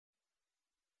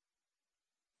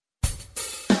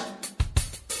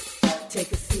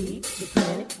take a seed, you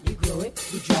plant it, you grow it,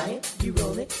 you dry it, you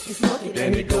roll it, you smoke it,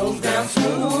 and it goes down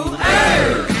smooth.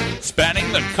 Hey!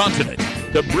 Spanning the continent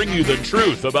to bring you the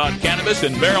truth about cannabis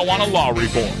and marijuana law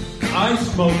reform. I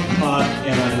smoke pot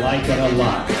and I like it a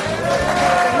lot.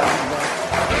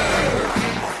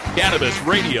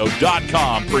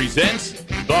 CannabisRadio.com presents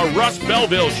The Russ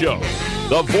Belville Show,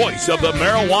 the voice of the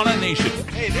marijuana nation.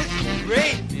 Hey, this is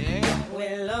great, man.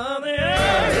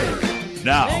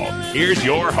 Now, here's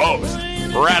your host,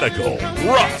 Radical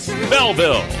Russ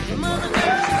Belville.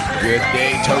 Good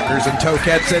day, tokers and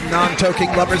tokettes and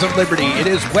non-toking lovers of liberty. It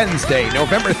is Wednesday,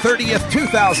 November 30th,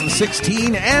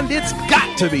 2016, and it's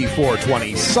got to be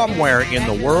 420 somewhere in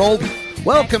the world.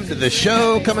 Welcome to the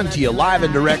show, coming to you live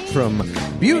and direct from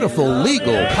beautiful,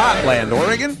 legal Potland,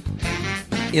 Oregon,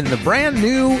 in the brand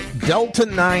new Delta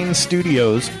 9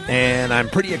 studios. And I'm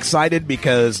pretty excited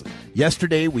because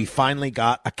yesterday we finally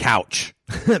got a couch.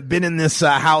 Been in this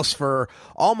house for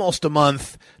almost a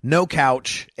month, no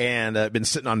couch, and been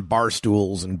sitting on bar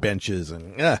stools and benches,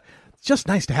 and it's just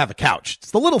nice to have a couch.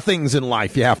 It's the little things in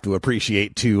life you have to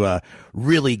appreciate to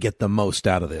really get the most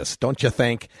out of this, don't you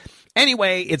think?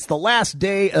 Anyway, it's the last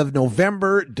day of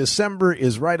November. December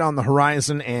is right on the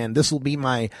horizon, and this will be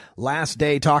my last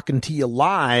day talking to you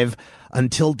live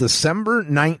until December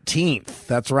 19th.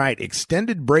 That's right,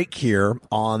 extended break here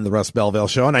on the Russ Belville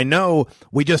Show. And I know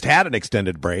we just had an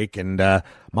extended break, and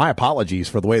my apologies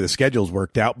for the way the schedules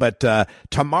worked out. But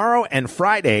tomorrow and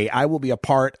Friday, I will be a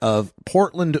part of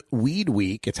Portland Weed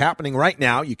Week. It's happening right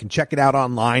now. You can check it out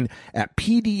online at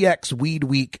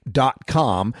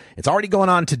pdxweedweek.com. It's already going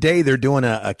on today. They're doing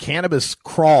a cannabis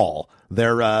crawl.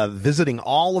 They're visiting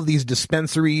all of these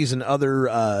dispensaries and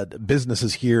other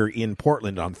businesses here in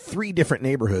Portland on 3 different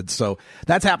neighborhoods. So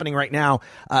that's happening right now.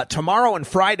 Tomorrow and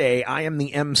Friday, I am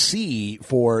the MC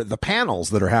for the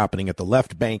panels that are happening at the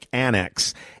Left Bank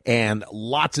Annex. And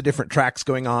lots of different tracks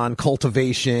going on,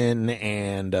 cultivation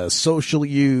and social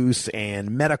use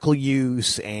and medical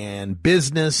use and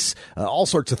business, all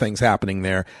sorts of things happening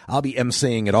there. I'll be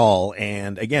emceeing it all.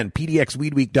 And again,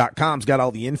 pdxweedweek.com's got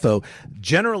all the info.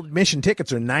 General admission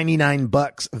tickets are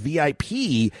 $99.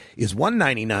 VIP is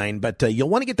 $199, but you'll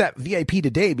want to get that VIP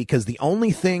today because the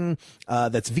only thing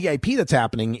that's VIP that's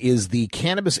happening is the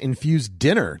cannabis-infused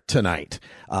dinner tonight.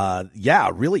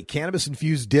 Really,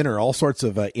 cannabis-infused dinner, all sorts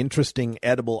of interesting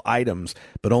edible items,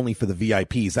 but only for the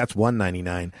VIPs. That's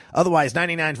 $199. Otherwise,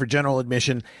 $99 for general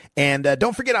admission. And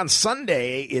don't forget, on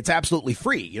Sunday, it's absolutely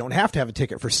free. You don't have to have a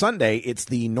ticket for Sunday. It's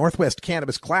the Northwest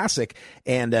Cannabis Classic,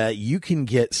 and you can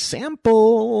get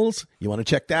samples. You want to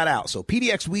check that out. So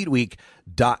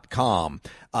pdxweedweek.com.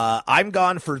 I'm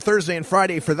gone for Thursday and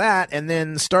Friday for that, and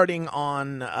then starting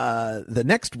on the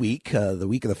next week, the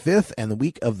week of the 5th and the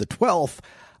week of the 12th,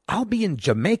 I'll be in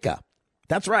Jamaica.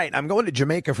 That's right. I'm going to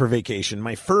Jamaica for vacation.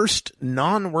 My first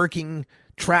non-working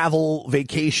travel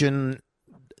vacation,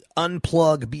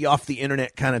 unplug, be off the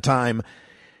internet kind of time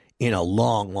in a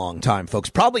long, long time, folks.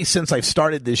 Probably since I've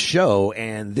started this show,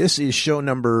 and this is show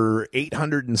number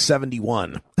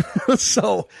 871.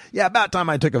 So, yeah, about time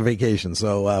I took a vacation.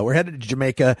 So we're headed to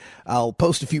Jamaica. I'll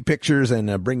post a few pictures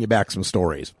and bring you back some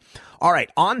stories. All right,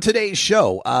 on today's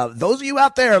show, those of you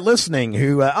out there listening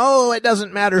who, it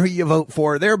doesn't matter who you vote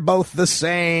for. They're both the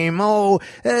same.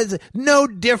 There's no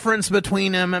difference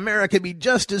between them. America be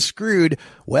just as screwed.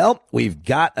 Well, we've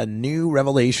got a new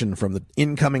revelation from the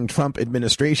incoming Trump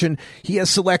administration. He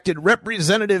has selected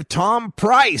Representative Tom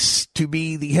Price to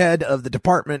be the head of the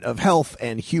Department of Health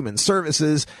and Human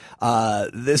Services.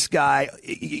 This guy,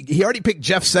 he already picked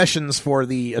Jeff Sessions for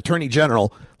the Attorney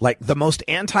General, like the most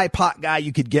anti-pot guy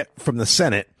you could get from the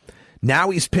Senate. Now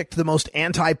he's picked the most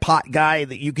anti-pot guy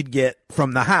that you could get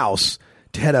from the House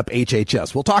to head up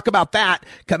HHS. We'll talk about that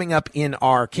coming up in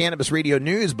our Cannabis Radio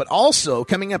News, but also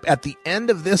coming up at the end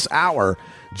of this hour,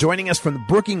 joining us from the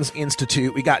Brookings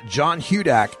Institute, we got John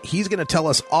Hudak. He's going to tell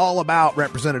us all about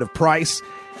Representative Price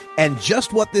and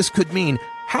just what this could mean.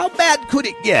 How bad could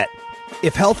it get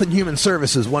if Health and Human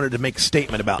Services wanted to make a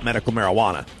statement about medical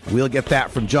marijuana? We'll get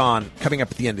that from John coming up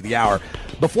at the end of the hour.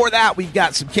 Before that, we've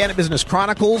got some Cannabis Business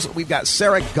Chronicles. We've got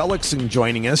Sarah Gullickson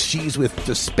joining us. She's with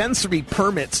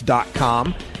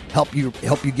DispensaryPermits.com. Help you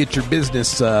get your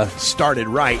business started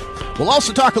right. We'll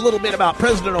also talk a little bit about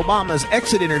President Obama's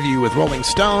exit interview with Rolling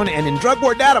Stone, and in Drug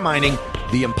War Data Mining,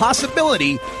 the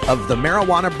impossibility of the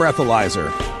marijuana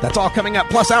breathalyzer. That's all coming up.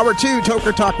 Plus, Hour 2,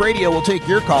 Toker Talk Radio will take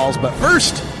your calls. But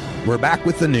first, we're back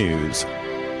with the news.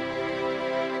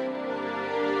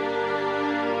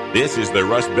 This is the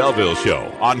Russ Belville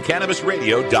Show on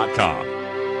CannabisRadio.com.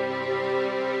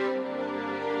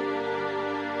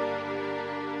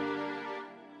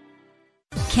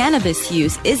 Cannabis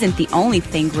use isn't the only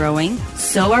thing growing,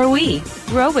 so are we.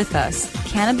 Grow with us.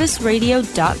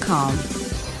 CannabisRadio.com.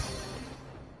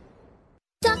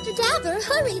 Dr. Dabber,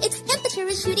 hurry! Its temperature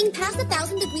is shooting past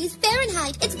 1,000 degrees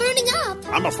Fahrenheit. It's burning up.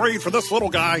 I'm afraid for this little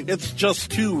guy, it's just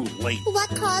too late. What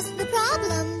caused the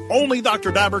problem? Only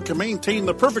Dr. Dabber can maintain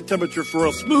the perfect temperature for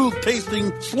a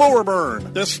smooth-tasting, slower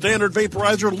burn. This standard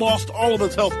vaporizer lost all of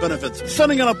its health benefits,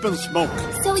 sending it up in smoke.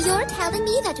 So you're telling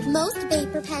me that most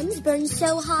vapor pens burn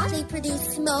so hot they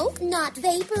produce smoke, not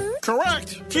vapor?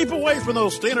 Correct. Keep away from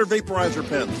those standard vaporizer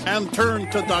pens and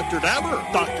turn to Dr. Dabber.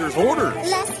 Doctor's orders.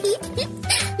 Less heat,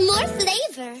 more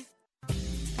flavor.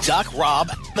 Doc Rob,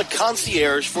 the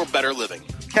concierge for better living.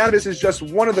 Cannabis is just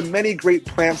one of the many great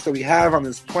plants that we have on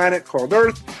this planet called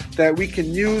Earth that we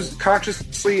can use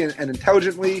consciously and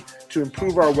intelligently to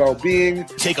improve our well-being.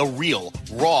 Take a real,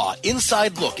 raw,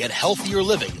 inside look at healthier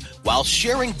living while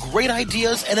sharing great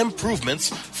ideas and improvements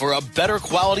for a better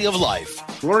quality of life.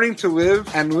 Learning to live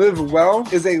and live well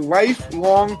is a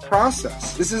lifelong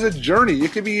process. This is a journey. You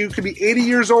could be 80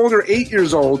 years old or 8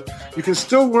 years old. You can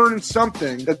still learn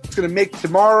something that's going to make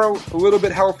tomorrow a little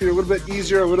bit healthier, a little bit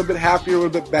easier, a little bit happier, a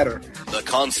little bit better. The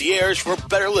concierge for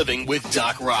better living with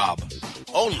Doc Rob.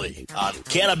 Only on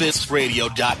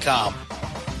CannabisRadio.com.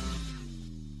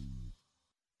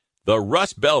 The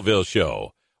Russ Belville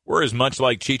Show. We're as much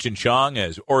like Cheech and Chong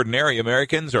as ordinary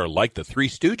Americans are like the Three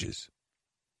Stooges.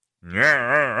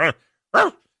 Hey,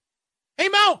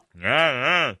 Mo!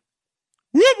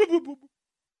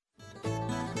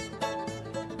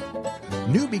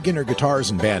 New beginner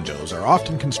guitars and banjos are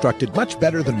often constructed much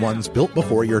better than ones built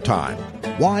before your time.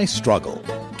 Why struggle?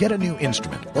 Get a new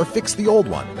instrument or fix the old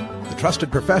one. The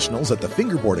trusted professionals at the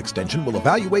Fingerboard Extension will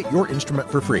evaluate your instrument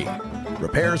for free.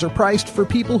 Repairs are priced for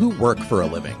people who work for a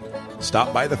living.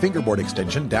 Stop by the Fingerboard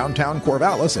Extension downtown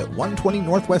Corvallis at 120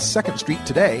 Northwest 2nd Street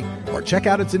today or check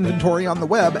out its inventory on the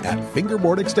web at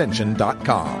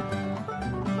fingerboardextension.com.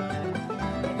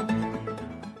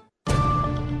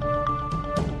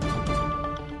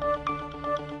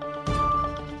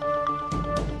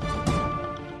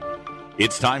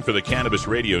 It's time for the Cannabis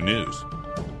Radio News.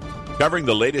 Covering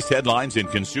the latest headlines in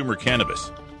consumer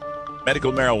cannabis,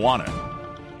 medical marijuana,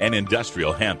 and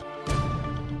industrial hemp.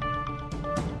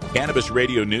 Cannabis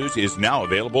Radio News is now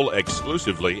available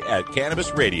exclusively at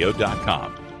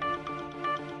CannabisRadio.com.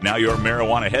 Now your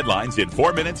marijuana headlines in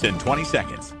 4 minutes and 20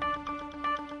 seconds.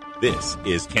 This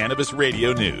is Cannabis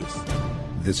Radio News.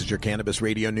 This is your Cannabis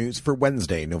Radio News for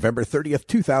Wednesday, November 30th,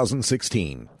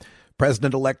 2016.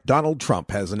 President-elect Donald Trump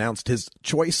has announced his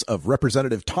choice of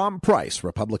Representative Tom Price,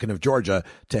 Republican of Georgia,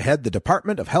 to head the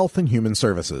Department of Health and Human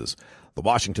Services. The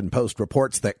Washington Post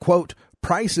reports that, quote,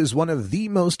 Price is one of the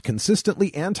most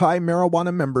consistently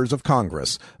anti-marijuana members of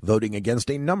Congress, voting against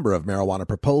a number of marijuana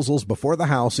proposals before the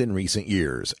House in recent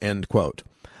years, end quote.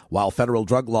 While federal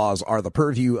drug laws are the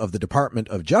purview of the Department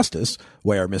of Justice,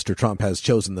 where Mr. Trump has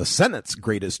chosen the Senate's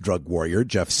greatest drug warrior,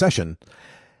 Jeff Sessions,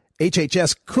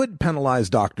 HHS could penalize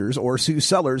doctors or sue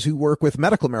sellers who work with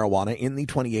medical marijuana in the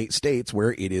 28 states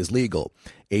where it is legal.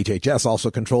 HHS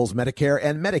also controls Medicare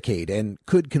and Medicaid and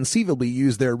could conceivably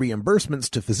use their reimbursements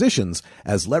to physicians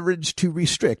as leverage to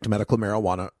restrict medical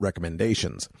marijuana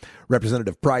recommendations.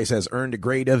 Representative Price has earned a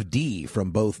grade of D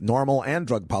from both NORML and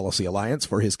Drug Policy Alliance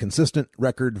for his consistent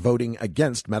record voting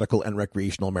against medical and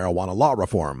recreational marijuana law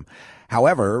reform.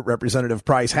 However, Representative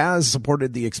Price has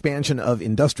supported the expansion of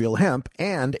industrial hemp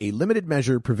and a limited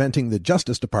measure preventing the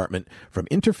Justice Department from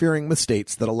interfering with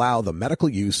states that allow the medical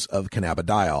use of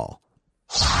cannabidiol.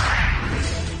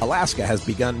 Alaska has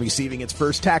begun receiving its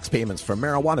first tax payments from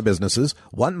marijuana businesses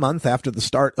 1 month after the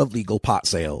start of legal pot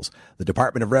sales. The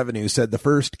Department of Revenue said the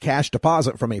first cash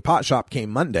deposit from a pot shop came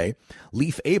Monday.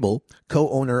 Leaf Abel,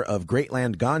 co-owner of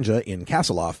Greatland Ganja in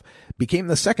Kasseloff, became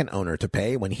the second owner to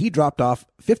pay when he dropped off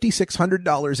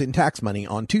 $5,600 in tax money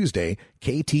on Tuesday,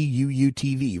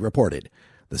 KTUU-TV reported.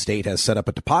 The state has set up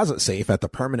a deposit safe at the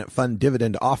Permanent Fund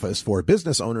Dividend Office for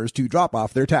business owners to drop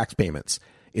off their tax payments.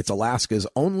 It's Alaska's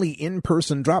only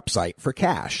in-person drop site for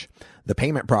cash. The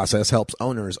payment process helps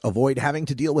owners avoid having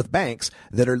to deal with banks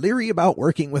that are leery about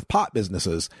working with pot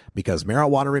businesses because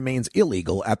marijuana remains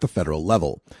illegal at the federal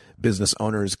level. Business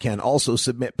owners can also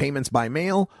submit payments by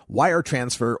mail, wire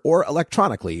transfer, or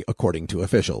electronically, according to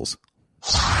officials.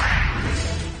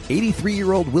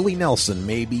 83-year-old Willie Nelson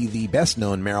may be the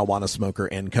best-known marijuana smoker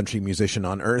and country musician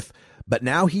on earth, but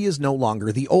now he is no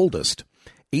longer the oldest.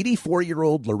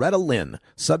 84-year-old Loretta Lynn,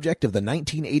 subject of the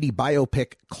 1980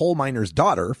 biopic Coal Miner's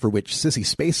Daughter, for which Sissy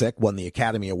Spacek won the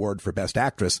Academy Award for Best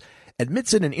Actress,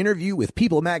 admits in an interview with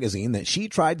People magazine that she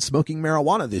tried smoking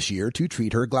marijuana this year to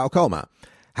treat her glaucoma.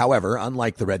 However,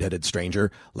 unlike the redheaded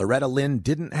stranger, Loretta Lynn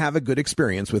didn't have a good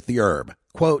experience with the herb.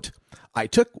 Quote, "I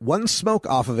took one smoke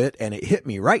off of it and it hit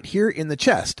me right here in the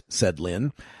chest," said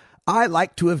Lynn. "I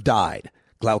like to have died.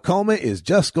 Glaucoma is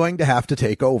just going to have to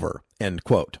take over." End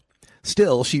quote.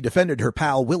 Still, she defended her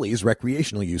pal Willie's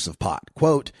recreational use of pot.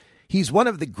 Quote, "He's one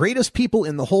of the greatest people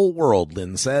in the whole world,"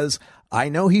 Lynn says. "I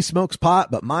know he smokes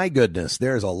pot, but my goodness,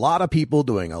 there's a lot of people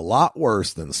doing a lot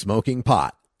worse than smoking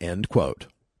pot." End quote.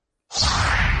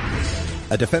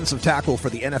 A defensive tackle for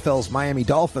the NFL's Miami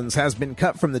Dolphins has been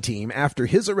cut from the team after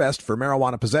his arrest for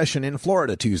marijuana possession in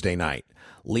Florida Tuesday night.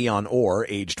 Leon Orr,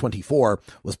 age 24,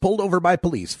 was pulled over by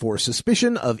police for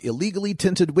suspicion of illegally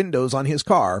tinted windows on his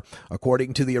car,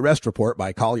 according to the arrest report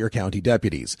by Collier County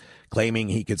deputies. Claiming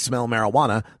he could smell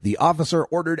marijuana, the officer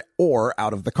ordered Orr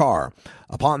out of the car.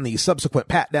 Upon the subsequent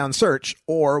pat-down search,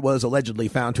 Orr was allegedly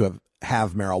found to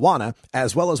have marijuana,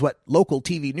 as well as what local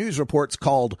TV news reports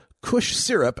called Kush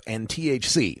syrup and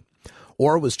THC.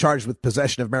 Orr was charged with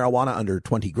possession of marijuana under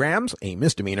 20 grams, a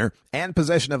misdemeanor, and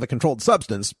possession of a controlled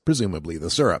substance, presumably the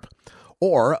syrup.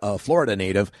 Orr, a Florida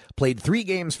native, played 3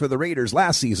 games for the Raiders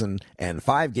last season and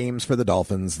 5 games for the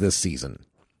Dolphins this season.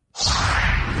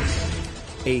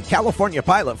 A California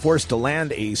pilot forced to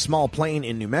land a small plane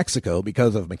in New Mexico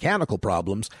because of mechanical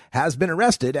problems has been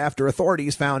arrested after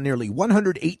authorities found nearly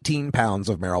 118 pounds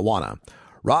of marijuana.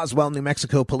 Roswell, New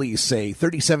Mexico police say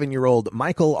 37-year-old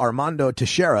Michael Armando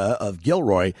Teixeira of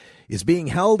Gilroy is being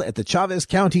held at the Chavez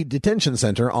County Detention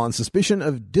Center on suspicion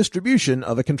of distribution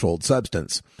of a controlled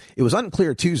substance. It was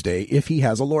unclear Tuesday if he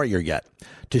has a lawyer yet.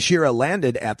 Teixeira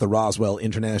landed at the Roswell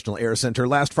International Air Center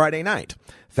last Friday night.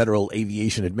 Federal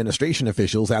Aviation Administration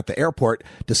officials at the airport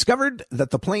discovered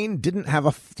that the plane didn't have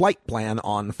a flight plan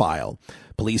on file.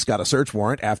 Police got a search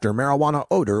warrant after marijuana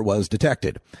odor was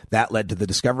detected. That led to the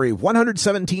discovery of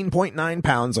 117.9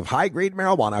 pounds of high-grade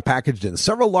marijuana packaged in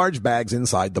several large bags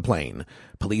inside the plane.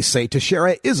 Police say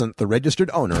Teixeira isn't the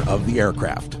registered owner of the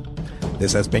aircraft.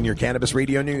 This has been your Cannabis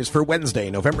Radio News for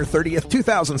Wednesday, November 30th,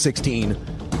 2016.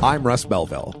 I'm Russ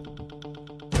Belville.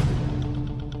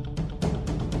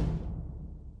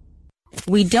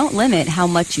 We don't limit how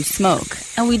much you smoke,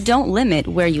 and we don't limit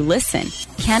where you listen.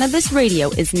 Cannabis Radio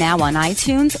is now on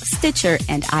iTunes, Stitcher,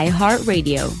 and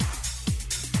iHeartRadio.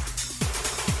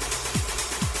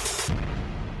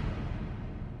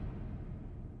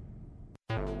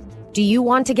 Do you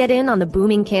want to get in on the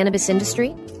booming cannabis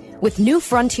industry? With New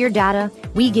Frontier Data,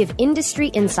 we give industry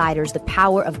insiders the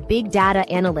power of big data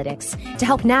analytics to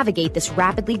help navigate this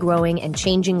rapidly growing and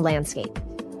changing landscape.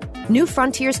 New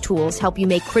Frontier's tools help you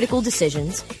make critical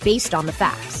decisions based on the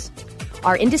facts.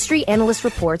 Our industry analyst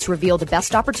reports reveal the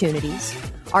best opportunities,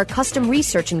 our custom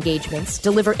research engagements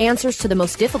deliver answers to the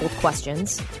most difficult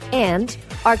questions, and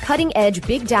our cutting-edge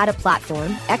big data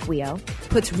platform, Equio,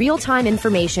 puts real-time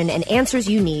information and answers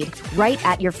you need right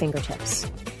at your fingertips.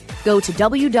 Go to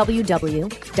www.equio.io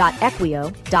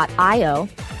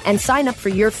and sign up for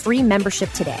your free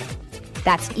membership today.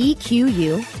 That's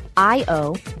EQUIO.io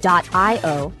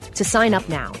to sign up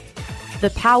now.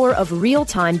 The power of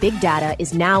real-time big data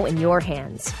is now in your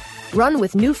hands. Run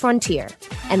with New Frontier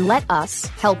and let us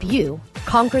help you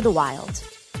conquer the wild.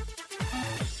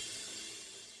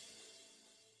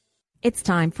 It's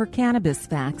time for Cannabis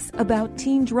Facts about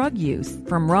teen drug use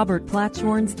from Robert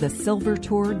Platshorn's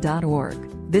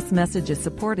thesilvertour.org. This message is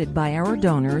supported by our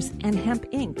donors and Hemp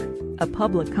Inc., a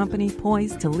public company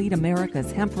poised to lead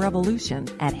America's hemp revolution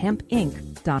at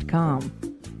hempinc.com.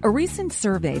 A recent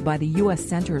survey by the U.S.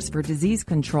 Centers for Disease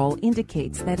Control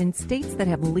indicates that in states that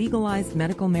have legalized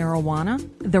medical marijuana,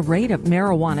 the rate of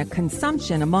marijuana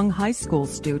consumption among high school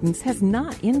students has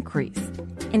not increased.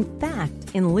 In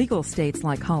fact, in legal states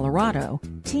like Colorado,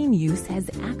 teen use has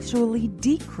actually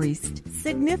decreased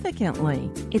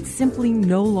significantly. It's simply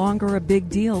no longer a big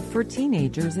deal for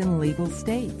teenagers in legal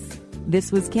states.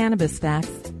 This was Cannabis Facts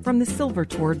from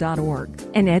thesilvertour.org,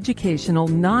 an educational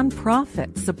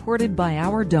nonprofit supported by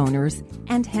our donors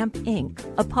and Hemp Inc.,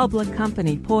 a public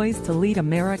company poised to lead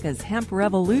America's hemp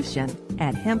revolution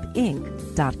at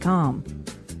hempinc.com.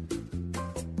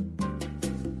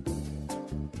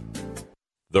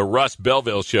 The Russ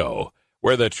Belville Show,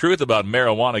 where the truth about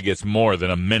marijuana gets more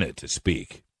than a minute to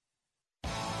speak.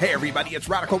 Hey everybody, it's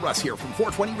Radical Russ here from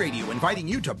 420 Radio, inviting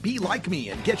you to be like me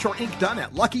and get your ink done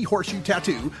at Lucky Horseshoe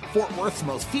Tattoo, Fort Worth's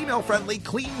most female-friendly,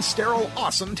 clean, sterile,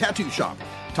 awesome tattoo shop.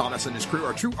 Thomas and his crew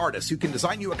are true artists who can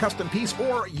design you a custom piece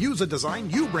or use a design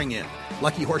you bring in.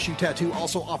 Lucky Horseshoe Tattoo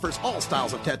also offers all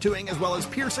styles of tattooing as well as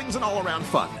piercings and all-around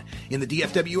fun. In the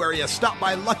DFW area, stop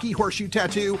by Lucky Horseshoe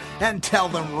Tattoo and tell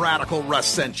them Radical Russ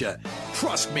sent you.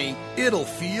 Trust me, it'll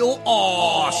feel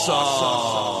awesome.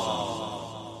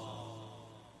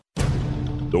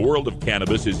 The world of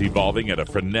cannabis is evolving at a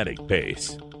frenetic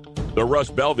pace. The Russ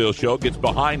Belville Show gets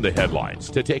behind the headlines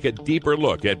to take a deeper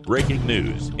look at breaking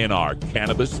news in our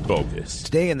Cannabis Focus.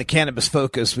 Today in the Cannabis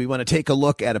Focus, we want to take a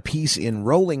look at a piece in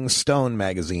Rolling Stone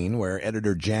magazine where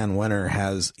editor Jan Wenner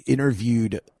has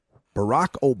interviewed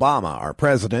Barack Obama, our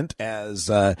president, as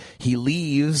he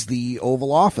leaves the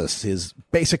Oval Office, is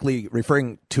basically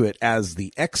referring to it as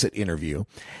the exit interview.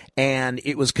 And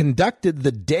it was conducted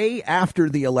the day after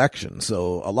the election.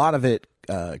 So a lot of it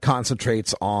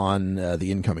concentrates on the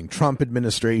incoming Trump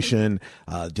administration,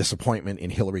 disappointment in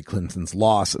Hillary Clinton's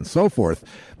loss, and so forth.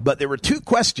 But there were two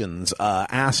questions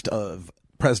asked of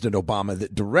President Obama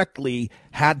that directly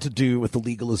had to do with the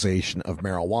legalization of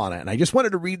marijuana. And I just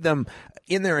wanted to read them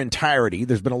in their entirety.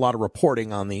 There's been a lot of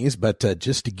reporting on these, but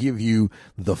just to give you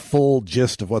the full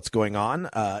gist of what's going on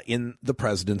in the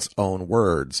president's own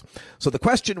words. So the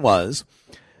question was,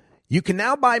 you can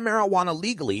now buy marijuana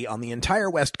legally on the entire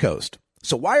West Coast.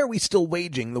 So why are we still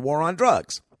waging the war on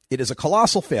drugs? It is a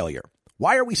colossal failure.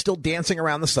 Why are we still dancing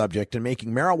around the subject and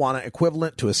making marijuana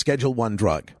equivalent to a Schedule I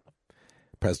drug?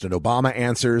 President Obama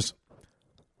answers,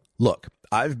 look,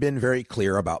 I've been very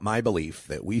clear about my belief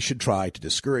that we should try to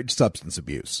discourage substance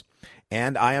abuse,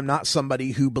 and I am not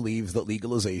somebody who believes that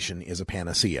legalization is a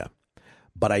panacea.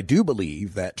 But I do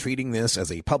believe that treating this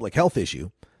as a public health issue,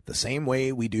 the same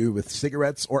way we do with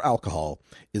cigarettes or alcohol,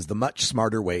 is the much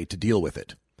smarter way to deal with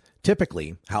it.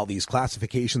 Typically, how these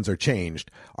classifications are changed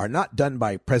are not done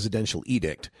by presidential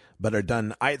edict, but are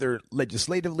done either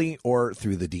legislatively or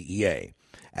through the DEA.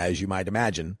 As you might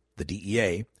imagine, the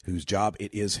DEA, whose job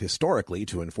it is historically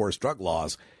to enforce drug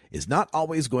laws, is not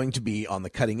always going to be on the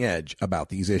cutting edge about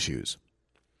these issues.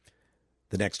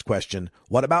 The next question,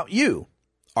 what about you?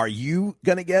 Are you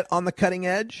going to get on the cutting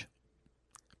edge?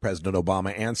 President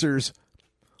Obama answers,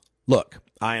 look,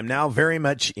 I am now very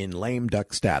much in lame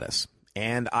duck status,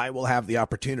 and I will have the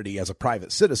opportunity as a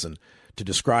private citizen to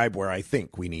describe where I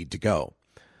think we need to go.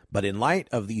 But in light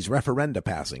of these referenda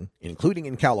passing, including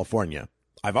in California,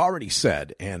 I've already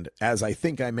said, and as I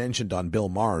think I mentioned on Bill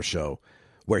Maher's show,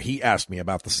 where he asked me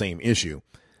about the same issue,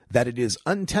 that it is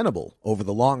untenable over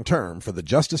the long term for the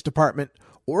Justice Department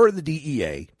or the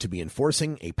DEA to be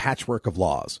enforcing a patchwork of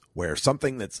laws, where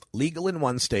something that's legal in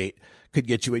one state could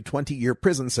get you a 20-year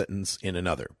prison sentence in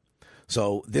another.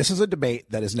 So this is a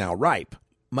debate that is now ripe,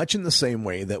 much in the same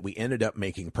way that we ended up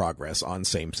making progress on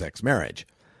same-sex marriage.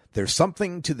 There's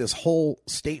something to this whole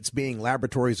states being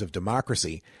laboratories of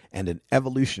democracy and an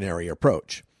evolutionary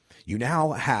approach. You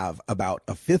now have about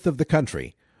a fifth of the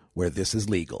country where this is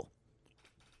legal.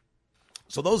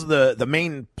 So those are the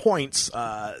main points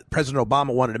President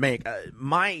Obama wanted to make.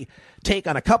 My take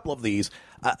on a couple of these,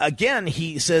 again,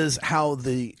 he says how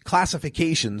the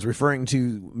classifications referring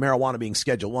to marijuana being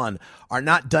Schedule I are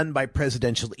not done by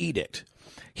presidential edict.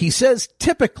 He says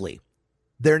typically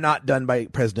they're not done by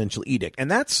presidential edict.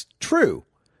 And that's true,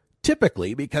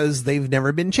 typically, because they've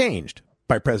never been changed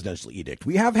by presidential edict.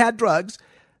 We have had drugs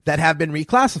that have been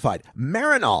reclassified.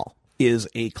 Marinol is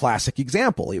a classic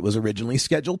example. It was originally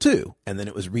Schedule II, and then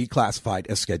it was reclassified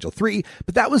as Schedule III,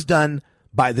 but that was done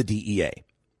by the DEA.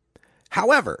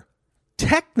 However,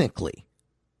 technically,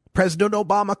 President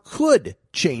Obama could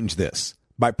change this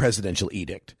by presidential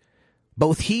edict.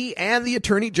 Both he and the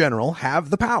Attorney General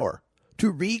have the power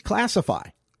to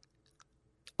reclassify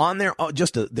on their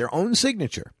own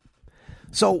signature.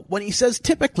 So when he says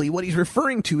typically, what he's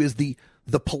referring to is the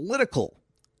political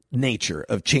nature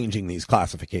of changing these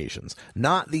classifications,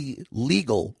 not the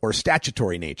legal or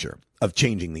statutory nature of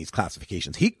changing these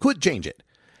classifications. He could change it,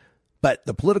 but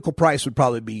the political price would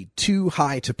probably be too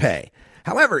high to pay.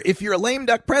 However, if you're a lame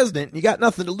duck president and you got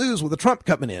nothing to lose with a Trump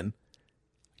coming in,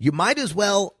 you might as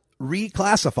well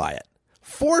reclassify it.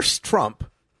 Force Trump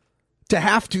to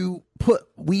have to put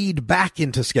weed back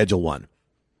into Schedule I.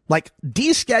 Like,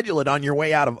 deschedule it on your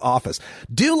way out of office.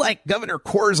 Do like Governor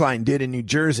Corzine did in New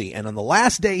Jersey, and on the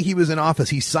last day he was in office,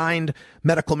 he signed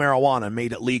medical marijuana,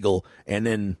 made it legal, and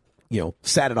then,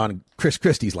 sat it on Chris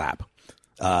Christie's lap.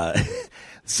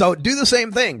 So do the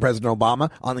same thing, President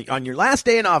Obama, on your last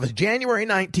day in office, January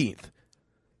 19th,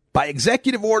 by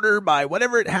executive order, by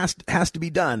whatever it has to be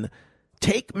done,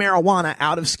 take marijuana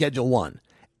out of Schedule I.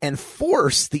 And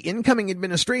force the incoming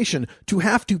administration to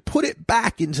have to put it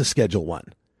back into Schedule I.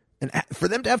 And for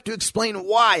them to have to explain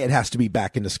why it has to be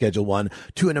back into Schedule I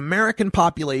to an American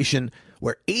population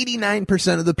where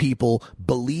 89% of the people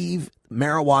believe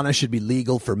marijuana should be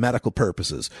legal for medical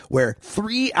purposes, where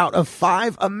 3 out of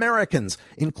 5 Americans,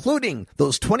 including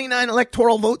those 29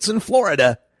 electoral votes in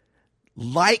Florida,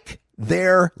 like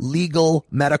their legal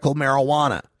medical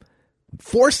marijuana.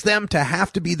 Force them to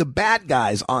have to be the bad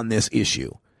guys on this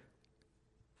issue.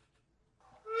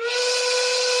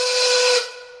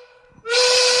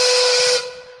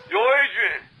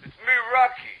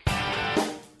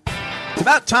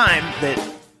 about time that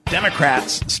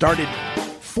Democrats started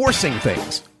forcing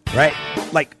things, right?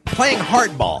 Like playing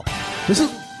hardball. This has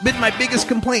been my biggest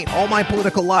complaint all my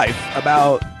political life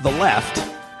about the left,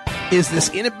 is this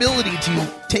inability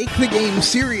to take the game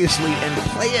seriously and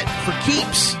play it for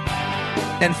keeps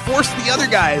and force the other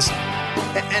guys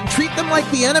and treat them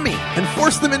like the enemy and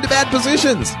force them into bad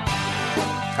positions.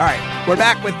 All right, we're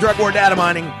back with Drug War Data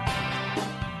Mining.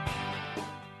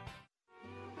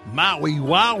 Maui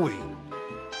Wowie,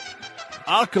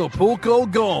 Acapulco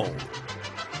Gold,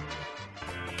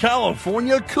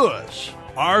 California Kush.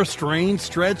 Our strains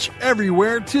stretch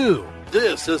everywhere, too.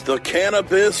 This is the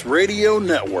Cannabis Radio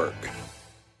Network.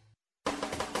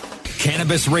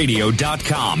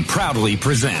 CannabisRadio.com proudly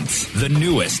presents the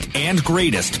newest and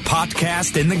greatest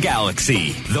podcast in the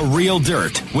galaxy, The Real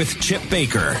Dirt with Chip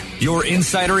Baker, your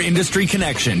insider industry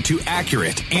connection to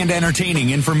accurate and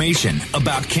entertaining information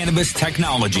about cannabis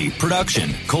technology,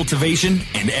 production, cultivation,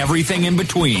 and everything in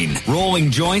between.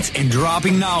 Rolling joints and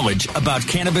dropping knowledge about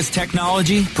cannabis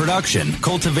technology, production,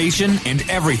 cultivation, and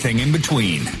everything in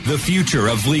between. The future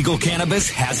of legal cannabis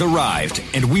has arrived,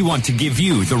 and we want to give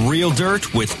you The Real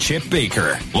Dirt with Chip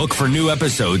Baker. Look for new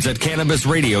episodes at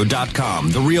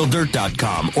CannabisRadio.com,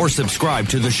 TheRealDirt.com, or subscribe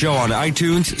to the show on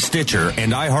iTunes, Stitcher,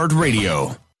 and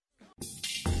iHeartRadio.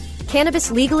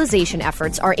 Cannabis legalization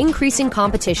efforts are increasing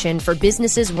competition for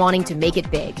businesses wanting to make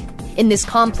it big. In this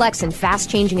complex and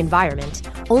fast-changing environment,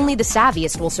 only the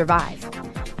savviest will survive.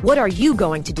 What are you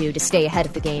going to do to stay ahead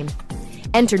of the game?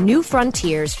 Enter New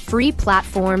Frontier's free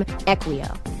platform,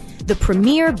 Equio, the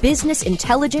premier business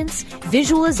intelligence,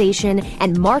 visualization,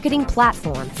 and marketing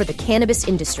platform for the cannabis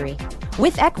industry.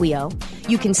 With Equio,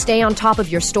 you can stay on top of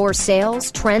your store's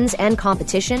sales, trends, and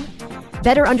competition,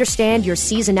 better understand your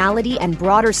seasonality and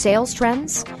broader sales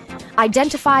trends,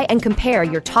 identify and compare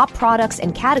your top products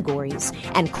and categories,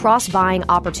 and cross-buying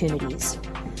opportunities.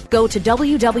 Go to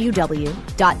www.equio.io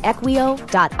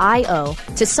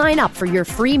to sign up for your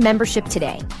free membership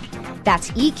today.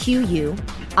 That's EQUIO.io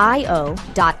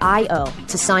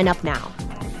to sign up now.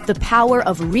 The power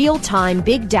of real-time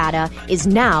big data is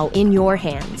now in your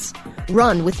hands.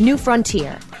 Run with New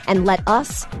Frontier and let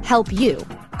us help you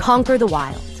conquer the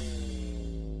wild.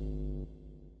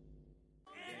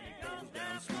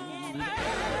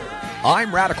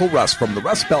 I'm Radical Russ from the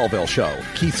Russ Belville Show.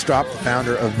 Keith Stropp, the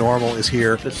founder of NORML, is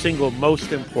here. The single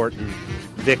most important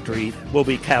victory will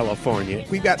be California.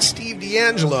 We've got Steve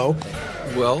D'Angelo.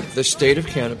 Well, the state of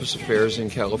cannabis affairs in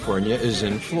California is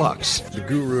in flux. The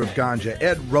guru of ganja,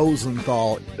 Ed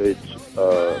Rosenthal. It's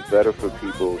better for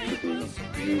people to be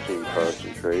using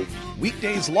concentrates.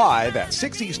 Weekdays live at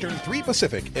 6 Eastern, 3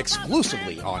 Pacific,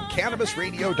 exclusively on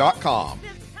CannabisRadio.com.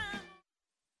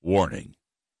 Warning.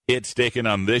 Hits taken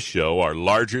on this show are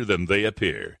larger than they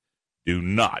appear. Do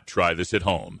not try this at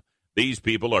home. These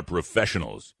people are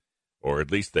professionals, or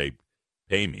at least they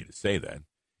pay me to say that.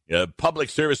 A public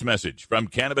service message from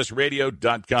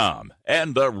CannabisRadio.com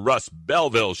and the Russ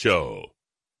Belville Show.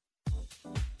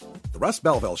 The Russ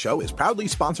Belville Show is proudly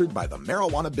sponsored by the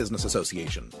Marijuana Business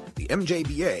Association. The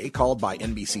MJBA, called by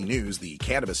NBC News the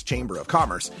Cannabis Chamber of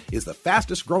Commerce, is the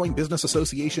fastest growing business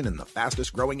association in the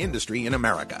fastest growing industry in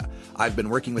America. I've been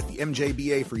working with the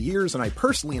MJBA for years, and I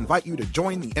personally invite you to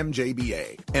join the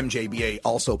MJBA. MJBA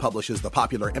also publishes the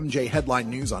popular MJ Headline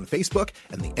News on Facebook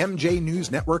and the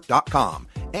MJNewsNetwork.com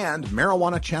and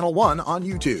Marijuana Channel 1 on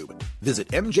YouTube. Visit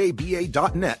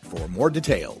MJBA.net for more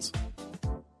details.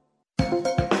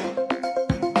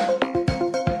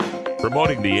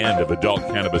 Promoting the end of adult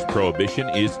cannabis prohibition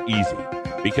is easy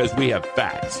because we have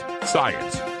facts,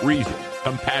 science, reason,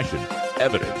 compassion,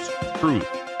 evidence, truth,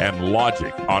 and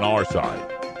logic on our side.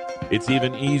 It's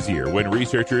even easier when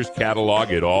researchers catalog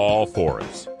it all for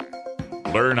us.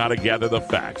 Learn how to gather the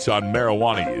facts on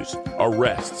marijuana use,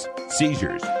 arrests,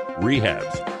 seizures,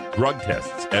 rehabs, drug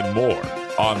tests, and more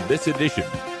on this edition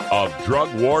of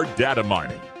Drug War Data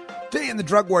Mining. Today in the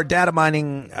Drug War Data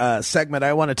Mining segment,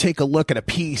 I want to take a look at a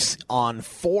piece on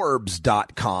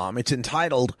Forbes.com. It's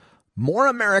entitled, More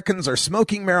Americans Are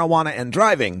Smoking Marijuana and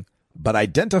Driving, but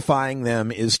Identifying Them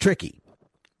is Tricky.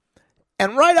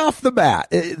 And right off the bat,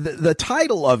 the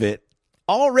title of it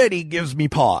already gives me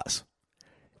pause.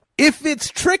 If it's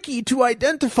tricky to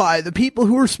identify the people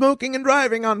who are smoking and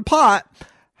driving on pot,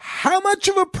 how much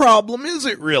of a problem is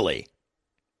it really?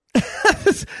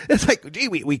 It's like, gee,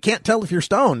 we can't tell if you're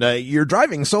stoned. You're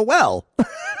driving so well.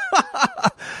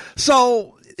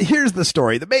 So here's the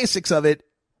story. The basics of it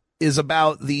is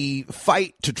about the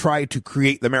fight to try to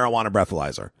create the marijuana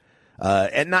breathalyzer.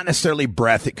 and not necessarily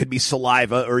breath. It could be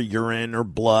saliva or urine or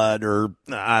blood or,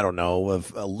 I don't know,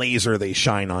 a laser they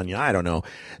shine on you. I don't know.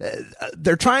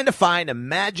 They're trying to find a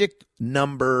magic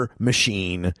number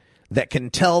machine that can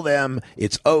tell them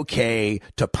it's okay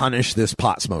to punish this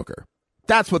pot smoker.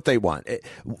 That's what they want.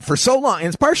 For so long, and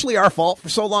it's partially our fault, for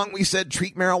so long we said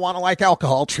treat marijuana like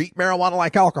alcohol, treat marijuana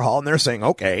like alcohol, and they're saying,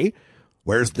 okay,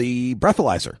 where's the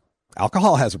breathalyzer?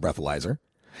 Alcohol has a breathalyzer.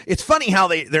 It's funny how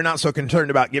they're not so concerned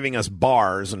about giving us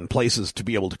bars and places to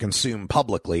be able to consume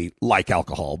publicly like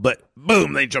alcohol, but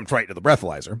boom, they jumped right to the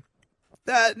breathalyzer.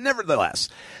 Nevertheless,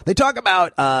 they talk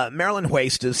about Marilyn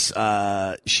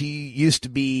Huestis. She used to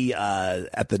be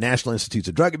at the National Institutes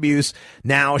of Drug Abuse.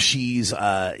 Now she's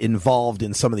involved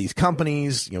in some of these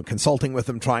companies, consulting with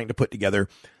them, trying to put together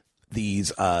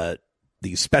these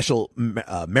special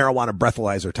marijuana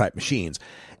breathalyzer type machines.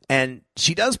 And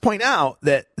she does point out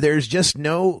that there's just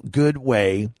no good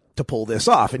way to pull this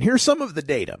off. And here's some of the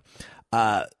data.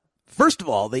 First of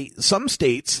all, some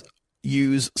states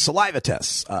use saliva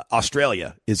tests.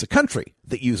 Australia is a country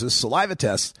that uses saliva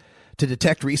tests to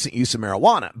detect recent use of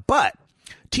marijuana. But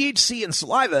THC in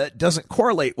saliva doesn't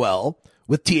correlate well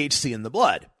with THC in the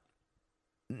blood.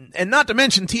 And not to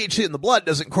mention THC in the blood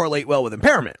doesn't correlate well with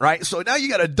impairment, right? So now you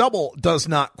got a double does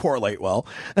not correlate well.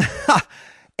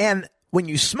 And when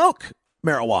you smoke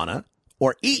marijuana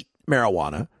or eat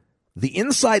marijuana, the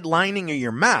inside lining of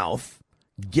your mouth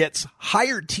gets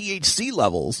higher THC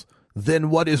levels than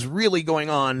what is really going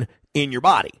on in your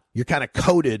body. You're kind of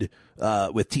coated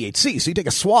with THC. So you take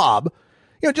a swab,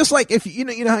 just like if you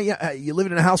know how you live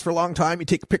in a house for a long time, you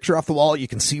take a picture off the wall, you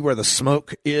can see where the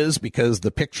smoke is because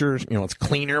the picture, it's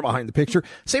cleaner behind the picture.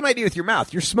 Same idea with your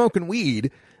mouth. You're smoking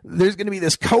weed. There's going to be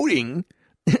this coating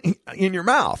in your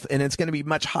mouth, and it's going to be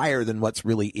much higher than what's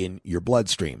really in your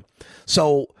bloodstream.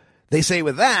 So they say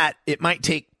with that, it might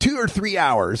take 2 or 3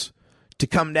 hours to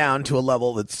come down to a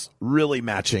level that's really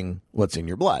matching what's in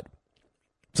your blood.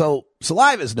 So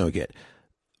saliva is no good.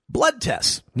 Blood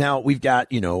tests. Now we've got,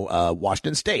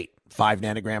 Washington State, 5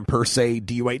 nanogram per se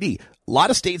DUID. A lot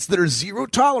of states that are zero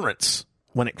tolerance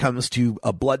when it comes to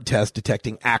a blood test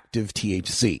detecting active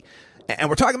THC. And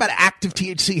we're talking about active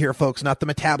THC here, folks, not the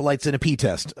metabolites in a pee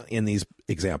test in these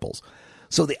examples.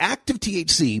 So the active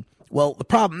THC, well, the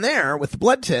problem there with the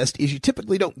blood test is you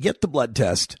typically don't get the blood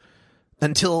test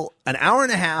until an hour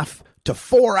and a half to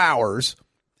 4 hours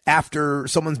after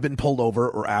someone's been pulled over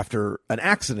or after an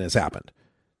accident has happened.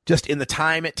 Just in the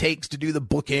time it takes to do the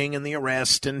booking and the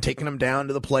arrest and taking them down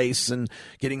to the place and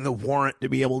getting the warrant to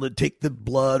be able to take the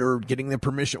blood or getting the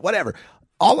permission, whatever.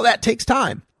 All of that takes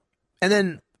time. And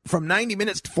then from 90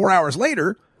 minutes to 4 hours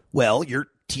later, well, your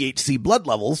THC blood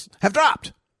levels have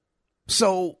dropped.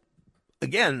 So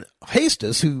again,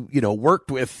 Huestis, who,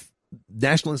 worked with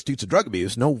National Institutes of Drug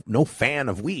Abuse, no fan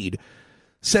of weed,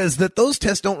 says that those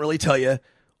tests don't really tell you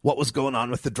what was going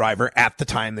on with the driver at the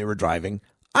time they were driving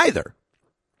either.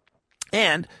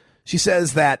 And she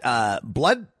says that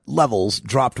blood levels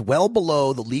dropped well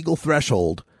below the legal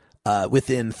threshold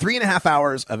within 3.5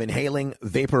 hours of inhaling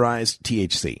vaporized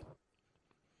THC.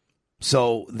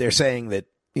 So they're saying that,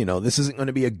 this isn't going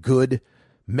to be a good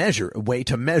measure, a way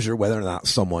to measure whether or not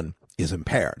someone is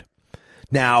impaired.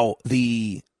 Now,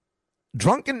 the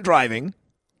drunken driving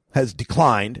has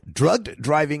declined. Drugged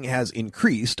driving has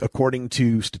increased, according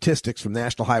to statistics from the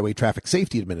National Highway Traffic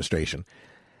Safety Administration.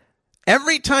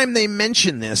 Every time they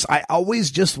mention this, I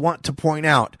always just want to point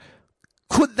out,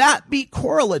 could that be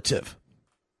correlative?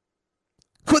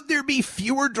 Could there be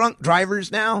fewer drunk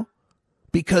drivers now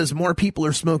because more people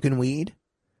are smoking weed?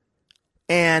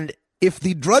 And if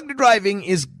the drugged driving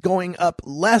is going up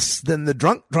less than the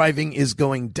drunk driving is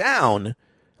going down,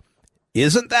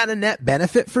 isn't that a net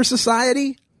benefit for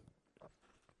society?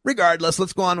 Regardless,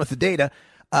 let's go on with the data.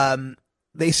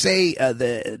 They say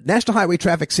the National Highway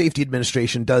Traffic Safety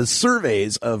Administration does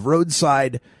surveys of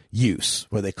roadside use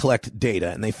where they collect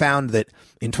data. And they found that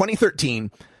in 2013,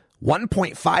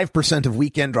 1.5% of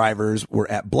weekend drivers were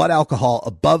at blood alcohol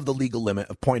above the legal limit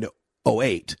of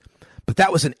 0.08. But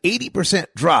that was an 80%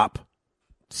 drop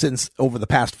since over the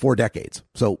past 4 decades.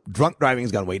 So drunk driving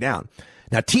has gone way down.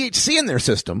 Now, THC in their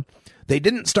system, they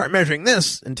didn't start measuring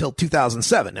this until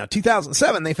 2007. Now,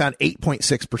 2007, they found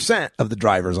 8.6% of the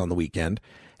drivers on the weekend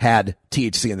had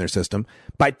THC in their system.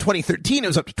 By 2013, it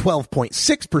was up to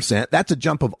 12.6%. That's a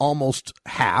jump of almost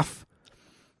half.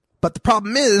 But the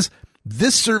problem is,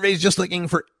 this survey is just looking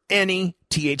for any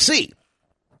THC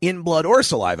in blood or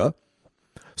saliva.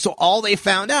 So all they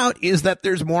found out is that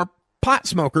there's more pot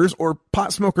smokers, or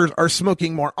pot smokers are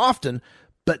smoking more often,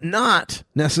 but not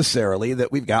necessarily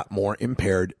that we've got more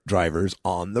impaired drivers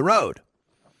on the road.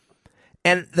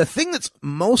 And the thing that's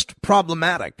most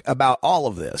problematic about all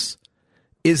of this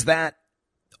is that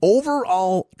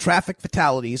overall traffic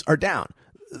fatalities are down.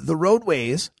 The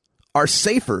roadways are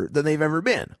safer than they've ever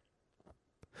been.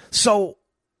 So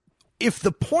if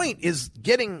the point is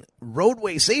getting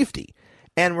roadway safety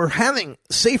and we're having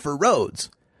safer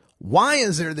roads, why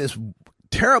is there this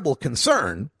terrible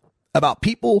concern about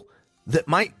people that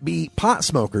might be pot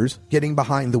smokers getting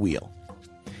behind the wheel?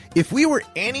 If we were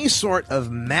any sort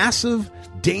of massive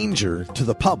danger to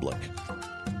the public,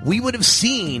 we would have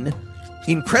seen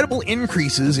incredible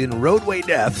increases in roadway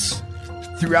deaths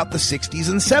throughout the 60s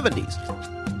and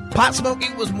 70s. Pot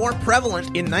smoking was more prevalent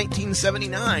in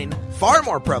 1979, far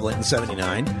more prevalent in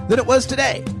 79 than it was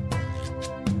today.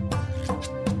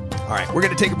 All right, we're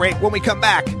going to take a break. When we come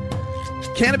back,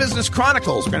 Cannabis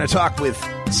Chronicles. We're going to talk with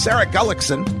Sarah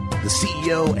Gullickson, the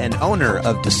CEO and owner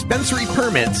of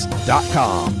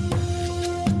DispensaryPermits.com.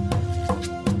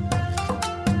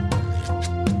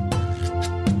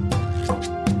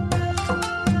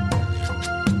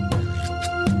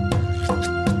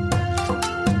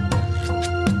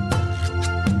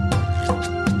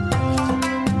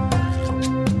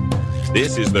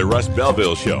 This is the Russ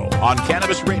Belville Show on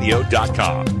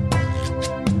CannabisRadio.com.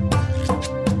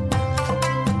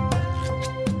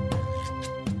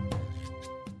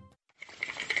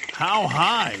 How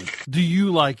high do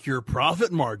you like your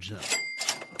profit margin?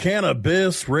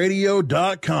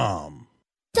 CannabisRadio.com.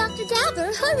 Dr.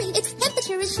 Dabber, hurry! Its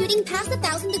temperature is shooting past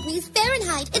 1,000 degrees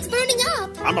Fahrenheit. It's burning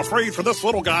up. I'm afraid for this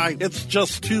little guy, it's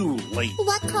just too late.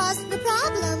 What caused the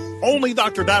problem? Only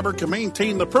Dr. Dabber can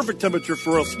maintain the perfect temperature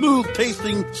for a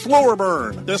smooth-tasting, slower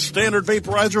burn. This standard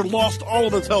vaporizer lost all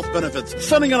of its health benefits,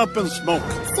 sending it up in smoke.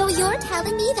 So you're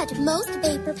telling me that most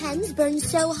vapor pens burn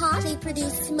so hot they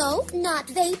produce smoke, not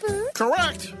vapor?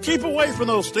 Correct. Keep away from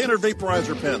those standard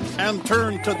vaporizer pens and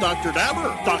turn to Dr.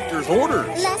 Dabber. Doctor's orders.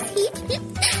 Less heat,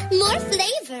 more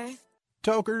flavor.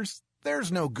 Tokers,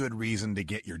 there's no good reason to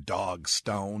get your dog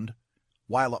stoned.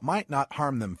 While it might not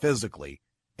harm them physically,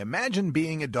 imagine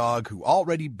being a dog who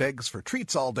already begs for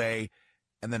treats all day,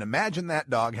 and then imagine that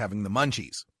dog having the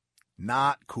munchies.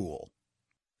 Not cool.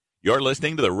 You're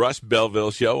listening to the Russ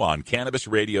Belville Show on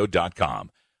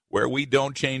CannabisRadio.com, where we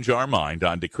don't change our mind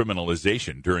on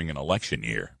decriminalization during an election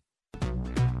year.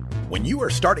 When you are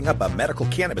starting up a medical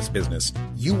cannabis business,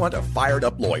 you want a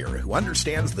fired-up lawyer who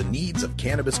understands the needs of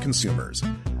cannabis consumers.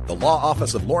 The law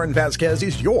office of Lauren Vasquez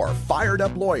is your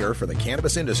fired-up lawyer for the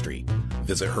cannabis industry.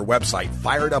 Visit her website,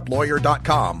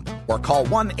 fireduplawyer.com, or call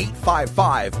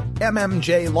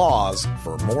 1-855-MMJ-LAWS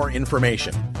for more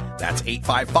information. That's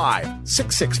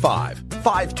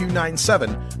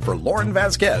 855-665-5297 for Lauren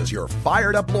Vasquez, your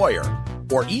fired-up lawyer,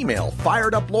 or email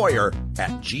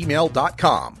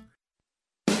fireduplawyer@gmail.com.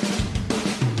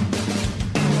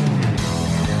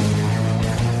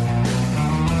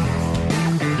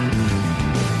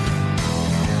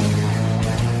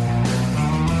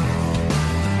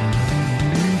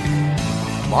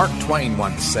 Mark Twain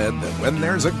once said that when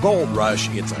there's a gold rush,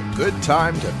 it's a good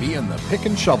time to be in the pick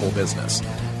and shovel business.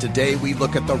 Today, we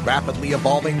look at the rapidly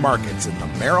evolving markets in the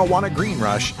marijuana green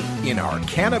rush in our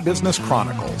Cannabis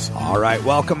Chronicles. All right,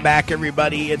 welcome back,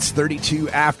 everybody. It's 32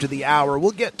 after the hour. We'll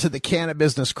get to the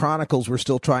Cannabis Chronicles. We're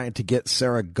still trying to get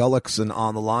Sarah Gullickson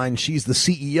on the line. She's the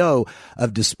CEO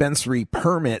of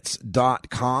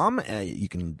DispensaryPermits.com. You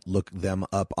can look them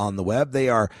up on the web. They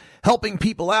are helping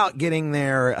people out getting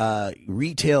their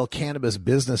retail cannabis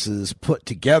businesses put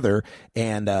together,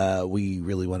 and we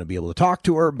really want to be able to talk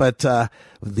to her, but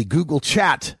the Google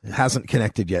chat hasn't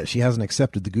connected yet. She hasn't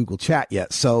accepted the Google chat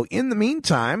yet. So in the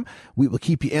meantime, we will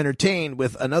keep you entertained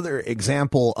with another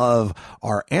example of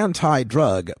our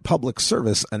anti-drug public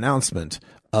service announcement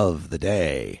of the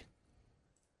day.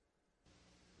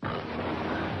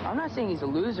 I'm not saying he's a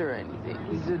loser or anything.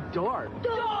 He's a dork.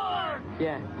 Dork!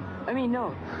 Yeah. I mean,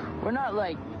 no, we're not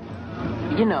like,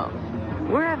 you know,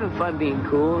 we're having fun being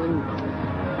cool, and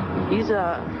he's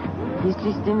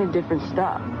just in a different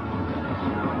stuff.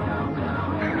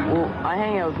 Well, I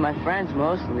hang out with my friends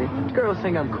mostly. Girls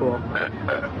think I'm cool.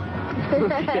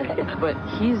 But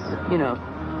he's, you know,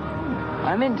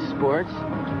 I'm into sports.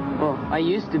 Well, I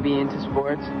used to be into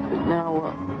sports, but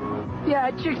now,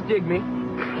 yeah, chicks dig me.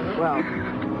 Well,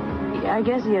 I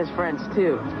guess he has friends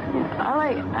too.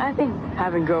 I think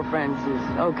having girlfriends is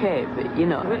okay, but you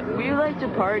know, we like to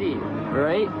party,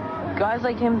 right? Guys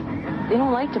like him, they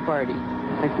don't like to party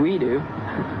like we do.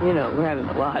 You know, we're having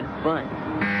a lot of fun.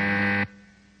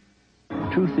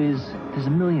 Truth is, there's a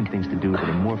million things to do that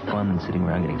are more fun than sitting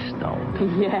around getting stoned.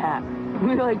 Yeah,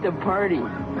 we like to party.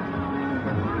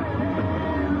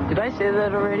 Did I say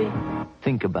that already?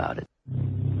 Think about it.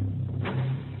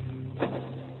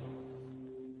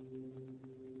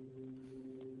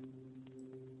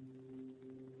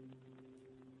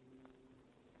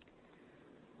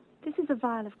 This is a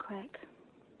vial of crack,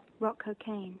 rock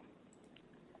cocaine.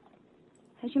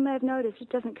 As you may have noticed, it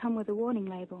doesn't come with a warning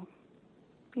label.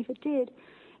 If it did,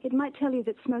 it might tell you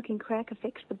that smoking crack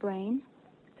affects the brain,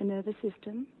 the nervous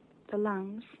system, the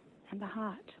lungs, and the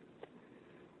heart.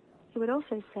 It would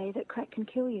also say that crack can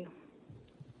kill you.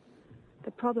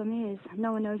 The problem is,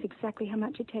 no one knows exactly how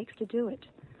much it takes to do it.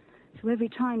 So every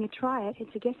time you try it,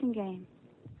 it's a guessing game.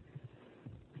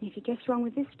 And if you guess wrong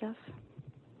with this stuff,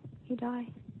 you die.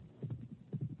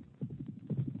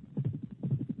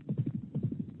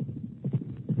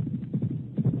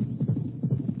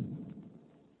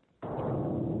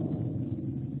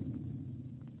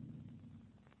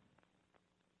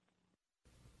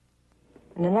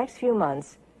 In the next few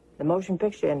months, the motion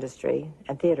picture industry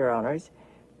and theater owners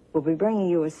will be bringing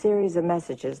you a series of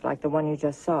messages like the one you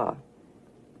just saw.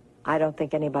 I don't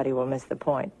think anybody will miss the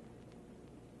point.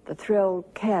 The thrill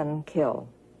can kill.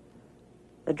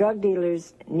 The drug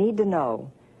dealers need to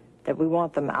know that we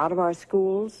want them out of our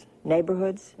schools,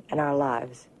 neighborhoods, and our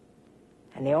lives.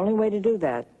 And the only way to do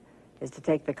that is to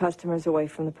take the customers away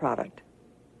from the product.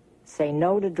 Say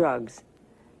no to drugs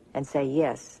and say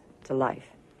yes to life.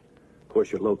 Of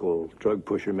course, your local drug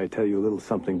pusher may tell you a little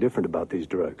something different about these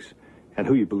drugs. And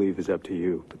who you believe is up to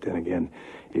you. But then again,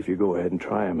 if you go ahead and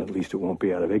try them, at least it won't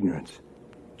be out of ignorance.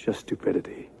 Just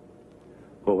stupidity.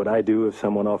 What would I do if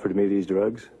someone offered me these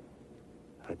drugs?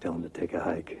 I'd tell them to take a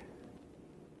hike.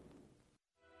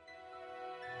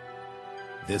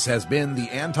 This has been the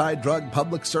anti-drug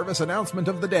public service announcement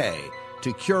of the day.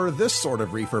 To cure this sort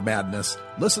of reefer madness,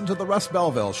 listen to the Russ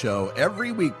Belville Show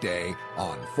every weekday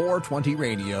on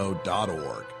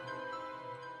 420radio.org.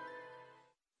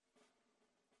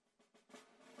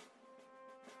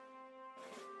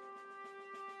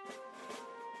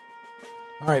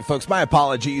 All right, folks, my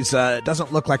apologies. It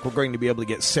doesn't look like we're going to be able to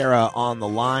get Sarah on the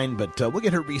line, but we'll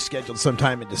get her rescheduled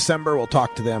sometime in December. We'll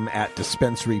talk to them at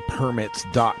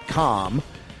dispensarypermits.com.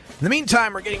 In the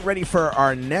meantime, we're getting ready for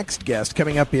our next guest.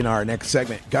 Coming up in our next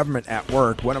segment, Government at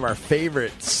Work, one of our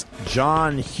favorites,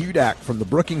 John Hudak from the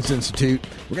Brookings Institute.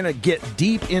 We're going to get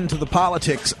deep into the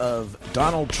politics of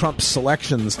Donald Trump's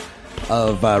selections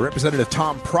of Representative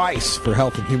Tom Price for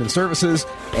Health and Human Services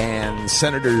and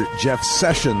Senator Jeff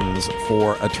Sessions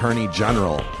for Attorney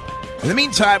General. In the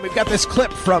meantime, we've got this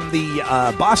clip from the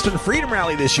Boston Freedom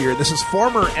Rally this year. This is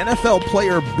former NFL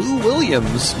player Boo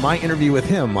Williams, my interview with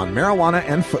him on marijuana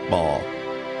and football.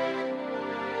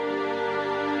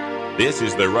 This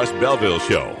is the Russ Belville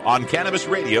Show on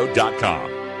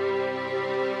CannabisRadio.com.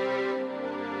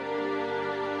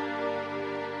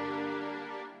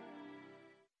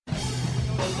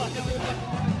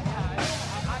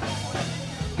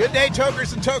 Good day,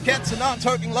 tokers and tokettes and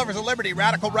non-toking lovers of liberty.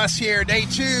 Radical Russ here, day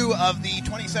 2 of the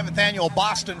 27th annual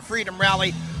Boston Freedom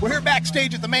Rally. We're here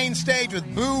backstage at the main stage with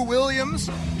Boo Williams.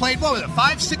 Played,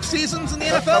 5-6 seasons in the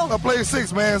NFL? I played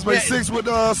 6, man. I played 6 with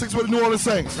the New Orleans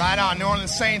Saints. Right on, New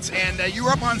Orleans Saints. And you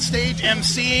were up on stage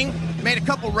emceeing, made a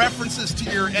couple references to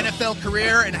your NFL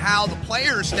career and how the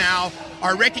players now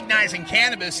are recognizing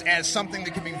cannabis as something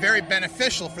that can be very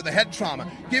beneficial for the head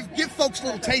trauma. Give folks a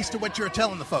little taste of what you're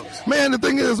telling the folks. Man, the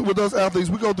thing is, with us athletes,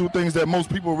 we go through things that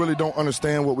most people really don't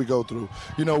understand what we go through.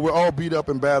 You know, we're all beat up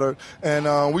and battered, and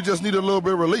we just need a little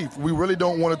bit of relief. We really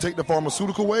don't want to take the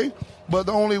pharmaceutical way, but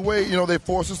the only way, they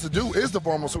force us to do is the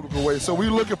pharmaceutical way. So we're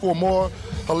looking for more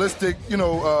holistic,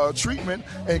 treatment,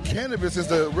 and cannabis is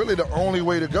really the only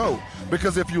way to go.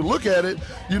 Because if you look at it,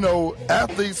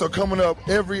 athletes are coming up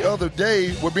every other day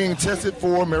with being tested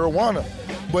for marijuana.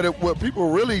 But what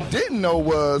people really didn't know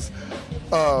was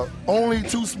only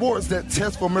 2 sports that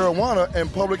test for marijuana and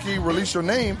publicly release your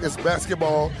name is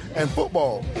basketball and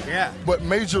football. Yeah. But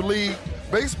Major League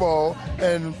Baseball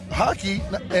and hockey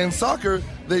and soccer,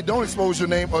 they don't expose your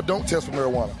name or don't test for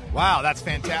marijuana. Wow, that's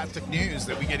fantastic news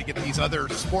that we get to get these other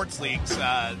sports leagues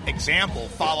example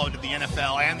followed to the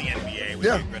NFL and the NBA. Would be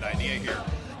a good idea here.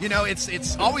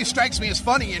 It's always strikes me as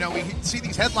funny. We see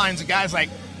these headlines of guys like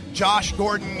Josh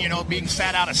Gordon, being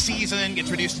sat out a season,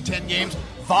 gets reduced to 10 games.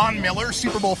 Von Miller,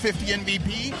 Super Bowl 50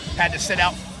 MVP, had to sit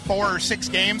out 4 or 6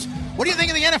 games. What do you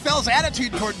think of the NFL's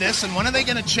attitude toward this, and when are they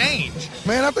going to change?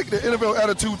 Man, I think the NFL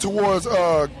attitude towards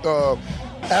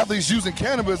athletes using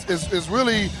cannabis is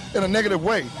really in a negative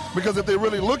way, because if they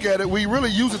really look at it, we really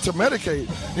use it to medicate.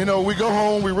 We go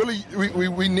home,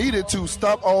 we need it to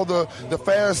stop all the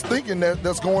fast thinking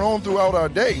that's going on throughout our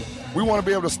day. We want to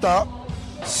be able to stop,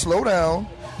 slow down,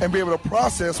 and be able to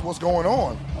process what's going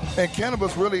on. And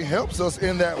cannabis really helps us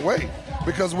in that way,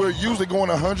 because we're usually going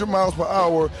 100 miles per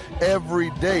hour every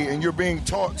day, and you're being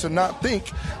taught to not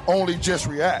think, only just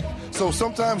react. So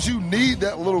sometimes you need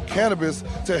that little cannabis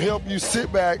to help you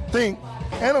sit back, think,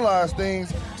 analyze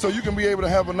things so you can be able to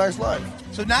have a nice life.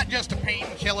 So not just a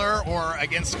painkiller or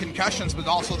against concussions, but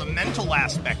also the mental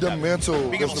aspect The of mental.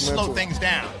 it. Being able to slow things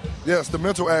down. Yes, the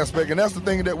mental aspect. And that's the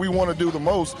thing that we want to do the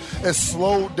most is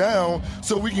slow down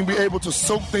so we can be able to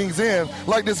soak things in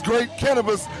like this great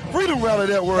cannabis freedom rally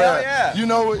that we're at. Yeah. You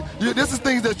know, this is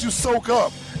things that you soak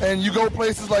up. And you go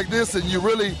places like this and you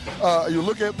really, you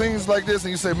look at things like this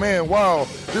and you say, man, wow,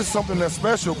 this is something that's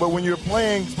special. But when you're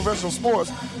playing professional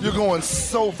sports, you're going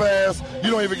so fast, you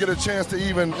don't even get a chance to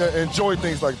even enjoy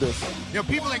things like this. You know,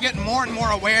 people are getting more and more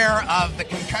aware of the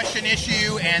concussion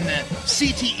issue and the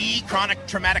CTE, chronic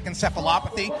traumatic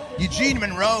encephalopathy. Eugene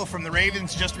Monroe from the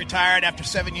Ravens just retired after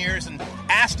 7 years and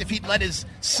asked if he'd let his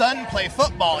son play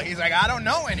football. He's like, I don't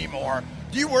know anymore.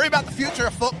 Do you worry about the future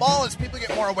of football as people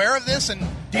get more aware of this? And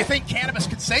do you think cannabis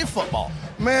could save football?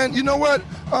 Man, you know what?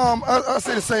 I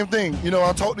say the same thing. You know,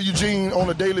 I talk to Eugene on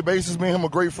a daily basis. Me and him are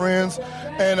great friends.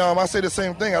 And I say the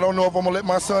same thing. I don't know if I'm going to let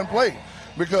my son play.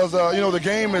 Because, you know, the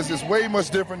game is way much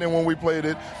different than when we played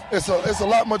it. It's a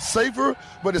lot much safer,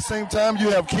 but at the same time, you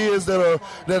have kids that are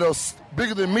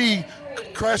bigger than me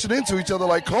crashing into each other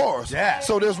like cars. Yeah.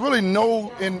 So there's really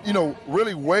no,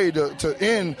 really way to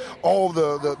end all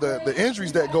the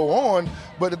injuries that go on.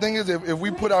 But the thing is, if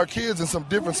we put our kids in some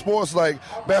different sports like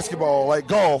basketball, like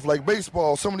golf, like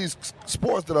baseball, some of these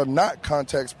sports that are not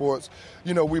contact sports,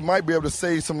 you know, we might be able to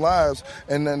save some lives.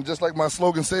 And then just like my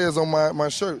slogan says on my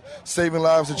shirt, saving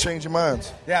lives and changing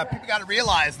minds. Yeah, people got to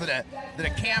realize that a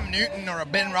Cam Newton or a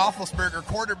Ben Roethlisberger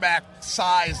quarterback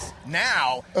size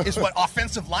now is what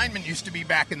offensive linemen used to be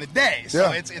back in the day.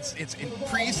 So Yeah. it's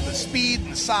increased the speed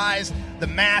and the size, the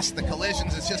mass, the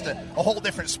collisions. It's just a whole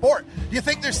different sport. Do you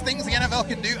think there's things the NFL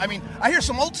can do? I mean, I hear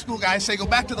some old school guys say go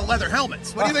back to the leather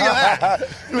helmets. What do you think of that?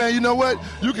 Man, you know what?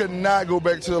 You cannot go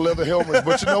back to the leather helmets.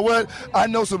 But you know what? I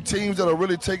know some teams that are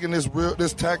really taking this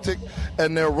tactic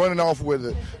and they're running off with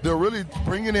it. They're really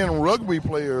bringing in rugby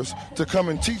players to come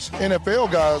and teach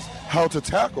NFL guys how to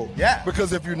tackle. Yeah.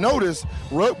 Because if you notice,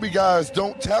 rugby guys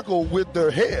don't tackle with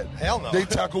their head. Hell no. They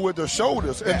tackle with their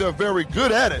shoulders, and they're very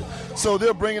good at it. So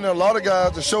they're bringing in a lot of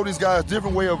guys to show these guys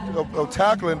different way of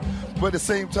tackling. But at the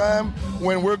same time,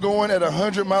 when we're going at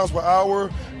 100 miles per hour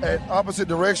at opposite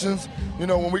directions, you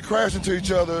know, when we crash into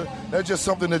each other, that's just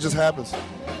something that just happens.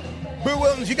 Boo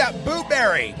Williams, you got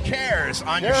Booberry Cares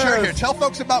on your shirt here. Tell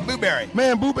folks about Booberry.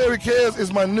 Man, Booberry Cares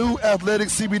is my new athletic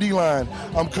CBD line.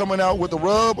 I'm coming out with the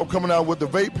rub, I'm coming out with the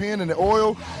vape pen and the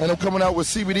oil, and I'm coming out with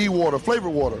CBD water,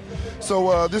 flavored water.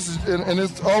 So this is, and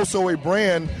it's also a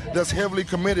brand that's heavily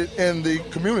committed in the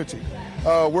community.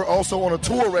 We're also on a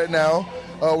tour right now.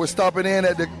 We're stopping in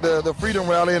at the Freedom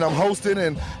Rally, and I'm hosting,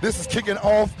 and this is kicking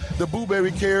off the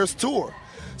Booberry Cares tour.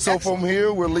 So from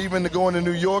here, we're leaving to go into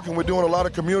New York, and we're doing a lot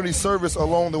of community service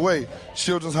along the way.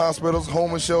 Children's hospitals,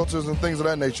 homeless shelters, and things of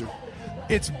that nature.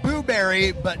 It's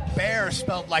Booberry, but bear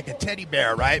spelled like a teddy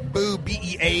bear, right? Boo,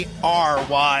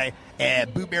 B-E-A-R-Y,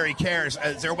 Booberry Cares.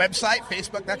 Is there a website,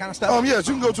 Facebook, that kind of stuff? Yes,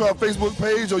 you can go to our Facebook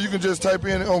page, or you can just type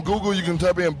in on Google, you can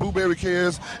type in Booberry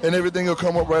Cares, and everything will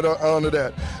come up right under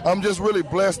that. I'm just really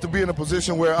blessed to be in a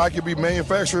position where I can be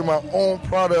manufacturing my own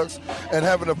products and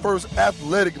having the first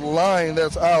athletic line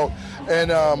that's out.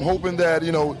 And I'm hoping that,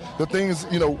 you know, the things,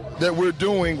 you know, that we're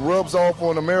doing rubs off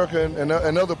on America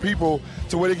and other people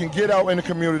to where they can get out in the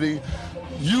community,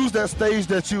 use that stage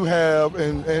that you have,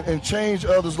 and change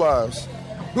others' lives.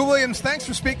 Boo Williams, thanks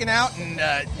for speaking out and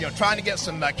trying to get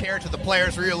some care to the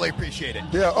players. Really appreciate it.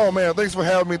 Yeah, oh man, thanks for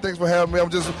having me. I'm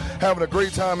just having a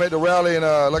great time at the rally, and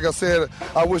like I said,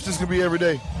 I wish this could be every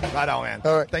day. Right on, man.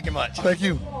 All right. Thank you much. Thank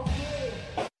you.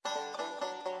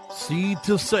 Seed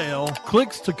to sale,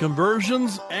 clicks to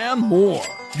conversions, and more.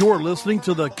 You're listening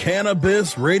to the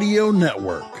Cannabis Radio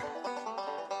Network.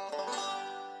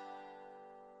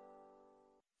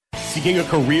 Seeking a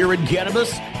career in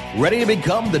cannabis? Ready to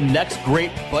become the next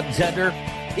great bud tender?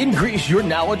 Increase your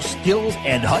knowledge, skills,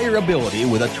 and higher ability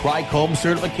with a Trichome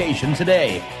certification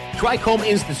today. Trichome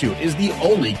Institute is the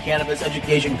only cannabis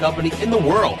education company in the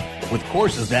world with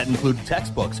courses that include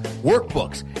textbooks,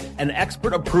 workbooks, an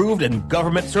expert-approved and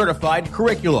government-certified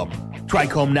curriculum.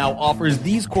 Trichome now offers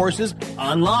these courses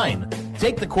online.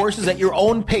 Take the courses at your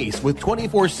own pace with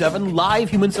 24/7 live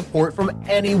human support from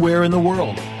anywhere in the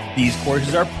world. These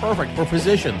courses are perfect for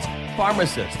physicians,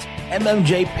 pharmacists,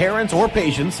 MMJ parents or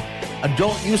patients,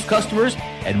 adult use customers,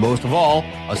 and most of all,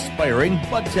 aspiring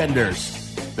bud tenders.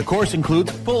 The course includes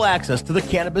full access to the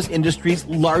cannabis industry's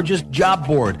largest job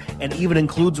board and even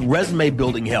includes resume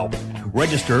building help.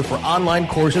 Register for online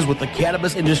courses with the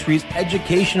cannabis industry's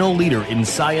educational leader in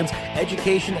science,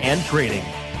 education, and training.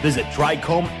 Visit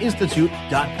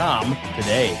TrichomeInstitute.com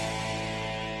today.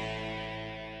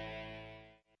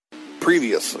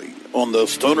 Previously on the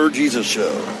Stoner Jesus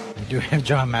Show. We do have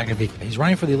John McAfee. He's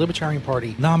running for the Libertarian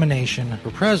Party nomination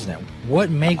for president. What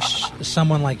makes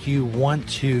someone like you want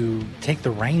to take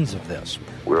the reins of this?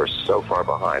 We're so far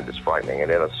behind, it's frightening.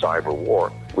 And in a cyber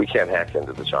war, we can't hack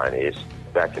into the Chinese.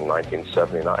 Back in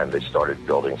 1979, they started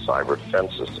building cyber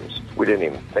defense systems. We didn't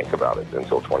even think about it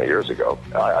until 20 years ago.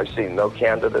 I see no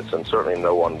candidates and certainly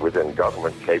no one within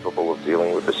government capable of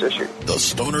dealing with this issue. The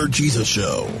Stoner Jesus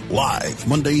Show, live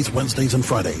Mondays, Wednesdays, and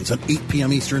Fridays at 8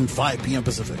 p.m. Eastern, 5 p.m.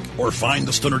 Pacific. Or find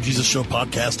the Stoner Jesus Show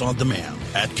podcast on demand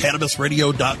at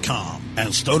CannabisRadio.com and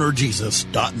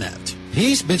StonerJesus.net.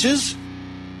 Peace, bitches.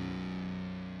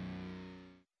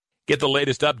 Get the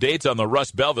latest updates on the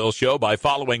Russ Belville Show by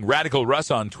following Radical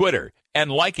Russ on Twitter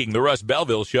and liking the Russ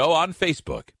Belville Show on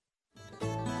Facebook.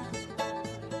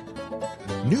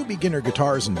 New beginner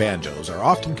guitars and banjos are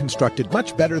often constructed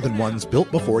much better than ones built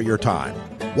before your time.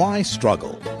 Why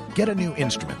struggle? Get a new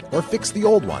instrument or fix the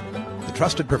old one. The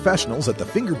trusted professionals at the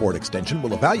Fingerboard Extension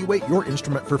will evaluate your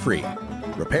instrument for free.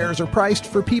 Repairs are priced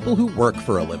for people who work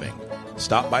for a living.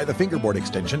 Stop by the Fingerboard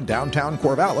Extension downtown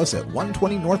Corvallis at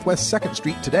 120 Northwest 2nd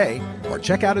Street today, or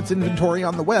check out its inventory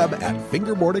on the web at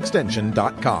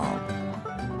fingerboardextension.com.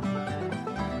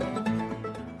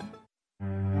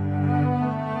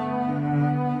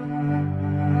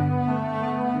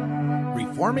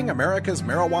 Reforming America's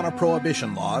marijuana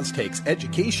prohibition laws takes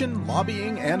education,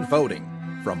 lobbying, and voting.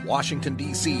 From Washington,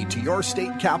 D.C. to your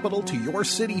state capital to your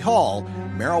city hall,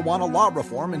 marijuana law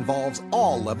reform involves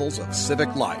all levels of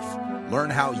civic life. Learn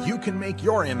how you can make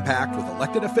your impact with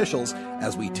elected officials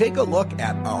as we take a look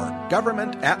at our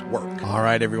government at work. All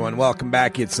right, everyone, welcome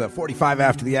back. It's 45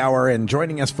 after the hour, and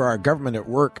joining us for our Government at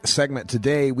Work segment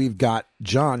today, we've got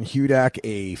John Hudak,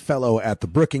 a fellow at the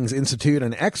Brookings Institute,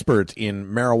 an expert in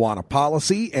marijuana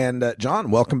policy. And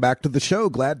John, welcome back to the show.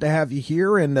 Glad to have you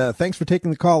here, and thanks for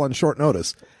taking the call on short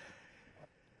notice.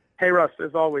 Hey, Russ,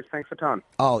 as always, thanks a ton.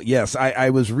 Oh, yes. I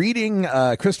was reading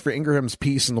Christopher Ingram's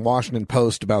piece in the Washington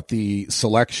Post about the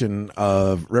selection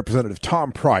of Representative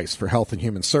Tom Price for Health and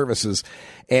Human Services,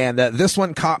 and this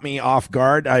one caught me off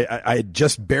guard. I had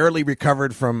just barely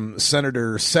recovered from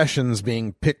Senator Sessions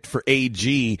being picked for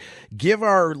AG. Give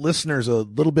our listeners a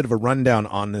little bit of a rundown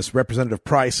on this Representative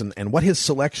Price and what his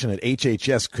selection at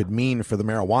HHS could mean for the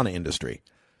marijuana industry.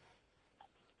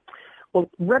 Well,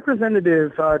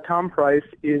 Representative Tom Price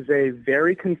is a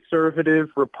very conservative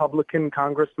Republican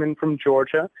congressman from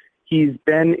Georgia. He's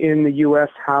been in the U.S.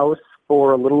 House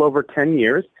for a little over 10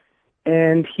 years,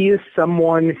 and he is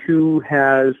someone who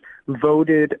has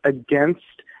voted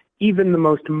against even the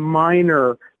most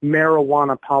minor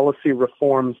marijuana policy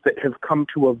reforms that have come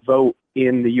to a vote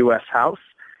in the U.S. House.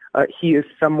 He is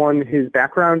someone, his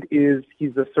background is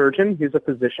he's a surgeon, he's a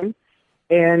physician,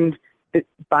 and it,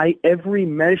 by every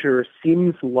measure,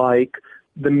 seems like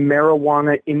the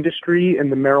marijuana industry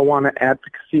and the marijuana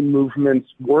advocacy movement's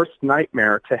worst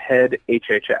nightmare to head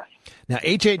HHS. Now,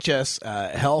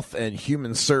 HHS, Health and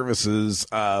Human Services,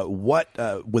 what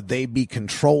would they be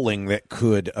controlling that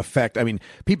could affect? I mean,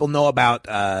 people know about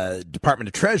Department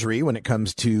of Treasury when it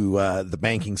comes to the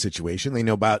banking situation. They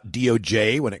know about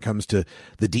DOJ when it comes to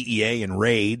the DEA and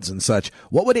raids and such.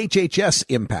 What would HHS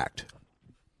impact?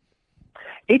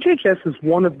 HHS is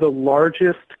one of the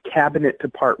largest cabinet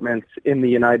departments in the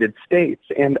United States,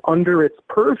 and under its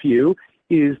purview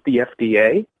is the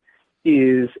FDA,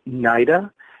 is NIDA,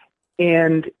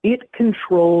 and it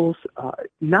controls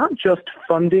not just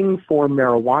funding for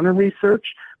marijuana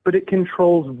research, but it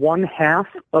controls one half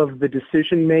of the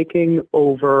decision-making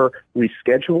over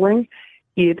rescheduling.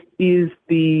 It is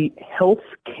the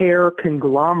healthcare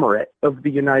conglomerate of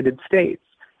the United States.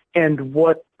 And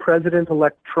what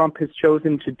President-elect Trump has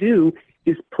chosen to do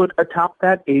is put atop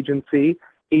that agency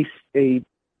a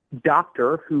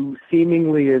doctor who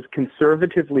seemingly is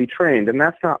conservatively trained, and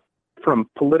that's not from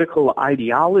political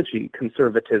ideology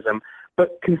conservatism,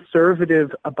 but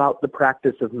conservative about the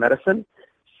practice of medicine,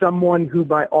 someone who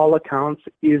by all accounts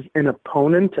is an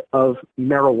opponent of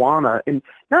marijuana, and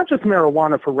not just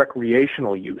marijuana for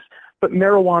recreational use, but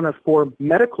marijuana for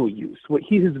medical use. What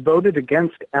he has voted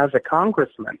against as a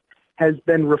congressman has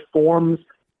been reforms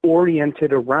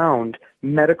oriented around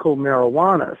medical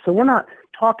marijuana. So we're not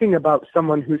talking about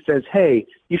someone who says, hey,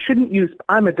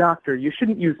 I'm a doctor, you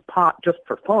shouldn't use pot just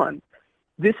for fun.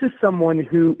 This is someone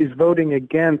who is voting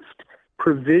against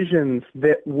provisions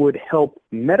that would help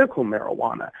medical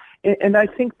marijuana. And I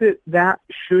think that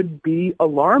should be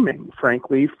alarming,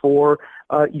 frankly, for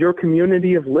your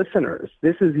community of listeners.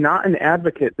 This is not an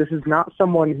advocate. This is not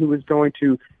someone who is going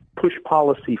to push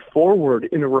policy forward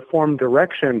in a reform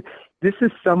direction. This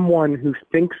is someone who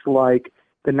thinks like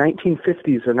the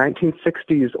 1950s or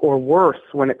 1960s or worse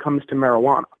when it comes to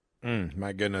marijuana.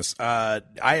 My goodness. I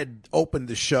had opened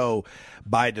the show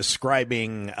by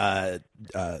describing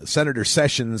Senator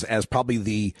Sessions as probably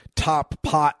the top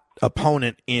pot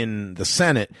opponent in the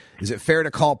Senate. Is it fair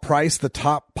to call Price the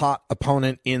top pot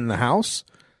opponent in the House?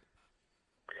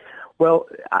 Well,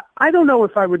 I don't know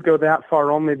if I would go that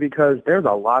far, only because there's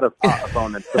a lot of pot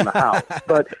opponents in the House.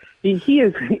 But he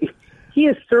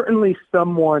is certainly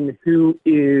someone who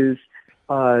is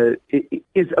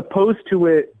opposed to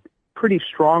it pretty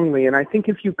strongly. And I think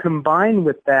if you combine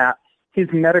with that his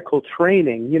medical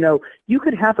training, you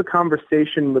could have a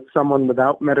conversation with someone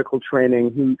without medical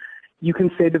training who you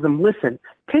can say to them, listen,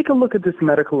 take a look at this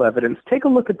medical evidence. Take a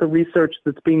look at the research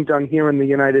that's being done here in the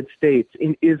United States,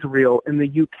 in Israel, in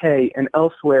the UK, and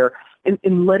elsewhere,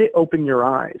 and let it open your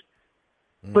eyes.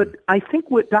 But I think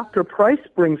what Dr. Price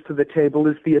brings to the table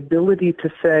is the ability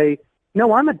to say,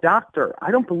 no, I'm a doctor.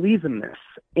 I don't believe in this.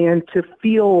 And to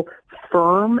feel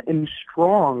firm and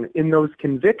strong in those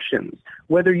convictions,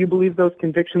 whether you believe those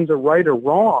convictions are right or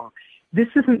wrong. This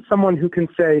isn't someone who can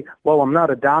say, well, I'm not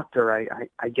a doctor.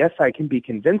 I guess I can be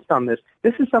convinced on this.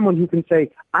 This is someone who can say,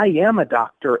 I am a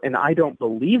doctor and I don't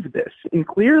believe this. And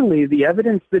clearly the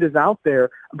evidence that is out there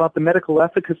about the medical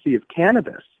efficacy of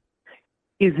cannabis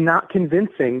is not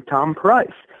convincing Tom Price.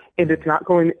 And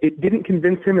it didn't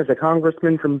convince him as a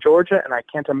congressman from Georgia, and I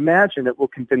can't imagine it will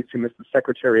convince him as the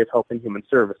Secretary of Health and Human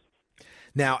Services.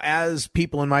 Now, as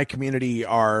people in my community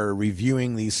are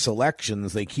reviewing these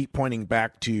selections, they keep pointing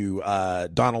back to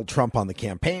Donald Trump on the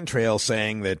campaign trail,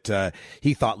 saying that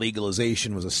he thought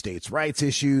legalization was a states' rights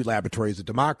issue, laboratories of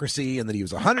democracy, and that he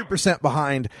was 100%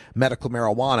 behind medical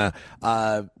marijuana.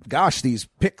 Gosh, these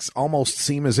picks almost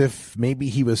seem as if maybe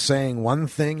he was saying one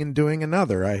thing and doing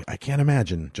another. I can't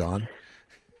imagine, John.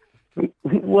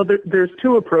 Well, there's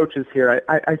two approaches here.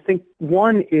 I think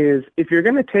one is, if you're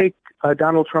going to take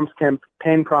Donald Trump's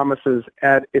campaign promises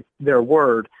at their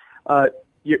word,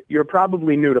 you're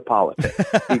probably new to politics,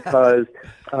 because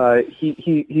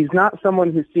he's not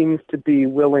someone who seems to be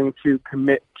willing to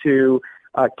commit to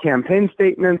campaign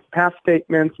statements, past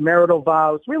statements, marital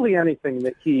vows, really anything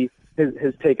that he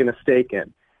has taken a stake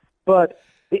in. But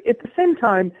at the same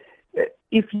time,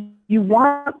 if you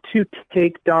want to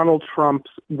take Donald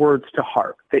Trump's words to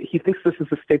heart, that he thinks this is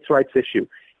a states' rights issue,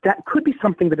 that could be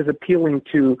something that is appealing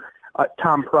to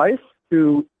Tom Price,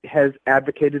 who has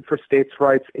advocated for states'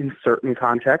 rights in certain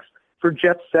contexts, for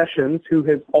Jeff Sessions, who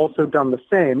has also done the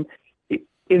same.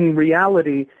 In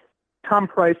reality, Tom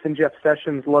Price and Jeff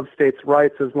Sessions love states'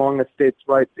 rights as long as states'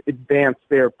 rights advance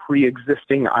their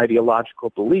pre-existing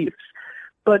ideological beliefs.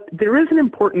 But there is an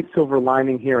important silver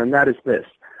lining here, and that is this.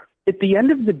 At the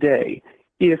end of the day,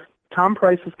 if Tom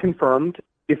Price is confirmed,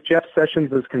 if Jeff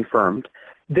Sessions is confirmed,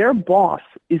 their boss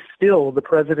is still the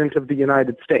President of the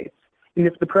United States. And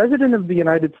if the President of the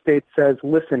United States says,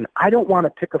 listen, I don't want to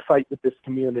pick a fight with this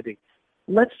community,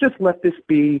 let's just let this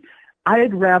be.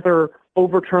 I'd rather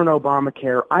overturn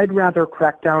Obamacare. I'd rather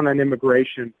crack down on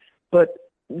immigration. But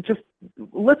just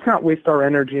let's not waste our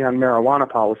energy on marijuana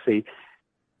policy.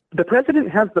 The President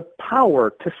has the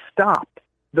power to stop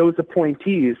those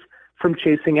appointees from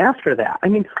chasing after that. I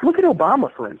mean, look at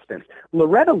Obama, for instance.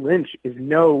 Loretta Lynch is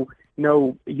no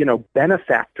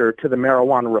benefactor to the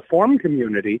marijuana reform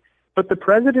community, but the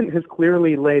president has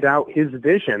clearly laid out his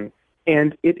vision,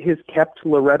 and it has kept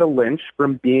Loretta Lynch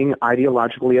from being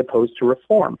ideologically opposed to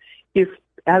reform. If,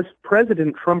 as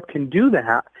President Trump can do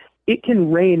that, it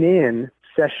can rein in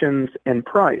Sessions and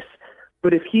Price.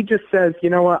 But if he just says,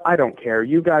 you know what, I don't care,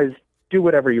 you guys do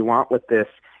whatever you want with this,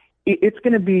 it's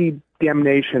going to be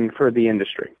damnation for the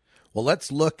industry. Well,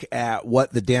 let's look at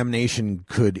what the damnation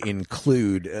could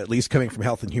include, at least coming from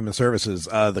Health and Human Services.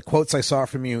 The quotes I saw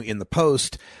from you in the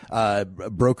Post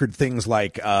brokered things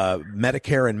like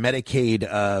Medicare and Medicaid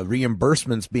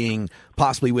reimbursements being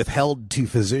possibly withheld to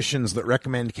physicians that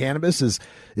recommend cannabis.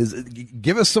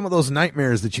 Give us some of those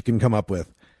nightmares that you can come up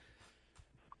with.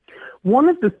 One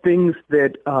of the things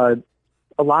that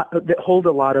hold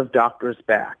a lot of doctors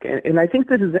back, and I think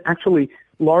this is actually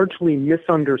largely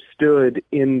misunderstood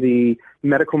in the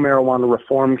medical marijuana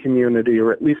reform community,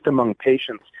 or at least among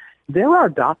patients. There are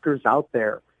doctors out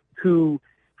there who,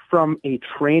 from a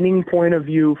training point of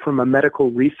view, from a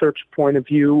medical research point of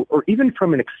view, or even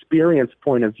from an experience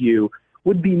point of view,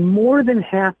 would be more than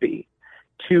happy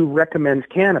to recommend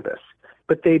cannabis.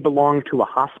 But they belong to a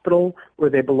hospital,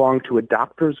 or they belong to a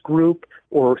doctor's group,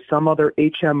 or some other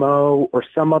HMO, or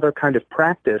some other kind of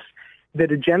practice,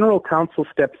 that a general counsel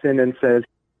steps in and says,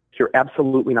 you're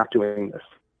absolutely not doing this.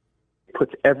 It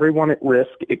puts everyone at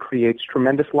risk. It creates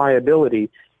tremendous liability.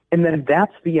 And then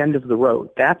that's the end of the road.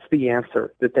 That's the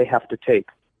answer that they have to take.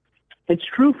 It's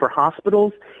true for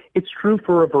hospitals. It's true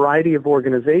for a variety of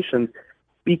organizations,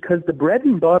 because the bread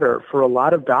and butter for a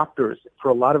lot of doctors, for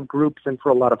a lot of groups, and for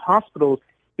a lot of hospitals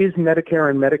is Medicare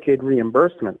and Medicaid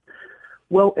reimbursement.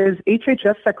 Well, as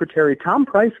HHS Secretary, Tom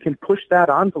Price can push that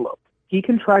envelope. He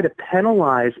can try to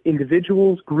penalize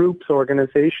individuals, groups,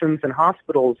 organizations, and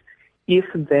hospitals if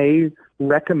they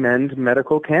recommend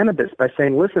medical cannabis by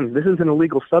saying, listen, this is an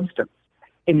illegal substance,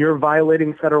 and you're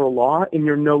violating federal law, and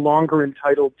you're no longer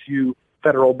entitled to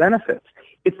federal benefits.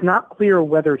 It's not clear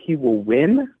whether he will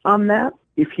win on that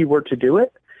if he were to do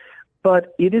it,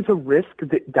 but it is a risk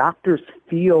that doctors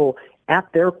feel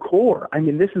at their core. I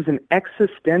mean, this is an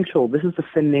existential, this is a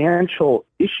financial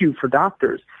issue for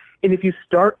doctors. And if you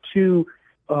start to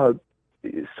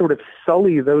sort of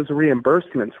sully those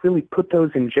reimbursements, really put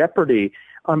those in jeopardy,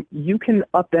 you can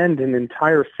upend an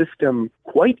entire system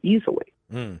quite easily.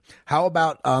 How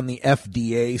about on the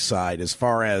FDA side, as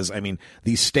far as, I mean,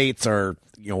 these states are,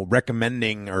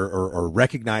 recommending or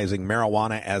recognizing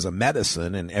marijuana as a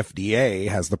medicine, and FDA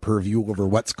has the purview over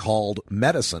what's called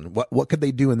medicine. What could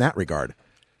they do in that regard?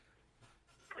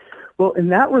 Well, in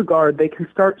that regard, they can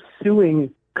start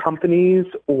suing companies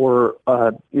or,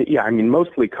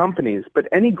 mostly companies, but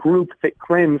any group that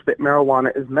claims that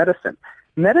marijuana is medicine.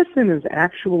 Medicine is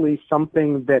actually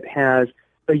something that has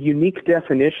a unique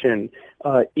definition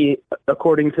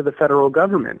according to the federal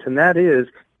government, and that is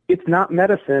it's not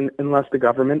medicine unless the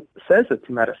government says it's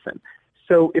medicine.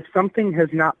 So if something has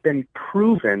not been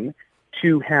proven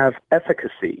to have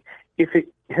efficacy, if it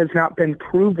has not been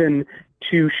proven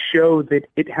to show that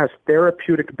it has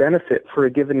therapeutic benefit for a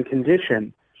given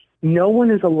condition, no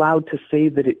one is allowed to say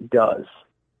that it does.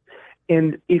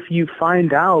 And if you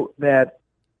find out that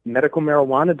medical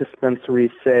marijuana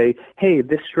dispensaries say, hey,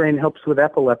 this strain helps with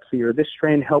epilepsy, or this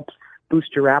strain helps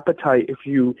boost your appetite if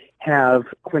you have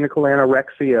clinical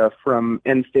anorexia from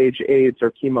end-stage AIDS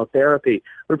or chemotherapy,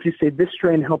 or if you say this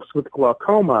strain helps with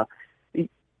glaucoma,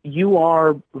 you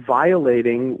are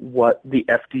violating what the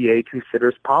FDA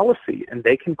considers policy, and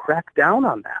they can crack down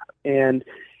on that. And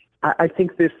I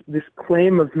think this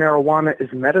claim of marijuana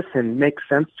is medicine makes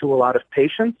sense to a lot of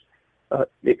patients.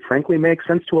 It frankly makes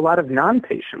sense to a lot of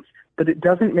non-patients, but it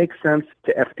doesn't make sense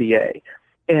to FDA.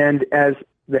 And as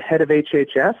the head of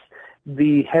HHS,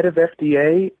 the head of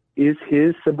FDA is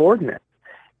his subordinate.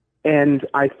 And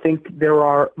I think there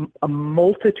are a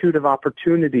multitude of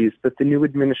opportunities that the new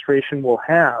administration will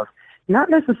have, not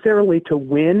necessarily to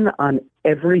win on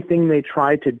everything they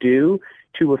try to do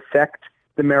to affect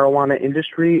the marijuana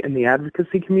industry and the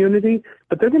advocacy community,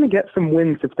 but they're going to get some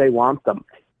wins if they want them.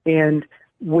 And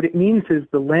what it means is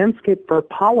the landscape for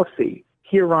policy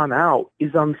here on out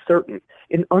is uncertain.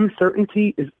 And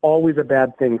uncertainty is always a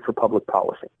bad thing for public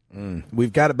policy.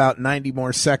 We've got about 90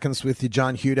 more seconds with you,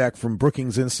 John Hudak from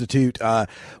Brookings Institute.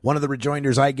 One of the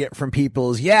rejoinders I get from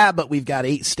people is, but we've got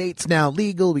 8 states now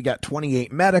legal. We got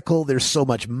 28 medical. There's so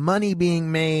much money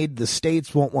being made. The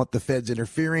states won't want the feds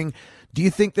interfering. Do you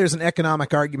think there's an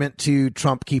economic argument to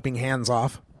Trump keeping hands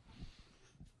off?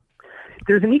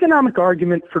 There's an economic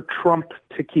argument for Trump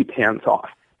to keep hands off.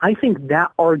 I think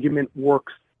that argument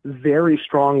works very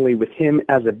strongly with him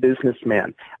as a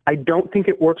businessman. I don't think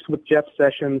it works with Jeff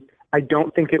Sessions. I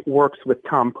don't think it works with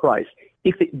Tom Price.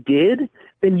 If it did,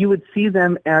 then you would see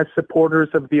them as supporters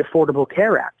of the Affordable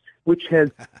Care Act, which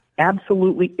has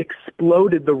absolutely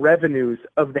exploded the revenues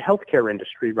of the healthcare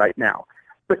industry right now.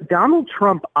 But Donald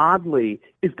Trump, oddly,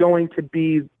 is going to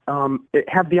be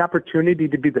have the opportunity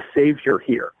to be the savior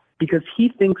here, because he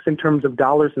thinks in terms of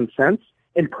dollars and cents,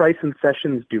 and Price and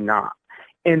Sessions do not.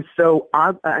 And so,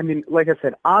 like I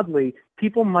said, oddly,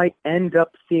 people might end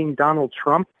up seeing Donald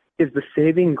Trump as the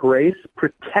saving grace,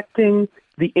 protecting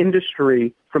the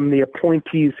industry from the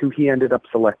appointees who he ended up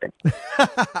selecting.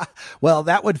 Well,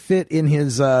 that would fit in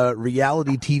his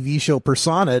reality TV show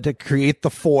persona to create the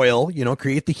foil,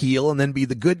 create the heel, and then be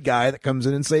the good guy that comes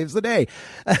in and saves the day.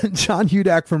 John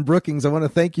Hudak from Brookings, I want to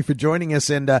thank you for joining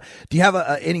us. And do you have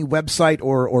any website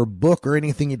or book or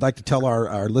anything you'd like to tell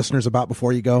our listeners about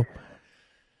before you go?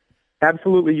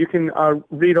 Absolutely. You can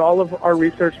read all of our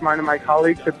research, mine and my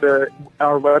colleagues, at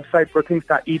our website,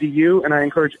 brookings.edu, and I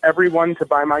encourage everyone to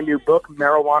buy my new book,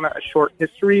 Marijuana, A Short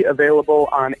History, available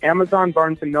on Amazon,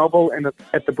 Barnes & Noble, and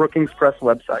at the Brookings Press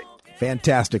website.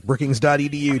 Fantastic.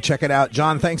 Brookings.edu. Check it out.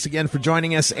 John, thanks again for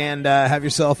joining us, and have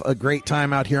yourself a great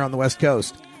time out here on the West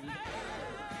Coast.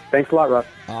 Thanks a lot, Russ.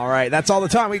 All right, that's all the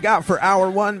time we got for hour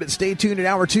one, but stay tuned in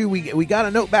hour two. We got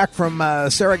a note back from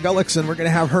Sarah Gullickson. We're going to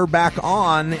have her back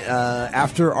on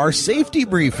after our safety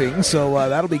briefing, so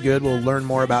that'll be good. We'll learn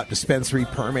more about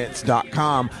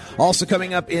dispensarypermits.com. Also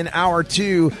coming up in hour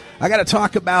two, I got to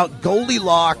talk about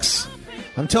Goldilocks.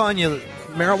 I'm telling you,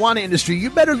 marijuana industry, you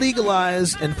better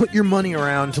legalize and put your money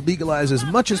around to legalize as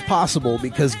much as possible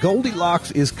because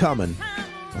Goldilocks is coming.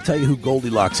 I'll tell you who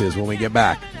Goldilocks is when we get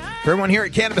back. For everyone here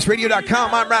at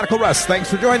CannabisRadio.com, I'm Radical Russ. Thanks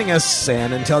for joining us,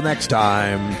 and until next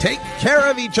time, take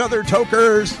care of each other,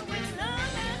 tokers.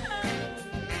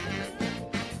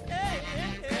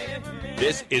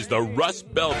 This is the Russ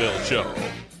Belville Show.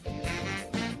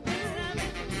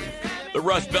 The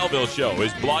Russ Belville Show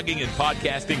is blogging and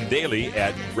podcasting daily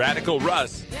at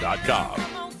RadicalRuss.com.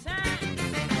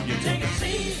 You take a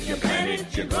seed, you plant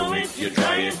it, you grow it, you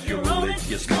dry it, you roll it,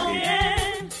 you smoke it.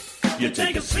 You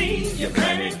take a seed, you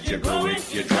plant it, you grow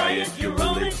it, you dry it, you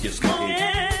roll it, you smoke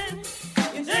it.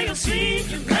 You take a seed,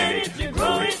 you plant it, you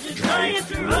grow it, you dry it,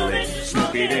 you roll it, you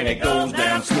smoke it, and it goes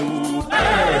down smooth.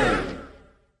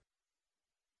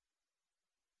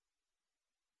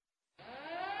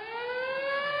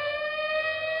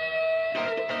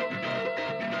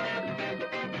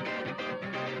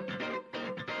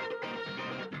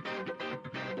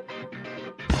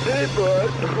 Hey, bud.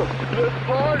 Good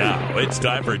morning. Now it's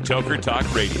time for Toker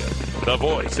Talk Radio, the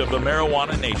voice of the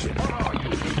marijuana nation.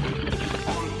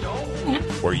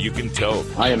 Where you can toke.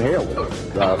 I inhale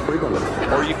frequently.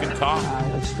 Or you can talk.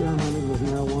 I experimented with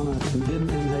marijuana and didn't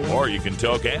inhale. Or you can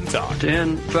toke and talk.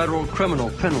 10 federal criminal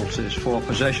penalties for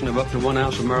possession of up to 1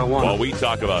 ounce of marijuana. While we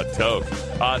talk about toke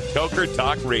on Toker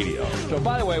Talk Radio. So,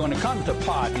 by the way, when it comes to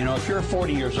pot, you know, if you're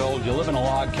 40 years old, you live in a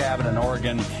log cabin in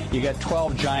Oregon, you got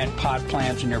 12 giant pot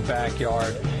plants in your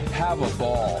backyard, have a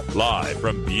ball. Live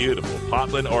from beautiful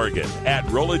Portland, Oregon at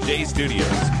Rolla J Studios.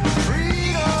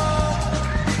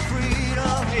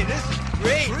 Hey, this is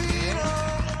great.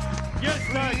 Just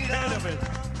like cannabis.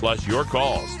 Plus your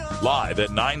calls live at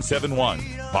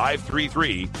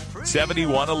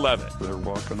 971-533-7111. They're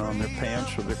walking on their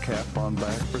pants with their cap on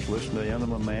backwards, listening to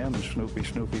Enema Man and Snoopy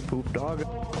Poop Dog.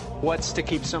 What's to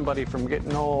keep somebody from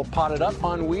getting all potted up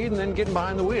on weed and then getting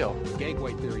behind the wheel?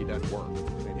 Gateway theory doesn't work.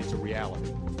 It's a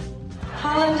reality.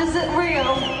 Holland, is it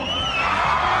real?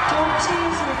 Don't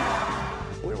tease me.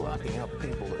 We're locking up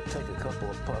people that take a couple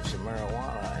of puffs of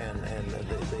marijuana, and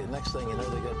the next thing you know,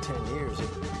 they got 10 years.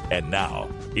 And now,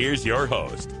 here's your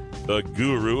host, the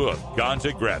guru of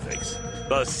ganja graphics,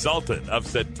 the sultan of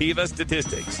sativa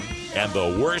statistics, and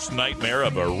the worst nightmare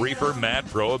of a reefer mad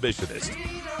prohibitionist.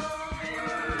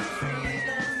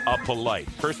 A polite,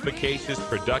 perspicacious,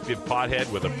 productive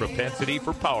pothead with a propensity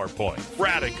for PowerPoint.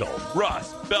 Radical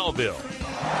Russ Belville.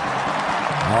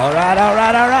 All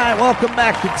right. Welcome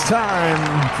back. It's time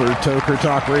for Toker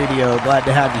Talk Radio. Glad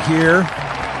to have you here.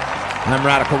 I'm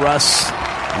Radical Russ,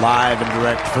 live and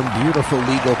direct from beautiful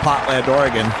legal Portland,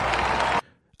 Oregon.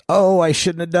 Oh, I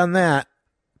shouldn't have done that.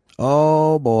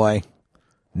 Oh, boy.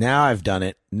 Now I've done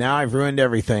it. Now I've ruined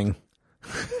everything.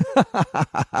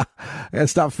 I gotta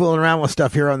stop fooling around with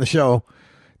stuff here on the show.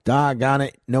 Doggone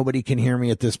it. Nobody can hear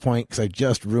me at this point because I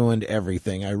just ruined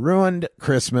everything. I ruined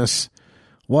Christmas.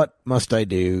 What must I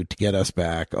do to get us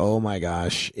back? Oh my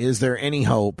gosh. Is there any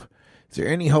hope? Is there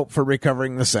any hope for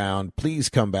recovering the sound? Please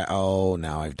come back. Oh,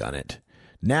 now I've done it.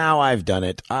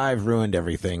 I've ruined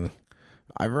everything.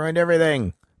 Come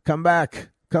back.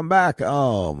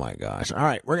 Oh my gosh. All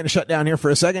right. We're going to shut down here for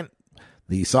a second.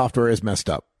 The software is messed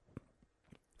up.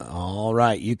 All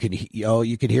right. You could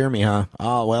hear me, huh?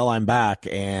 Oh, well, I'm back,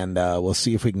 and we'll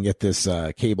see if we can get this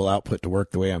cable output to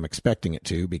work the way I'm expecting it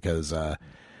to, because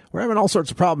we're having all sorts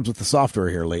of problems with the software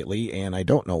here lately, and I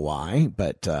don't know why,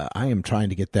 but I am trying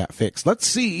to get that fixed. Let's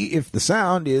see if the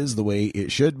sound is the way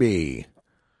it should be.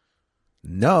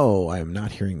 No, I am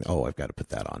not hearing. Oh, I've got to put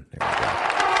that on.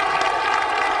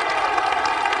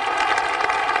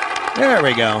 There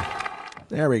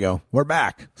we go. We're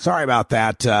back. Sorry about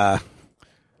that.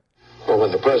 Well,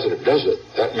 when the president does it,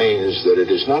 that means that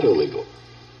it is not illegal.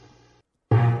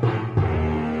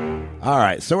 All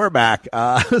right, so we're back.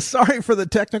 Sorry for the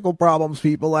technical problems,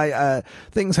 people.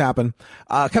 Things happen.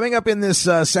 Coming up in this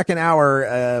second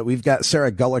hour, we've got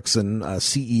Sarah Gullickson,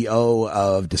 CEO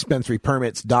of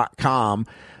DispensaryPermits.com.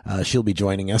 She'll be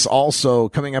joining us. Also,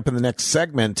 coming up in the next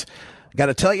segment, I got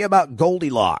to tell you about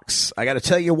Goldilocks. I got to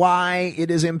tell you why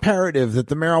it is imperative that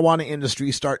the marijuana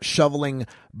industry start shoveling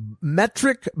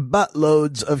metric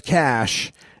buttloads of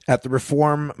cash at the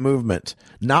reform movement.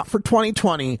 Not for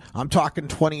 2020. I'm talking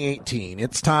 2018.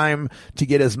 It's time to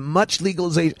get as much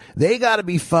legalization. They got to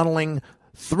be funneling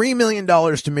 $3 million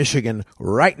to Michigan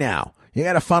right now. You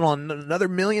got to funnel another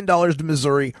 $1 million to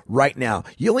Missouri right now.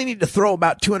 You only need to throw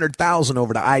about $200,000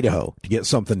 over to Idaho to get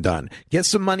something done. Get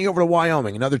some money over to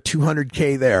Wyoming, another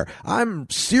 $200K there. I'm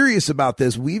serious about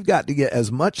this. We've got to get as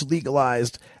much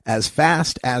legalized as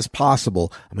fast as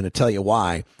possible. I'm going to tell you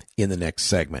why in the next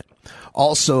segment.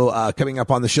 Also, coming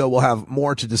up on the show, we'll have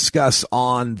more to discuss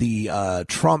on the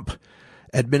Trump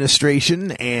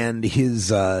administration and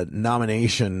his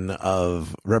nomination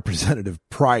of Representative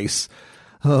Price.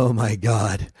 Oh, my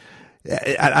God.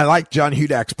 I like John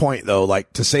Hudak's point, though.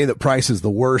 Like, to say that Price is the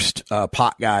worst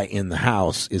pot guy in the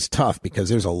House is tough because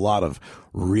there's a lot of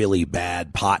really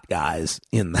bad pot guys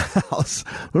in the House.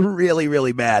 Really,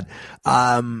 really bad.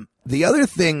 The other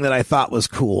thing that I thought was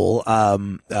cool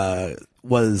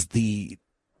was the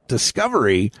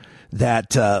discovery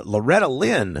that Loretta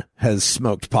Lynn has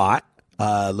smoked pot.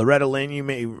 Loretta Lynn, you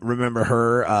may remember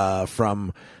her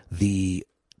from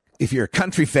if you're a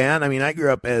country fan, I mean, I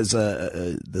grew up as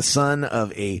the son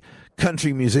of a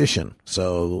country musician,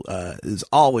 so it's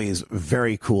always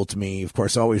very cool to me. Of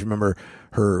course, I always remember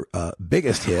her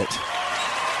biggest hit.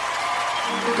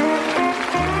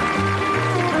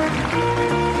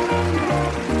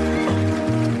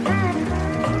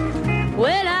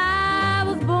 Well, I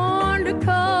was born to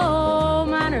coal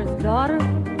miner's daughter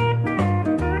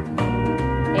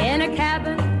in a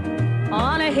cabin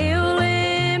on a hill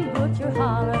in Butcher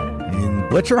Holler.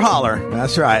 Butcher Holler.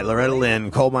 That's right. Loretta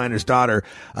Lynn, coal miner's daughter,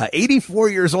 84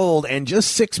 years old, and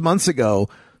just 6 months ago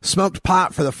smoked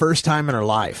pot for the first time in her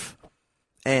life.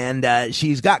 And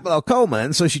she's got glaucoma,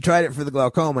 and so she tried it for the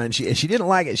glaucoma, and she didn't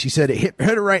like it. She said it hit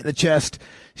her right in the chest.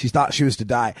 She thought she was to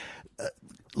die.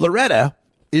 Loretta,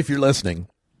 if you're listening,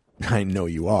 I know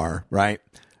you are, right?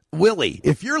 Willie,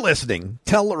 if you're listening,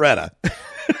 tell Loretta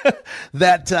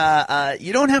that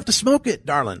you don't have to smoke it,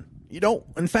 darling. You don't.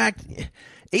 In fact,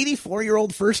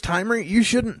 84-year-old first-timer, you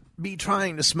shouldn't be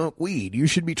trying to smoke weed. You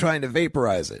should be trying to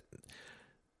vaporize it.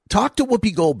 Talk to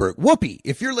Whoopi Goldberg. Whoopi,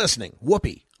 if you're listening,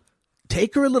 Whoopi,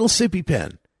 take her a little sippy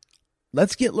pen.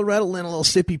 Let's get Loretta Lynn a little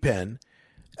sippy pen.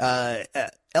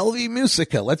 LV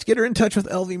Musica, let's get her in touch with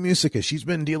LV Musica. She's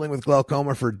been dealing with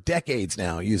glaucoma for decades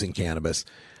now using cannabis.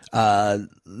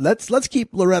 Let's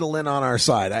keep Loretta Lynn on our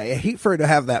side. I hate for her to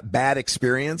have that bad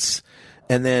experience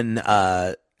and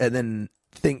then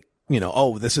think,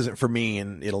 oh, this isn't for me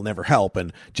and it'll never help,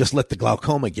 and just let the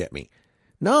glaucoma get me.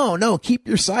 No, keep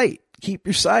your sight. Keep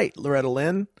your sight, Loretta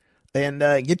Lynn, and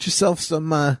get yourself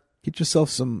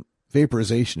some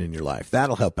vaporization in your life.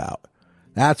 That'll help out.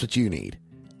 That's what you need.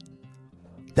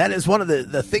 That is one of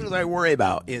the things I worry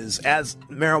about is as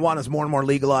marijuana is more and more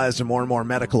legalized and more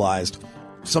medicalized,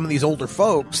 some of these older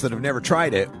folks that have never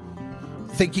tried it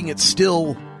thinking it's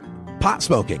still pot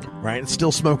smoking, right? It's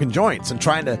still smoking joints and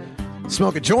trying to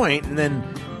smoke a joint, and then,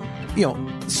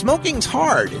 smoking's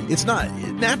hard. It's not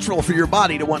natural for your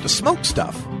body to want to smoke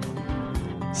stuff.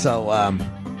 So,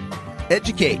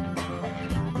 educate.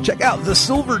 Check out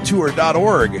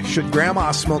thesilvertour.org. Should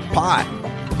grandma smoke pot?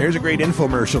 There's a great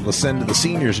infomercial to send to the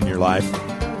seniors in your life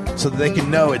so that they can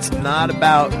know it's not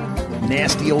about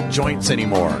nasty old joints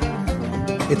anymore.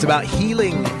 It's about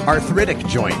healing arthritic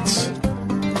joints.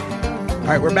 All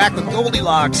right, we're back with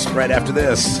Goldilocks right after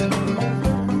this.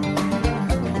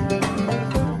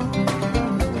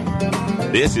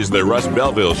 This is the Russ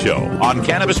Belville Show on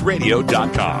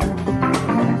CannabisRadio.com.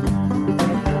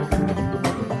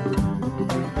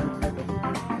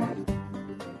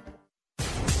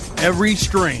 Every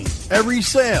strain, every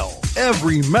sale,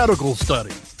 every medical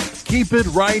study. Keep it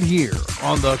right here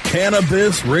on the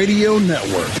Cannabis Radio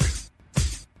Network.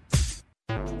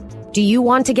 Do you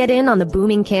want to get in on the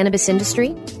booming cannabis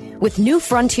industry? With New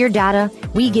Frontier Data,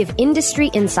 we give industry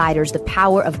insiders the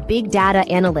power of big data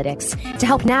analytics to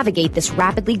help navigate this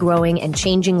rapidly growing and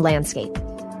changing landscape.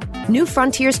 New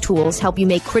Frontier's tools help you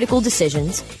make critical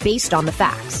decisions based on the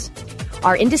facts.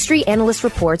 Our industry analyst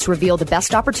reports reveal the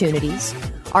best opportunities.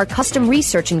 Our custom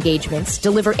research engagements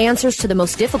deliver answers to the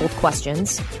most difficult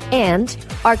questions, and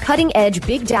our cutting-edge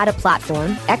big data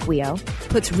platform, Equio,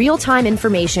 puts real-time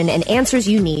information and answers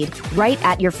you need right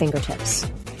at your fingertips.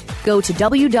 Go to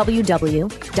www.equio.io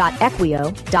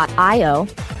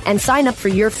and sign up for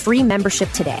your free membership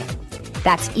today.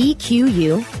 That's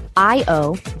EQUIO.io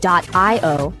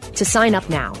to sign up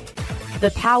now.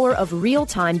 The power of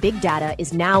real-time big data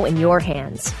is now in your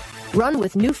hands. Run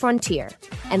with New Frontier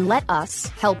and let us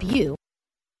help you.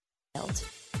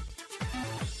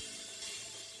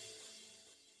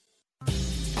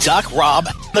 Doc Rob,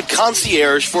 the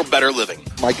concierge for better living.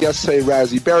 my guests say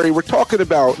Razzie Berry. We're talking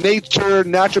about nature,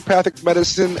 naturopathic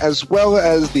medicine, as well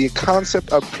as the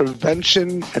concept of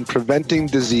prevention and preventing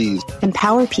disease.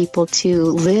 Empower people to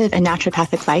live a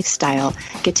naturopathic lifestyle,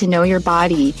 get to know your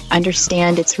body,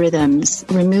 understand its rhythms,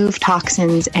 remove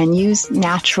toxins, and use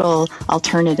natural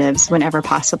alternatives whenever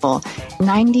possible.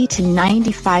 90 to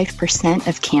 95%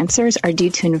 of cancers are due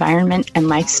to environment and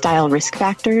lifestyle risk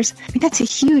factors. I mean, that's a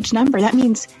huge number. That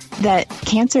means that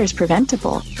cancer is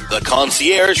preventable. The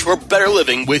Concierge for Better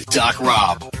Living with Doc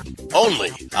Rob. Only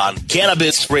on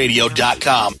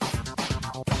CannabisRadio.com.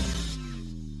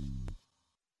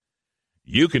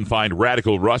 You can find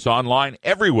Radical Russ online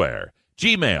everywhere.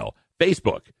 Gmail,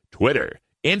 Facebook, Twitter,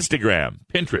 Instagram,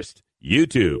 Pinterest,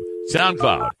 YouTube,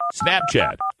 SoundCloud,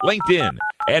 Snapchat, LinkedIn,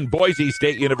 and Boise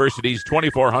State University's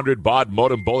 2400 baud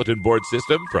modem bulletin board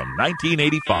system from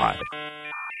 1985.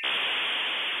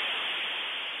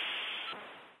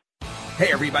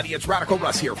 Hey everybody, it's Radical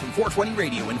Russ here from 420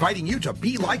 Radio, inviting you to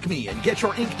be like me and get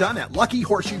your ink done at Lucky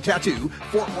Horseshoe Tattoo,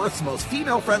 Fort Worth's most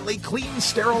female-friendly, clean,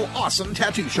 sterile, awesome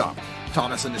tattoo shop.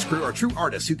 Thomas and his crew are true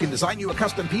artists who can design you a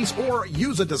custom piece or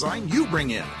use a design you bring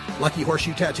in. Lucky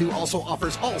Horseshoe Tattoo also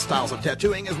offers all styles of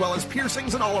tattooing as well as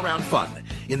piercings and all-around fun.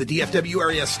 In the DFW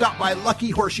area, stop by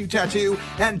Lucky Horseshoe Tattoo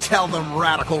and tell them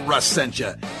Radical Russ sent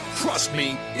you. Trust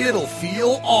me, it'll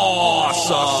feel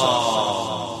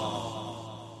awesome.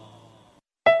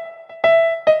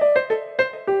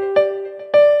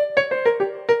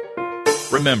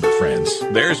 Remember, friends,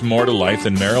 there's more to life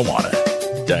than marijuana.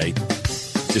 I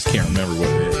just can't remember what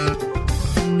it is.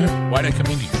 Why'd I come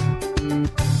in here?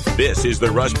 This is the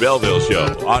Russ Belville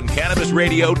Show on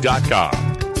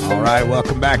CannabisRadio.com. All right,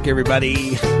 welcome back,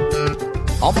 everybody.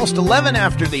 Almost 11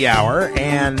 after the hour,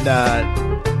 and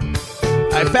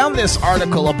I found this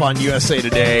article up on USA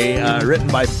Today, written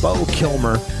by Bo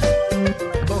Kilmer.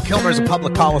 Bo Kilmer's a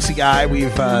public policy guy.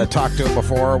 We've talked to him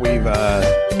before. We've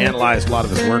analyzed a lot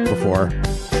of his work before.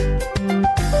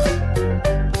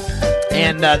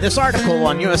 And this article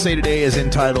on USA Today is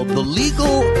entitled "The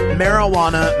Legal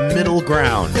Marijuana Middle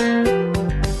Ground."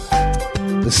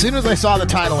 As soon as I saw the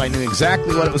title, I knew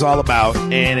exactly what it was all about,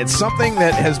 and it's something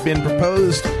that has been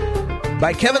proposed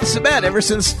by Kevin Sabet ever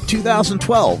since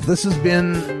 2012. This has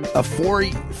been a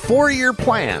four-year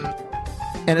plan,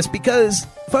 and it's because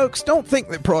folks don't think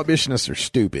that prohibitionists are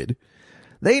stupid.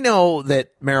 They know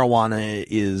that marijuana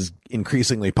is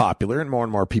increasingly popular and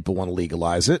more people want to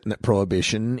legalize it, and that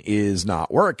prohibition is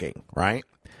not working, right?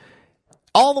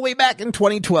 All the way back in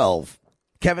 2012,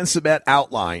 Kevin Sabet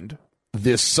outlined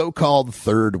this so-called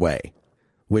third way,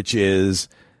 which is,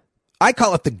 I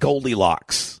call it the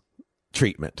Goldilocks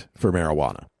treatment for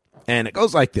marijuana. And it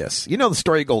goes like this. You know the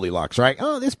story of Goldilocks, right?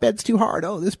 Oh, this bed's too hard.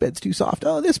 Oh, this bed's too soft.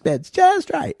 Oh, this bed's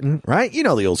just right. Right? You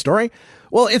know the old story.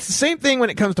 Well, it's the same thing when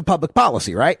it comes to public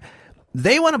policy, right?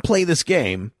 They want to play this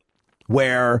game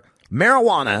where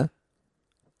marijuana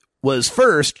was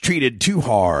first treated too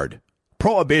hard.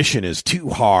 Prohibition is too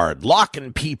hard.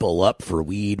 Locking people up for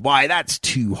weed. Why, that's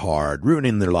too hard.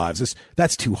 Ruining their lives.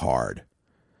 That's too hard.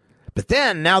 But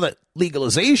then, now that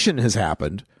legalization has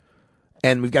happened,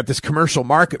 and we've got this commercial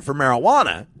market for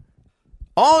marijuana,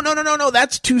 oh, no,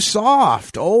 that's too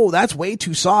soft. Oh, that's way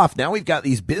too soft. Now we've got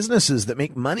these businesses that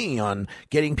make money on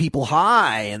getting people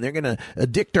high, and they're going to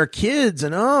addict our kids,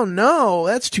 and oh, no,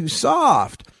 that's too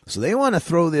soft. So they want to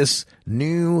throw this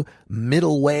new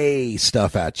middle way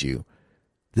stuff at you.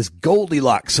 This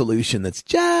Goldilocks solution that's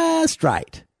just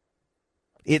right.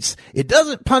 It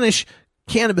doesn't punish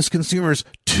cannabis consumers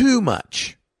too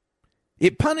much.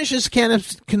 It punishes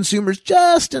cannabis consumers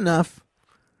just enough.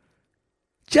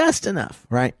 Just enough,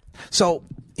 right? So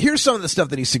here's some of the stuff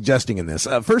that he's suggesting in this.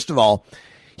 First of all,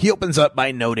 he opens up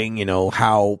by noting,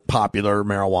 how popular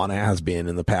marijuana has been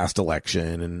in the past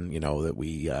election, and, that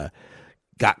we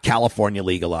got California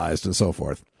legalized and so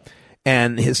forth.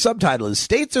 And his subtitle is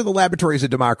 "States are the laboratories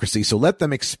of democracy, so let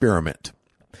them experiment."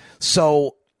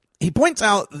 So he points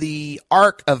out the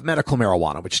arc of medical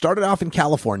marijuana, which started off in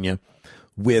California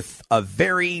with a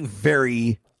very,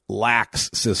 very lax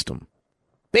system.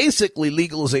 Basically,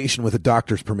 legalization with a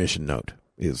doctor's permission note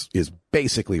is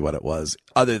basically what it was,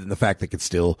 other than the fact they could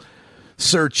still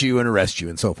search you and arrest you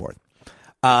and so forth.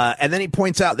 And then he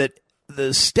points out that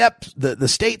the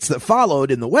states that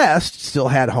followed in the West still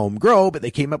had home grow, but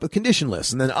they came up with condition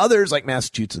lists. And then others like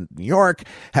Massachusetts and New York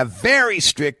have very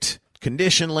strict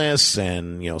condition lists,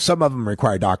 and some of them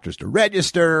require doctors to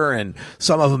register, and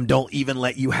some of them don't even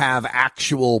let you have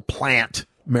actual plant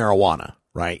marijuana,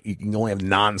 right? You can only have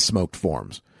non-smoked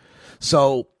forms.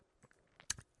 So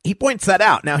he points that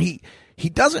out. Now he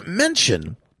doesn't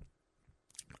mention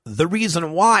the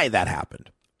reason why that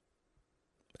happened.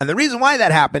 And the reason why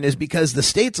that happened is because the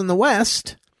states in the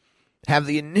West have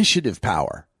the initiative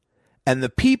power, and the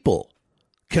people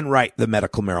can write the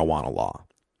medical marijuana law.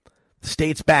 The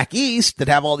states back east that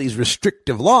have all these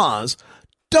restrictive laws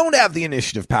don't have the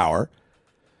initiative power.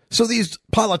 So these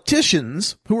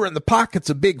politicians who are in the pockets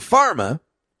of big pharma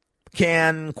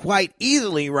can quite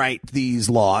easily write these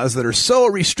laws that are so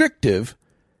restrictive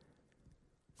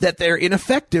that they're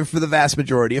ineffective for the vast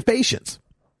majority of patients.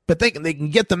 But they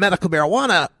can get the medical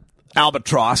marijuana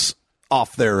albatross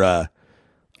off their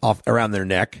off around their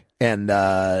neck and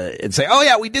say, oh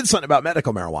yeah, we did something about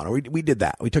medical marijuana. We did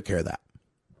that. We took care of that.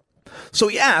 So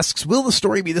he asks, will the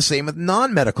story be the same with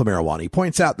non-medical marijuana? He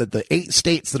points out that the 8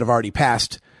 states that have already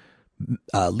passed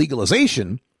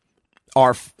legalization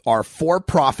are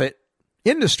for-profit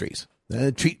industries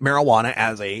that treat marijuana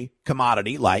as a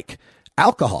commodity like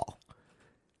alcohol.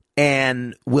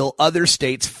 And will other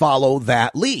states follow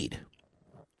that lead?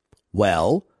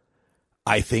 Well,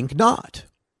 I think not,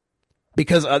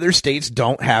 because other states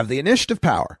don't have the initiative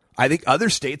power. I think other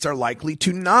states are likely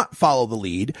to not follow the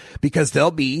lead because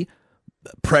they'll be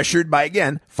pressured by,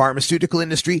 again, pharmaceutical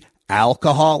industry,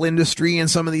 alcohol industry in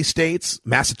some of these states.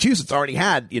 Massachusetts already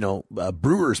had,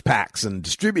 brewers packs and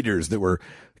distributors that were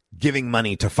giving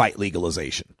money to fight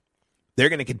legalization. They're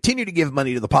going to continue to give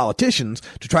money to the politicians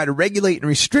to try to regulate and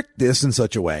restrict this in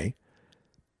such a way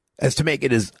as to make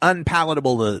it as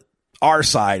unpalatable to our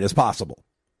side as possible.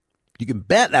 You can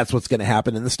bet that's what's going to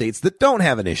happen in the states that don't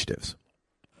have initiatives.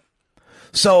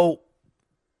 So,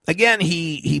 again,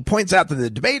 he points out that the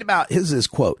debate about his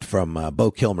quote from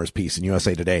Bo Kilmer's piece in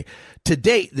USA Today. To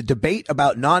date, the debate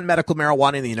about non-medical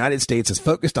marijuana in the United States is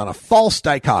focused on a false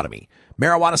dichotomy.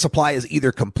 Marijuana supply is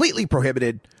either completely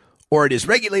prohibited or it is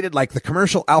regulated like the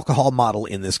commercial alcohol model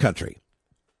in this country.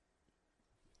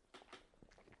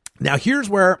 Now, here's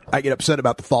where I get upset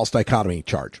about the false dichotomy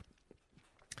charge.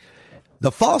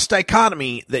 The false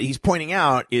dichotomy that he's pointing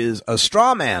out is a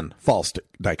straw man false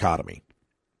dichotomy.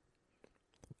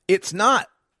 It's not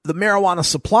the marijuana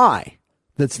supply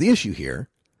that's the issue here.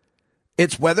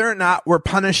 It's whether or not we're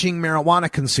punishing marijuana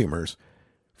consumers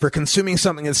for consuming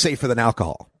something that's safer than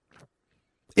alcohol.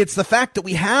 It's the fact that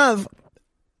we have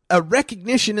a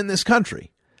recognition in this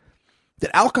country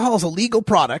that alcohol is a legal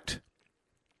product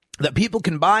that people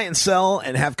can buy and sell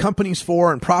and have companies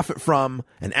for and profit from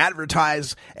and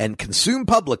advertise and consume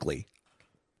publicly.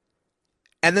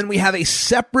 And then we have a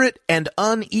separate and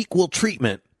unequal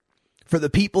treatment for the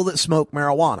people that smoke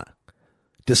marijuana,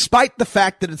 despite the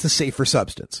fact that it's a safer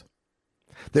substance.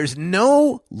 There's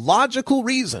no logical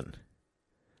reason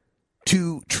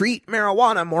to treat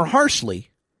marijuana more harshly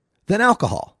than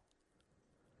alcohol.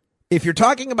 If you're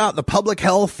talking about the public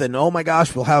health and, oh my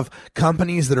gosh, we'll have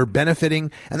companies that are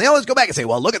benefiting, and they always go back and say,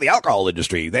 well, look at the alcohol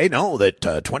industry. They know that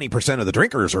 20% of the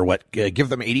drinkers are what give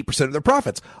them 80% of their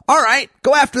profits. All right,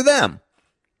 go after them.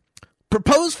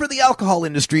 Propose for the alcohol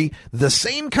industry the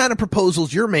same kind of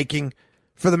proposals you're making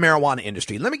for the marijuana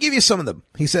industry. Let me give you some of them.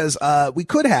 He says, we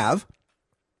could have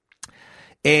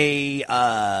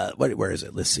where is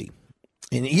it? Let's see.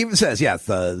 And he even says,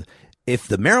 if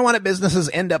the marijuana businesses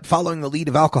end up following the lead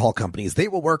of alcohol companies, they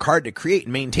will work hard to create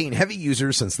and maintain heavy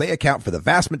users since they account for the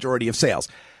vast majority of sales.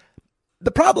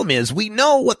 The problem is, we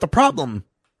know what the problem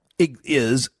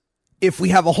is if we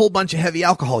have a whole bunch of heavy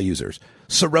alcohol users.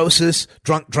 Cirrhosis,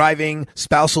 drunk driving,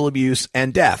 spousal abuse,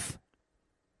 and death.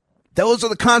 Those are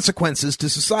the consequences to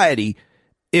society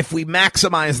if we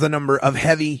maximize the number of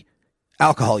heavy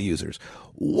alcohol users.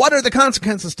 What are the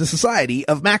consequences to society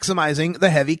of maximizing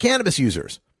the heavy cannabis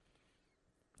users?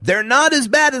 They're not as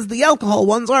bad as the alcohol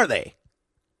ones, are they?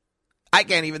 I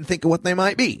can't even think of what they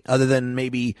might be, other than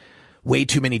maybe way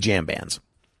too many jam bands.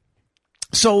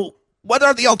 So what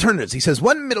are the alternatives? He says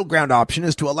one middle ground option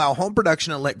is to allow home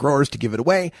production and let growers to give it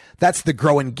away. That's the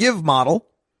grow and give model.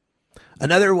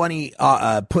 Another one he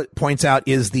points out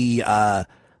is the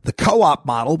co-op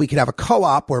model. We could have a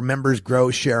co-op where members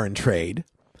grow, share, and trade.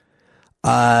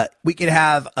 We could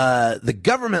have the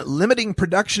government limiting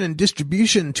production and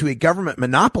distribution to a government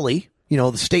monopoly,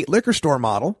 the state liquor store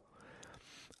model.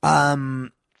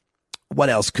 What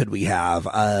else could we have?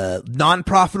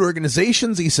 Nonprofit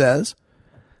organizations, he says.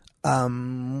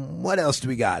 What else do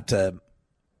we got?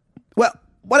 Well,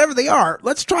 whatever they are,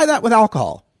 let's try that with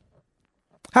alcohol.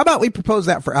 How about we propose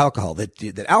that for alcohol?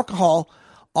 That alcohol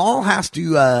all has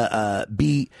to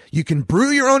be, you can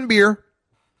brew your own beer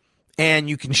and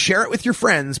you can share it with your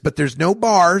friends, but there's no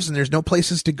bars and there's no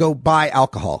places to go buy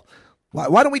alcohol.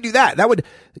 Why don't we do that? That would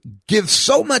give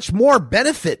so much more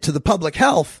benefit to the public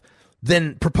health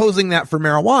than proposing that for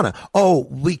marijuana. Oh,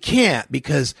 we can't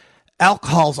because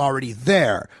alcohol's already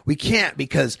there. We can't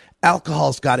because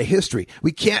alcohol's got a history.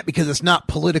 We can't because it's not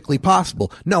politically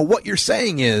possible. No, what you're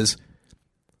saying is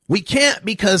we can't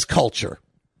because culture.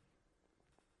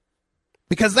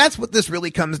 Because that's what this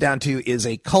really comes down to, is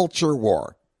a culture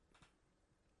war.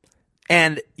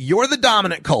 And you're the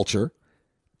dominant culture,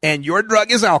 and your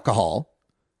drug is alcohol,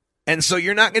 and so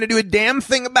you're not going to do a damn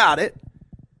thing about it.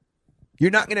 You're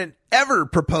not going to ever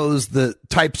propose the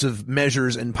types of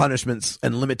measures and punishments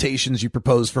and limitations you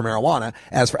propose for marijuana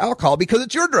as for alcohol, because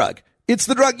it's your drug. It's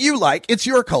the drug you like. It's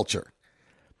your culture.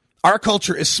 Our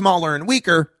culture is smaller and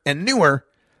weaker and newer,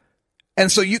 and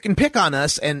so you can pick on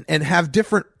us and have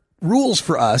different rules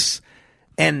for us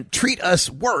and treat us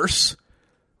worse,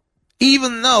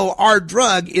 even though our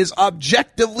drug is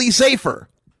objectively safer.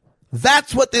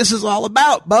 That's what this is all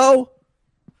about, Bo.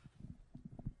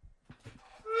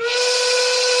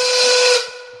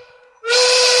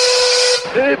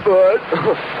 Hey, bud.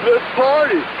 Let's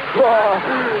party.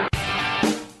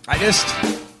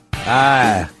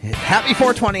 Happy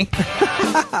 420.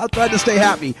 I'll try to stay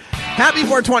happy. Happy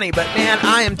 420, but man,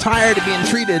 I am tired of being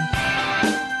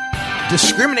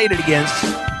discriminated against,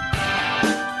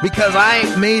 because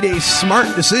I made a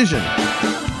smart decision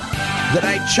that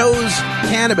I chose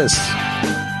cannabis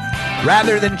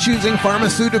rather than choosing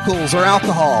pharmaceuticals or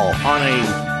alcohol on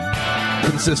a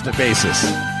consistent basis.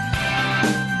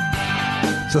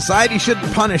 Society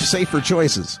shouldn't punish safer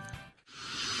choices.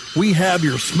 We have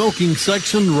your smoking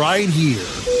section right here.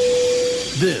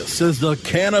 This is the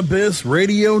Cannabis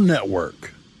Radio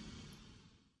Network.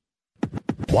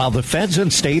 While the feds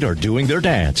and state are doing their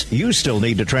dance, you still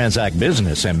need to transact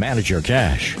business and manage your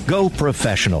cash. Go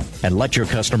professional and let your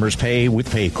customers pay with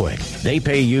PayQuick. They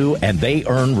pay you and they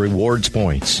earn rewards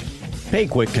points.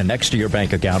 PayQuick connects to your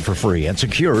bank account for free and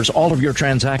secures all of your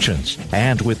transactions.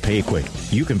 And with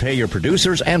PayQuick, you can pay your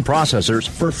producers and processors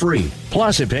for free.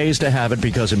 Plus, it pays to have it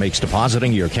because it makes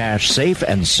depositing your cash safe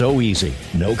and so easy.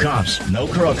 No cops, no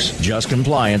crooks, just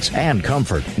compliance and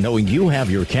comfort, knowing you have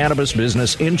your cannabis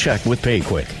business in check with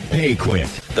PayQuick.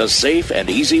 PayQuick, the safe and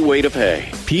easy way to pay.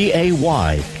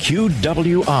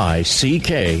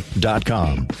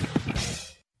 PayQuick.com.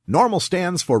 NORMAL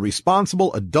stands for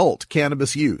Responsible Adult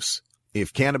Cannabis Use.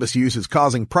 If cannabis use is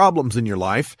causing problems in your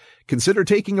life, consider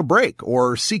taking a break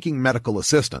or seeking medical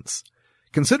assistance.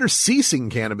 Consider ceasing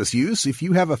cannabis use if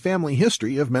you have a family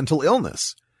history of mental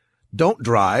illness. Don't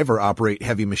drive or operate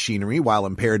heavy machinery while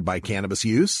impaired by cannabis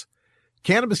use.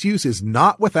 Cannabis use is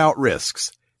not without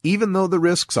risks, even though the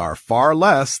risks are far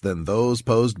less than those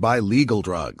posed by legal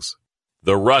drugs.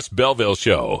 The Russ Belville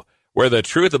Show, where the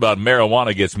truth about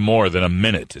marijuana gets more than a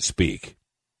minute to speak.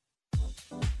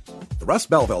 The Russ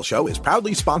Belville Show is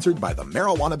proudly sponsored by the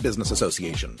Marijuana Business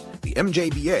Association. The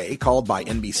MJBA, called by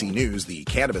NBC News the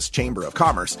Cannabis Chamber of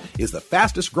Commerce, is the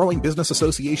fastest growing business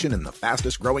association in the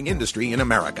fastest growing industry in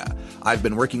America. I've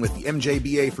been working with the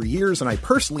MJBA for years, and I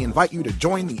personally invite you to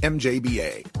join the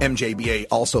MJBA. MJBA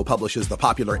also publishes the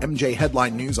popular MJ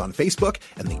Headline News on Facebook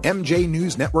and the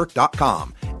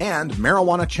MJNewsNetwork.com and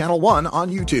Marijuana Channel 1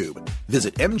 on YouTube.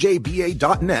 Visit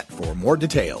mjba.net for more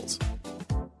details.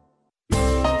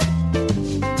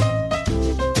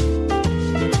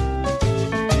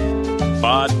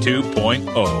 Pod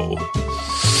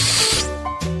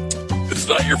 2.0. It's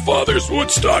not your father's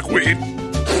Woodstock weed.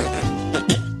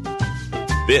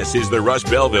 This is the Russ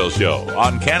Belville Show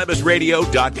on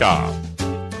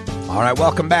CannabisRadio.com. All right,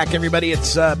 welcome back, everybody.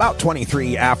 It's about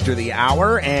 23 after the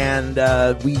hour, and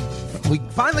we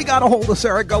finally got a hold of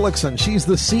Sarah Gullickson. She's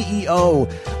the CEO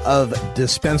of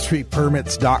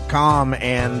DispensaryPermits.com,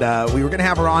 and we were going to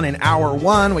have her on in hour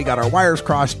one. We got our wires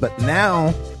crossed, but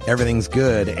now everything's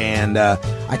good, and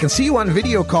I can see you on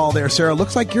video call there, Sarah.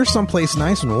 Looks like you're someplace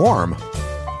nice and warm.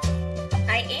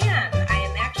 I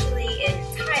am actually in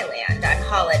Thailand on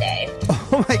holiday.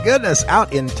 Oh, my goodness,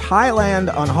 out in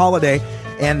Thailand on holiday.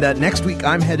 And next week,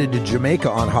 I'm headed to Jamaica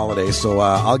on holiday, so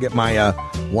I'll get my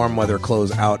warm weather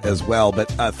clothes out as well. But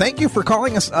thank you for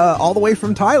calling us all the way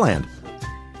from Thailand.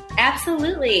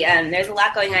 Absolutely. There's a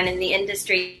lot going on in the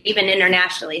industry, even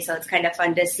internationally, so it's kind of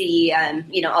fun to see,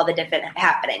 all the different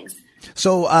happenings.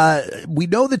 So we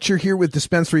know that you're here with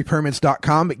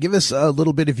DispensaryPermits.com, but give us a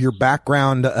little bit of your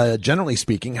background, generally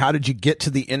speaking. How did you get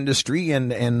to the industry,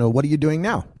 and what are you doing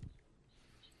now?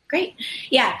 Great.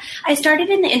 Yeah. I started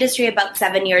in the industry about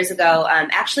 7 years ago,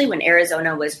 actually when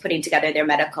Arizona was putting together their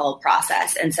medical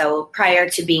process. And so prior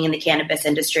to being in the cannabis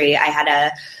industry, I had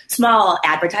a small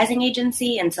advertising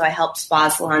agency. And so I helped spa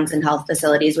salons and health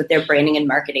facilities with their branding and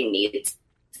marketing needs.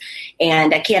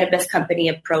 And a cannabis company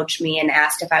approached me and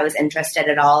asked if I was interested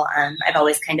at all. I've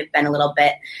always kind of been a little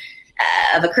bit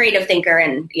of a creative thinker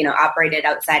and, operated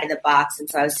outside of the box. And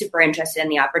so I was super interested in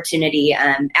the opportunity.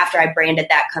 After I branded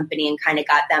that company and kind of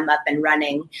got them up and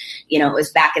running, it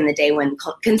was back in the day when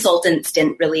consultants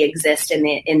didn't really exist in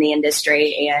the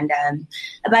industry. And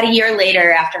about a year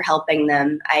later, after helping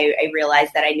them, I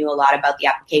realized that I knew a lot about the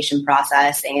application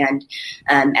process. And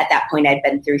at that point, I'd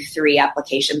been through 3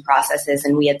 application processes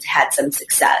and we had had some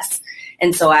success.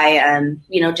 And so I,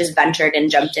 just ventured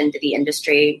and jumped into the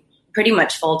industry pretty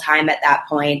much full time at that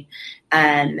point,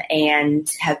 and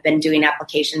have been doing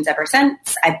applications ever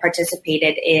since. I've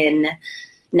participated in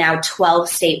now 12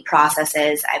 state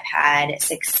processes. I've had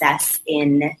success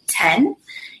in 10,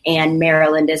 and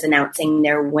Maryland is announcing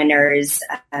their winners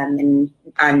on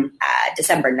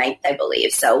December 9th, I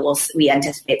believe. So we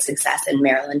anticipate success in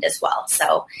Maryland as well.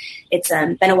 So it's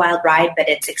been a wild ride, but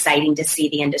it's exciting to see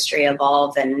the industry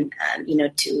evolve. And,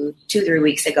 2-3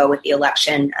 weeks ago with the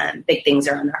election, big things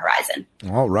are on the horizon.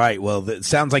 All right. Well, it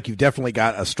sounds like you've definitely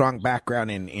got a strong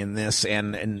background in this.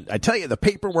 And I tell you, the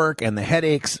paperwork and the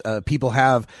headaches people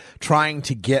have trying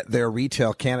to get their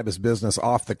retail cannabis business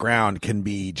off the ground can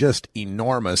be just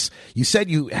enormous. You said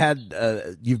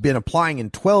you've been applying in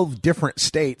 12 different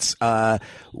states.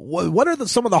 What are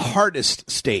some of the hardest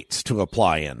states to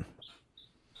apply in?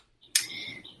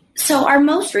 So our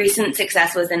most recent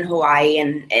success was in Hawaii,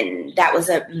 and that was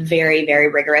a very, very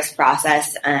rigorous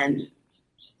process.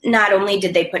 Not only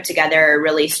did they put together a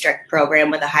really strict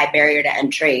program with a high barrier to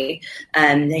entry,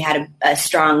 they had a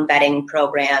strong vetting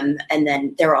program, and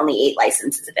then there were only 8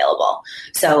 licenses available.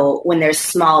 So when there's a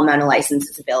small amount of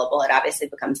licenses available, it obviously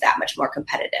becomes that much more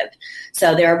competitive.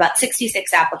 So there were about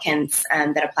 66 applicants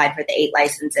that applied for the 8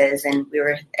 licenses, and we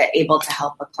were able to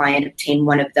help a client obtain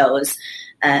one of those.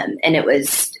 And it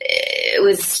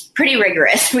was pretty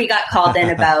rigorous. We got called in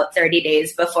about 30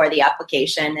 days before the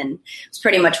application, and it was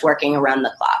pretty much working around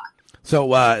the clock.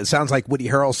 So it sounds like Woody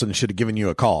Harrelson should have given you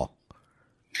a call.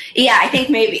 Yeah, I think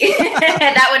maybe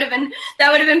that would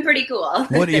have been pretty cool.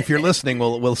 Woody, if you're listening,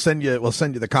 we'll send you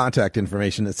the contact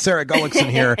information. It's Sarah Gullickson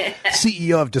here,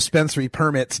 CEO of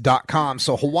DispensaryPermits.com.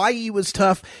 So Hawaii was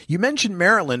tough. You mentioned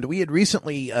Maryland. We had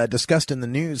recently discussed in the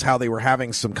news how they were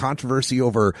having some controversy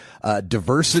over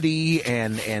diversity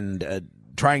and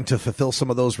trying to fulfill some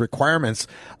of those requirements.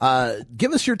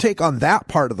 Give us your take on that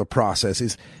part of the process.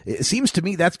 It seems to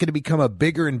me that's going to become a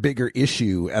bigger and bigger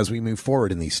issue as we move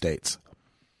forward in these states.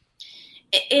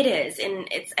 It is, and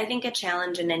it's, I think, a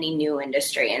challenge in any new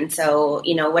industry. And so,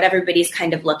 what everybody's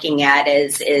kind of looking at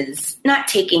is not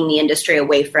taking the industry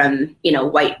away from,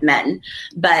 white men,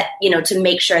 but, to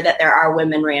make sure that there are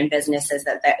women-ran businesses,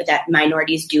 that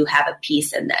minorities do have a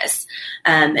piece in this.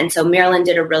 And so Maryland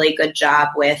did a really good job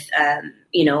with,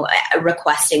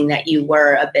 requesting that you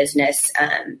were a business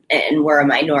and were a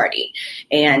minority.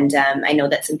 And I know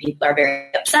that some people are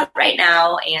very upset right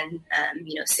now and,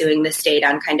 suing the state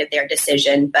on kind of their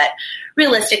decision. But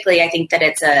realistically, I think that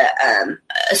it's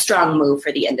a strong move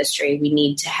for the industry. We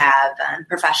need to have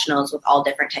professionals with all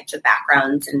different types of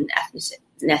backgrounds and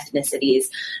ethnicities,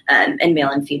 and male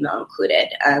and female included.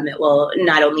 It will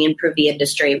not only improve the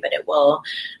industry, but it will,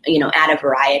 add a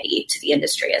variety to the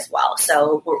industry as well.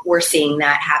 So we're seeing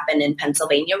that happen in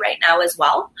Pennsylvania right now as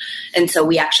well. And so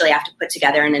we actually have to put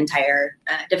together an entire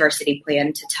diversity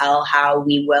plan to tell how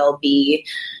we will be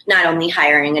not only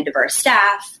hiring a diverse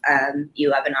staff.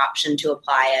 You have an option to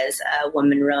apply as a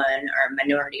woman-run or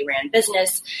minority-ran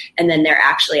business, and then they're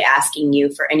actually asking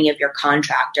you for any of your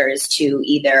contractors to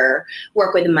either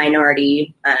work with a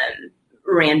minority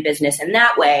ran business in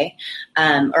that way,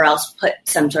 or else put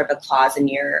some sort of a clause in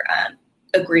your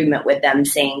agreement with them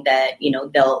saying that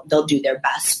they'll do their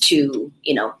best to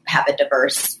have a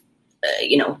diverse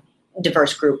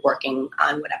group working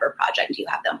on whatever project you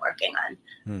have them working on.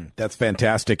 That's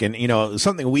fantastic. And,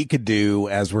 something we could do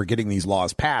as we're getting these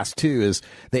laws passed, too, is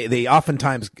they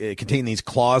oftentimes contain these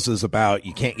clauses about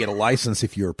you can't get a license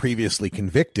if you were previously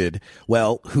convicted.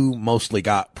 Well, who mostly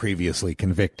got previously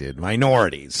convicted?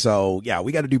 Minorities. So, yeah,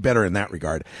 we got to do better in that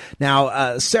regard.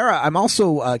 Now, Sarah, I'm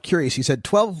also curious. You said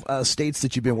 12 states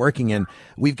that you've been working in.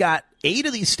 We've got 8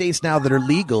 of these states now that are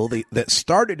legal, that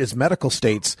started as medical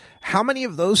states. How many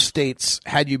of those states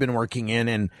had you been working in,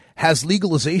 and has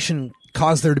legalization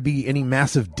caused there to be any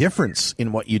massive difference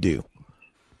in what you do?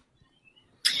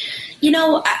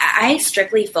 I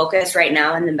strictly focus right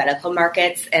now in the medical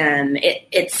markets.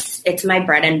 It's my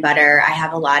bread and butter. I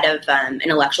have a lot of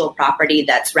intellectual property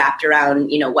that's wrapped around,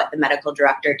 what the medical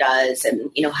director does and,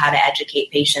 how to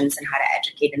educate patients and how to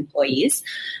educate employees.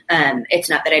 It's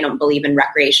not that I don't believe in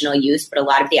recreational use, but a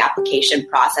lot of the application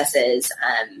processes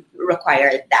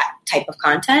require that type of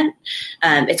content.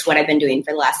 It's what I've been doing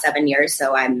for the last 7 years.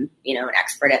 So I'm, an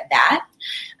expert at that.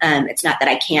 It's not that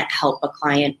I can't help a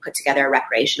client put together a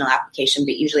recreational application,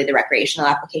 but usually the recreational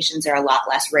applications are a lot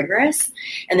less rigorous.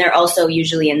 And they're also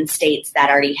usually in states that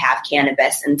already have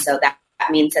cannabis. And so that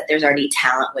means that there's already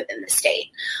talent within the state.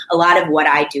 A lot of what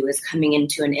I do is coming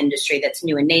into an industry that's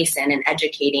new and nascent and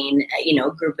educating, a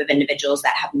group of individuals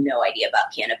that have no idea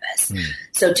about cannabis.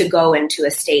 So to go into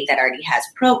a state that already has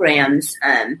programs,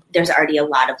 there's already a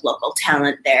lot of local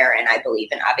talent there. And I believe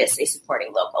in obviously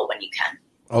supporting local when you can.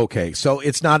 Okay, so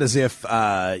it's not as if,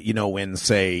 when,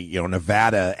 say,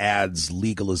 Nevada adds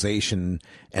legalization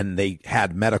and they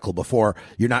had medical before,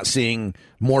 you're not seeing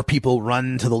more people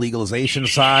run to the legalization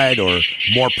side or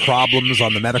more problems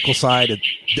on the medical side.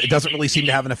 It doesn't really seem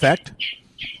to have an effect?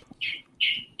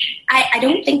 I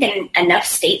don't think enough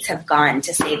states have gone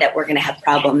to say that we're going to have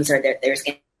problems or that there's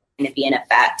going to be an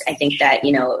effect. I think that,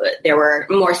 there were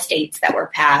more states that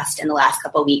were passed in the last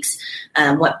couple of weeks.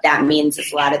 What that means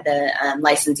is a lot of the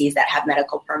licensees that have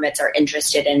medical permits are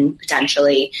interested in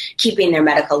potentially keeping their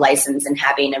medical license and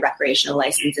having a recreational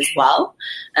license as well.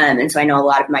 And so I know a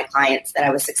lot of my clients that I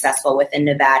was successful with in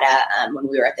Nevada, when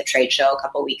we were at the trade show a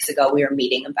couple of weeks ago, we were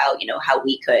meeting about, how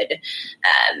we could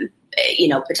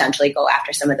potentially go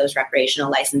after some of those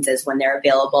recreational licenses when they're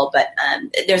available. But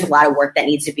there's a lot of work that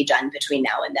needs to be done between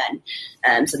now and then.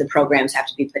 So the programs have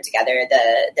to be put together.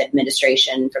 The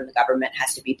administration from the government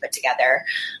has to be put together.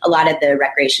 A lot of the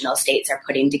recreational states are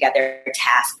putting together a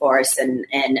task force and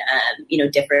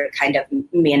different kind of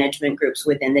management groups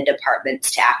within the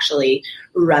departments to actually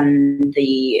run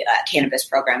the cannabis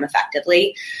program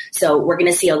effectively. So we're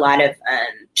going to see a lot of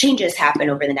changes happen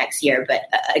over the next year. But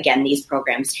again, these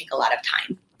programs take a lot of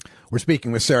time. We're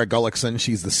speaking with Sarah Gullickson.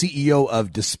 She's the CEO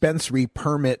of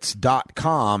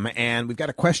DispensaryPermits.com. And we've got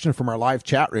a question from our live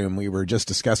chat room. We were just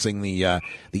discussing the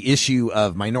issue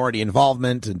of minority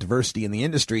involvement and diversity in the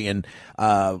industry. And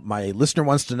my listener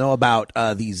wants to know about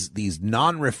these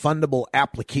non-refundable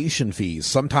application fees,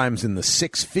 sometimes in the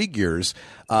six figures,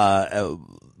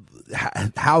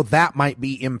 how that might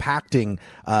be impacting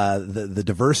the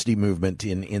diversity movement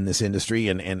in this industry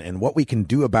and what we can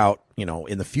do about,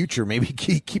 in the future, maybe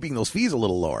keeping those fees a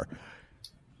little lower.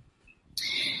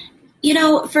 For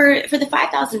the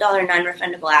 $5,000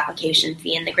 non-refundable application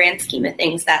fee, in the grand scheme of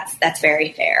things, that's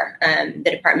very fair. The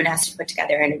department has to put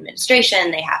together an administration.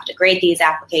 They have to grade these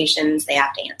applications. They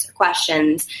have to answer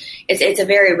questions. It's a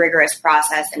very rigorous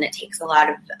process, and it takes a lot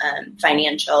of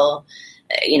financial,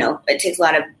 it takes a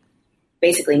lot of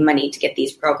basically money to get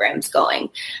these programs going.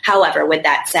 However, with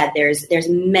that said, there's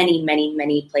many, many,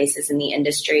 many places in the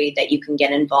industry that you can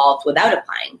get involved without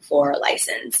applying for a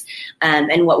license.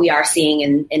 And what we are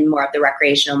seeing in more of the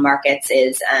recreational markets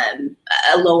is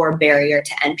a lower barrier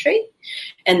to entry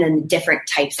and then different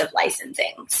types of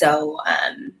licensing. So,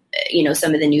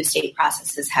 some of the new state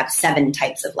processes have 7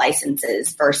 types of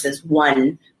licenses versus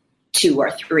 1, 2,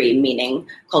 or 3, meaning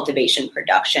cultivation,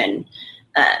 production,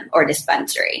 or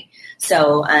dispensary.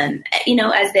 So,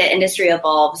 as the industry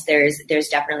evolves, there's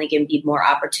definitely going to be more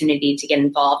opportunity to get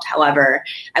involved. However,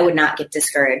 I would not get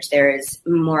discouraged. There's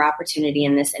more opportunity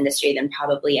in this industry than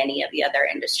probably any of the other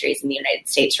industries in the United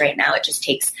States right now. It just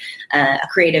takes a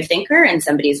creative thinker and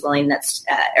somebody willing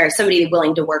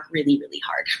to work really, really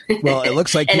hard. Well, it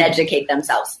looks like and educate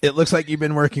themselves. It looks like you've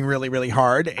been working really, really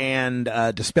hard, and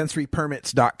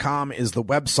DispensaryPermits.com is the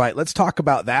website. Let's talk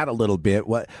about that a little bit.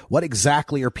 What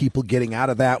exactly are people getting out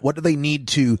of that? What do they need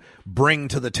to bring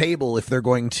to the table if they're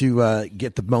going to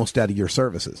get the most out of your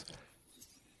services?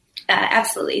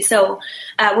 Absolutely. So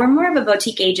we're more of a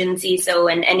boutique agency. So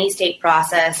in any state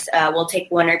process, we'll take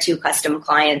 1 or 2 custom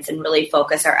clients and really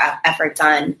focus our efforts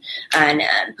on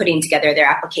putting together their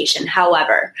application.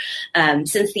 However,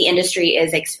 since the industry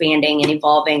is expanding and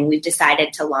evolving, we've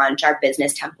decided to launch our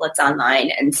business templates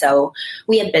online. And so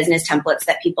we have business templates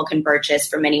that people can purchase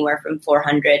from anywhere from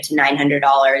 $400 to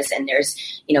 $900. And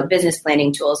there's, business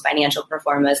planning tools, financial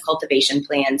performance, cultivation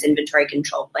plans, inventory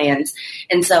control plans.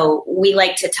 And so we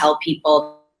like to tell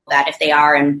people that if they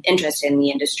are interested in the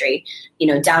industry,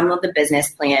 download the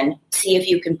business plan, see if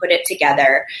you can put it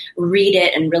together, read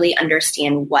it, and really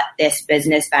understand what this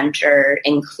business venture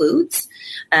includes.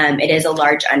 It is a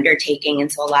large undertaking,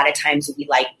 and so a lot of times we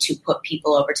like to put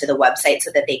people over to the website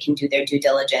so that they can do their due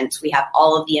diligence. We have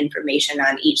all of the information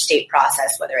on each state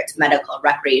process, whether it's medical,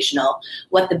 recreational,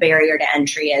 what the barrier to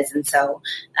entry is. And so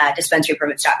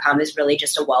dispensarypermits.com is really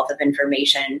just a wealth of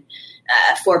information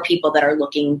for people that are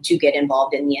looking to get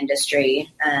involved in the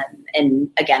industry. And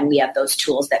again, we have those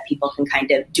tools that people can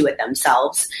kind of do it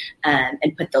themselves and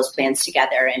put those plans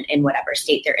together in whatever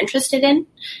state they're interested in.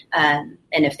 And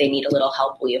if they need a little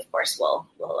help, we, of course, will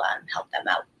help them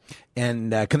out.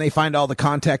 And can they find all the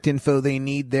contact info they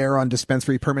need there on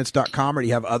dispensarypermits.com, or do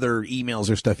you have other emails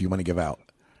or stuff you want to give out?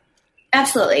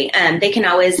 Absolutely. They can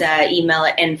always email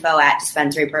at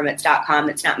info@dispensarypermits.com.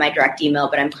 It's not my direct email,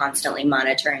 but I'm constantly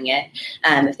monitoring it.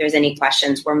 If there's any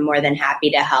questions, we're more than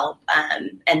happy to help.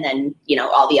 And then,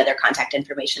 all the other contact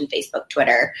information, Facebook,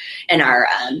 Twitter, and our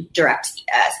direct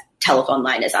telephone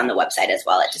line is on the website as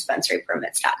well at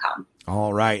dispensarypermits.com.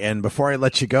 All right. And before I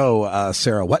let you go,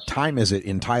 Sarah, what time is it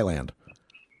in Thailand?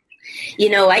 You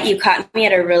know what? You caught me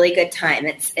at a really good time.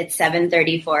 It's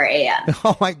 7:34 a.m.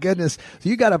 Oh, my goodness. So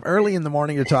you got up early in the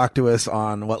morning to talk to us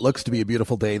on what looks to be a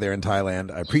beautiful day there in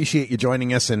Thailand. I appreciate you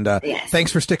joining us, and yes.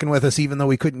 Thanks for sticking with us. Even though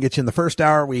we couldn't get you in the first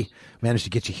hour, we managed to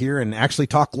get you here and actually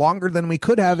talk longer than we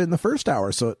could have in the first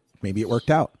hour. So maybe it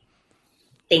worked out.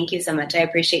 Thank you so much. I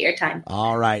appreciate your time.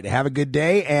 All right. Have a good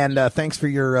day. And thanks for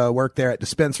your work there at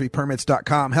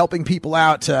dispensarypermits.com, helping people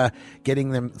out,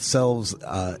 getting themselves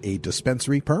a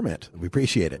dispensary permit. We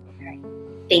appreciate it. All right.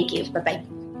 Thank you. Bye-bye.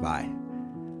 Bye.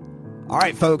 All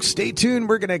right, folks, stay tuned.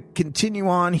 We're going to continue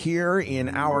on here in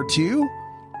hour 2.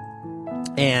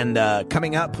 And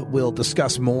coming up, we'll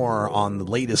discuss more on the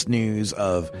latest news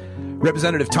of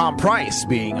Representative Tom Price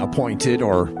being appointed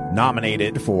or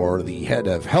nominated for the head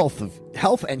of Health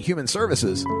and Human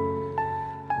Services.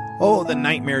 Oh, the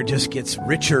nightmare just gets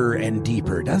richer and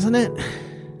deeper, doesn't it?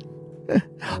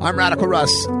 I'm Radical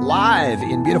Russ, live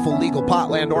in beautiful legal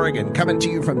Potland, Oregon, coming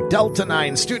to you from Delta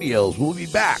 9 Studios. We'll be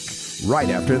back right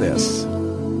after this.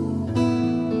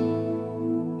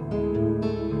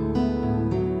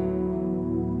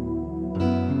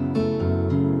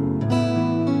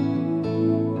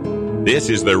 This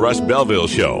is the Russ Belville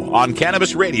Show on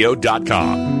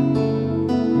CannabisRadio.com.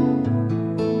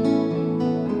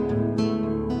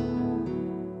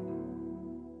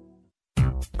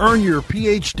 Earn your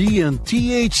PhD in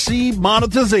THC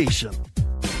monetization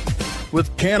with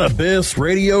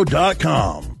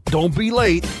CannabisRadio.com. Don't be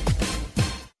late.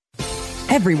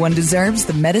 Everyone deserves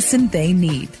the medicine they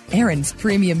need. Aaron's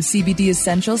premium CBD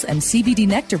essentials and CBD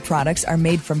nectar products are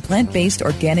made from plant-based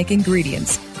organic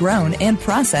ingredients, grown and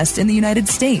processed in the United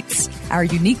States. Our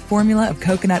unique formula of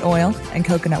coconut oil and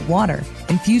coconut water,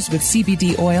 infused with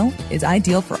CBD oil, is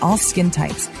ideal for all skin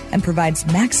types and provides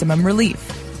maximum relief.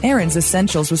 Aaron's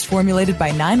Essentials was formulated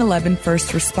by 9/11 first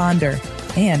responder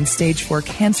and Stage 4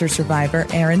 cancer survivor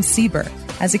Aaron Sieber.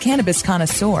 As a cannabis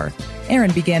connoisseur,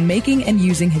 Aaron began making and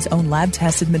using his own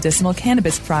lab-tested medicinal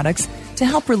cannabis products to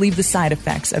help relieve the side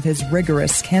effects of his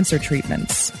rigorous cancer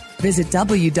treatments. Visit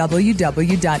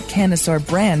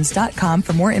www.cannaisourbrands.com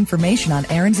for more information on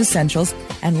Aaron's Essentials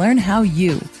and learn how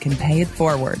you can pay it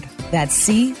forward. That's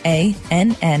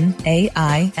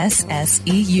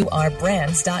CANNAISSEUR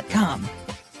brands.com.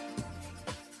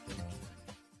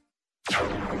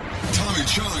 Tommy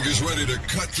Chong is ready to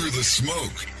cut through the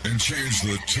smoke and change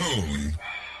the tone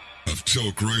of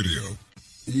Tilk Radio.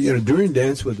 During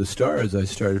Dance with the Stars, I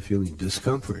started feeling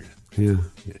discomfort. Yeah.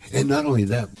 And not only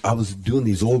that, I was doing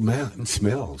these old man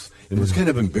smells. And it was kind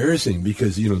of embarrassing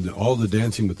because, all the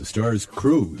Dancing with the Stars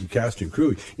crew, cast and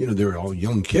crew, they were all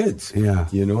young kids. Yeah.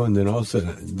 And then all of a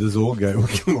sudden, this old guy would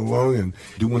come along and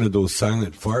do one of those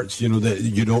silent farts, that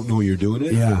you don't know you're doing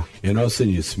it. Yeah. And all of a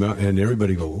sudden you smell, and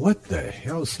everybody go, what the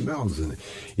hell smells? And,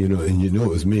 and it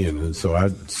was me. And so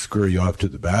I'd scurry off to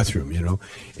the bathroom,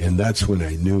 and that's when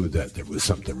I knew that there was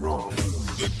something wrong.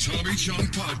 The Tommy Chong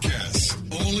Podcast,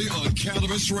 only on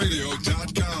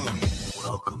CannabisRadio.com.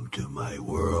 Welcome to my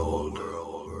world.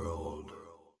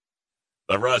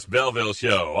 The Russ Belville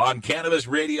Show on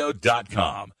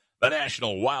CannabisRadio.com, the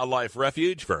National Wildlife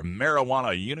Refuge for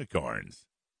Marijuana Unicorns.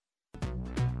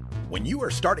 When you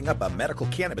are starting up a medical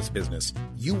cannabis business,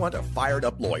 you want a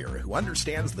fired-up lawyer who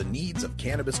understands the needs of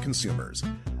cannabis consumers.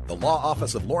 The Law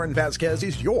Office of Lauren Vasquez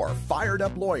is your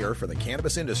fired-up lawyer for the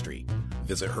cannabis industry.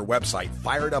 Visit her website,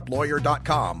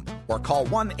 fireduplawyer.com, or call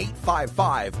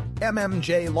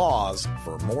 1-855-MMJ-LAWS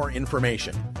for more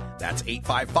information. That's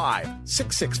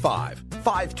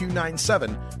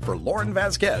 855-665-5297 for Lauren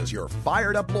Vasquez, your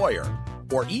fired up lawyer,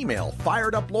 or email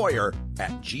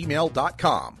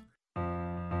fireduplawyer@gmail.com.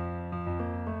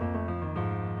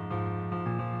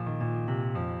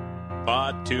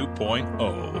 Pod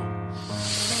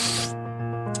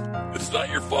 2.0. It's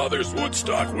not your father's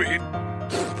Woodstock weed.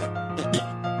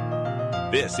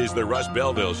 This is the Russ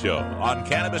Belville Show on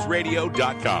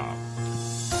CannabisRadio.com.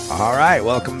 All right,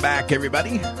 welcome back,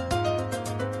 everybody.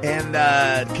 And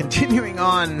continuing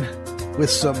on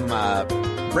with some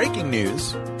breaking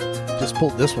news. Just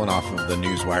pulled this one off of the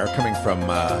newswire coming from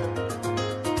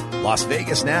Las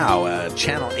Vegas Now,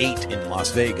 Channel 8 in Las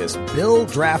Vegas. Bill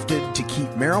drafted to keep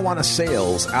marijuana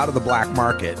sales out of the black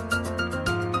market.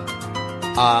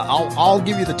 I'll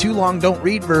give you the too long don't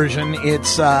read version.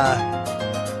 It's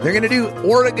they're going to do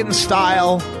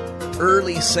Oregon-style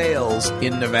early sales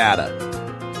in Nevada.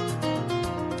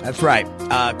 That's right.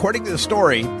 According to the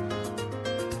story,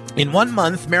 in 1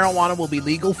 month, marijuana will be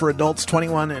legal for adults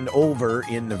 21 and over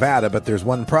in Nevada, but there's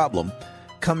one problem.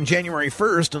 Come January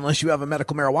 1st, unless you have a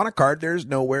medical marijuana card, there's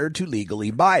nowhere to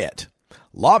legally buy it.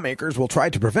 Lawmakers will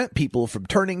try to prevent people from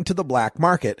turning to the black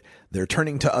market. They're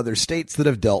turning to other states that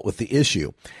have dealt with the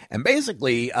issue. And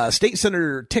basically, State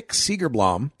Senator Tick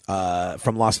Segerblom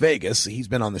from Las Vegas, he's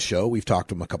been on the show. We've talked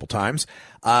to him a couple times.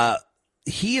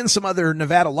 He and some other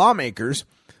Nevada lawmakers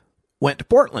went to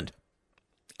Portland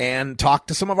and talked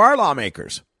to some of our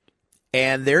lawmakers.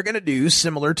 And they're going to do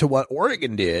similar to what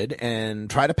Oregon did and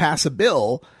try to pass a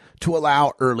bill to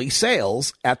allow early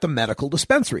sales at the medical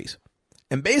dispensaries.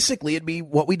 And basically, it'd be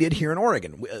what we did here in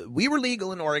Oregon. We were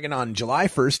legal in Oregon on July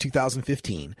 1st,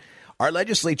 2015. Our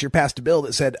legislature passed a bill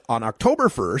that said on October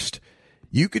 1st,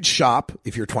 you could shop,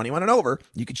 if you're 21 and over,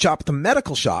 you could shop at the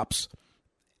medical shops.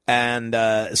 And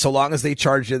so long as they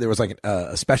charged you, there was like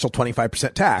a special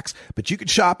 25% tax, but you could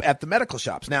shop at the medical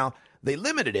shops. Now, they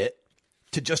limited it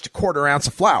to just a quarter ounce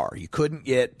of flour. You couldn't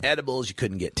get edibles, you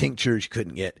couldn't get tinctures, you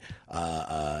couldn't get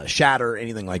shatter,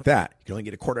 anything like that. You could only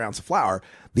get a quarter ounce of flour.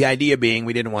 The idea being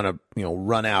we didn't want to,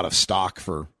 run out of stock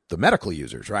for the medical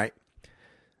users, right?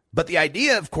 But the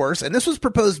idea, of course, and this was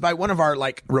proposed by one of our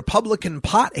Republican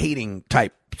pot-hating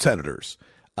type senators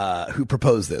who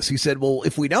proposed this. He said, well,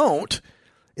 if we don't,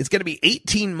 it's going to be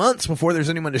 18 months before there's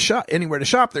anywhere to shop.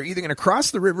 They're either going to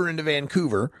cross the river into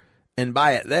Vancouver and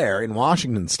buy it there in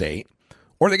Washington State,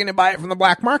 or they're going to buy it from the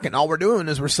black market. And all we're doing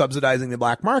is we're subsidizing the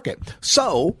black market.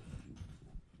 So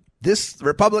this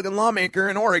Republican lawmaker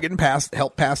in Oregon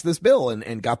helped pass this bill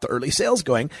and got the early sales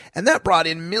going. And that brought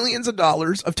in millions of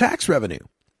dollars of tax revenue.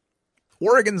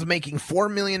 Oregon's making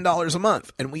 $4 million a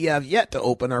month. And we have yet to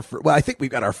open I think we've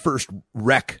got our first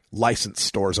rec license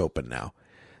stores open now.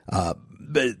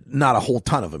 But not a whole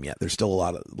ton of them yet. There's still a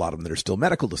lot of them that are still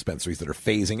medical dispensaries that are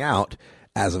phasing out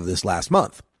as of this last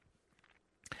month.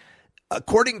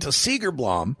 According to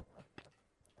Segerblom,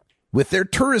 with their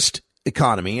tourist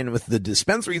economy and with the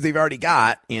dispensaries they've already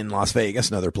got in Las Vegas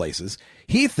and other places,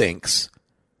 he thinks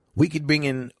we could bring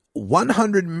in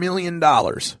 $100 million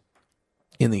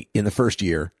in the first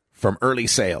year from early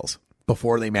sales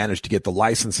before they manage to get the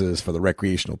licenses for the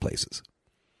recreational places.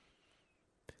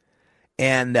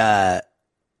 And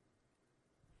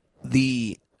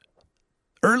the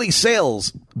early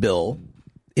sales bill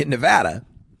in Nevada,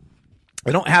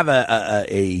 they don't have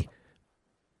they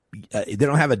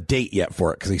don't have a date yet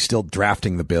for it because they're still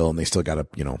drafting the bill and they still got to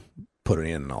put it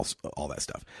in and all that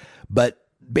stuff. But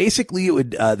basically, it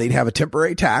would they'd have a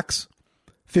temporary tax,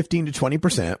 15 to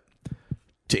 20%,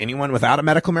 to anyone without a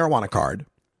medical marijuana card,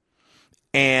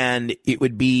 and it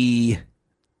would be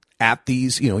at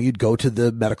these, you'd go to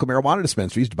the medical marijuana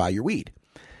dispensaries to buy your weed.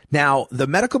 Now, the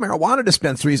medical marijuana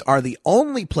dispensaries are the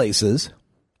only places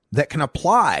that can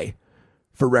apply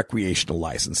for recreational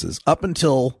licenses up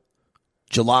until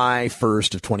July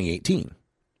 1st of 2018.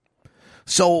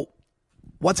 So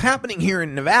what's happening here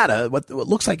in Nevada, what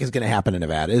looks like is going to happen in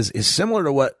Nevada is similar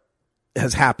to what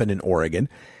has happened in Oregon.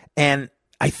 And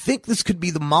I think this could be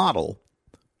the model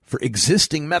for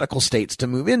existing medical states to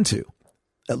move into,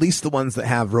 at least the ones that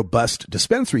have robust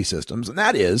dispensary systems. And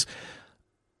that is,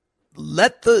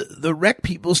 let the rec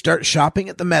people start shopping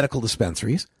at the medical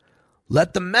dispensaries.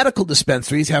 Let the medical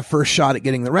dispensaries have first shot at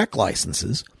getting the rec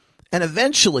licenses. And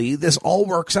eventually this all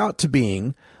works out to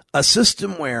being a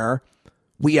system where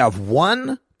we have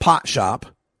one pot shop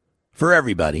for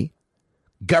everybody,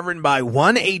 governed by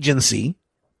one agency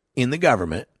in the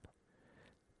government.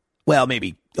 Well,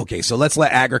 maybe, okay, so let's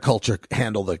let agriculture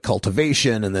handle the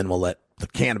cultivation and then we'll let the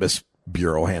Cannabis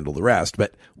Bureau handle the rest,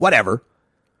 but whatever.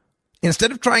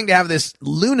 Instead of trying to have this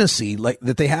lunacy like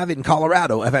that they have in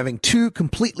Colorado of having two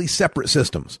completely separate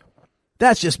systems,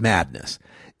 That's just madness.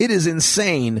 It is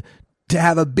insane to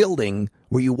have a building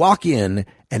where you walk in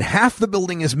and half the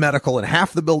building is medical and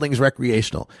half the building is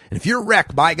recreational. And if you're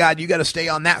wrecked, by God, you got to stay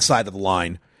on that side of the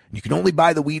line. You can only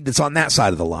buy the weed that's on that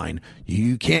side of the line.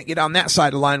 You can't get on that side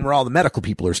of the line where all the medical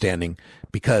people are standing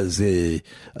because it's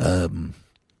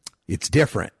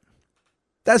different.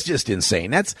 That's just insane.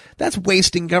 That's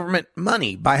wasting government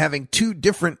money by having two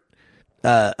different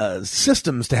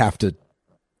systems to have to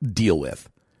deal with.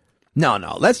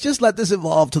 No, let's just let this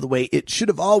evolve to the way it should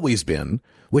have always been,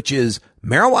 which is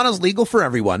marijuana is legal for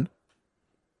everyone.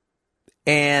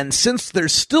 And since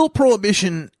there's still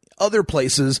prohibition other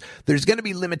places, there's going to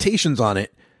be limitations on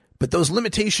it, but those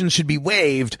limitations should be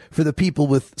waived for the people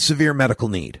with severe medical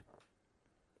need.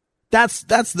 That's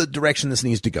the direction this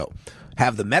needs to go.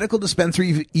 Have the medical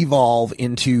dispensary evolve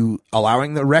into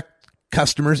allowing the rec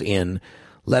customers in.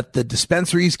 Let the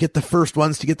dispensaries get the first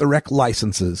ones to get the rec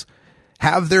licenses.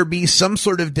 Have there be some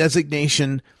sort of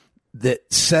designation that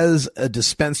says a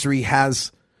dispensary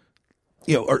has,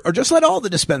 or just let all the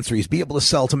dispensaries be able to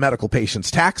sell to medical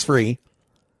patients tax-free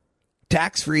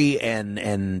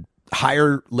and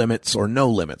higher limits or no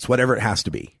limits, whatever it has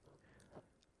to be.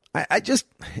 It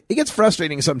gets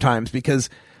frustrating sometimes because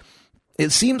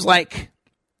it seems like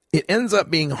it ends up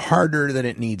being harder than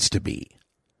it needs to be.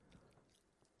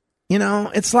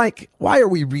 It's like, why are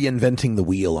we reinventing the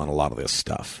wheel on a lot of this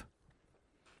stuff?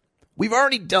 We've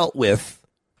already dealt with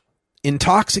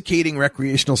intoxicating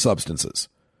recreational substances.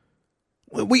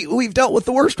 We've dealt with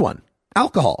the worst one,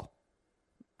 alcohol.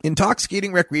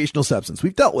 Intoxicating recreational substance.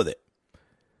 We've dealt with it.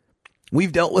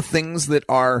 We've dealt with things that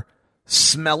are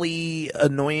smelly,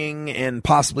 annoying, and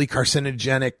possibly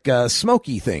carcinogenic,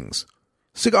 smoky things.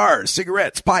 Cigars,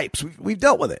 cigarettes, pipes. We've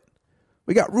dealt with it.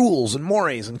 We got rules and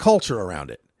mores and culture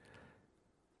around it.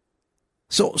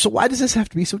 So why does this have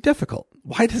to be so difficult?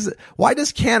 Why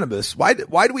does cannabis, why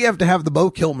do we have to have the Bo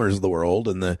Kilmers of the world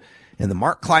and the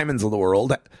Mark Klymans of the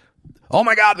world? Oh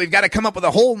my God, we've got to come up with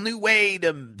a whole new way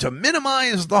to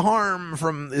minimize the harm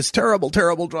from this terrible,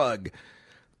 terrible drug.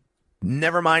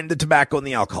 Never mind the tobacco and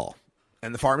the alcohol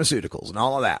and the pharmaceuticals and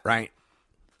all of that, right?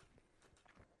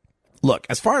 Look,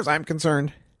 as far as I'm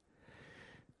concerned,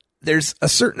 there's a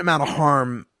certain amount of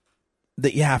harm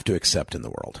that you have to accept in the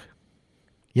world.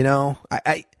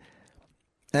 I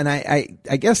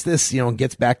guess this,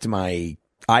 gets back to my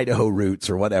Idaho roots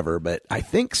or whatever, but I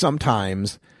think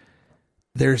sometimes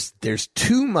there's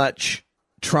too much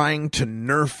trying to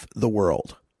nerf the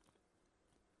world.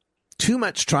 Too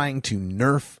much trying to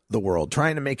nerf the world,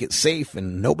 trying to make it safe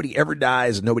and nobody ever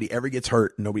dies, and nobody ever gets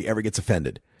hurt, and nobody ever gets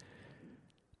offended.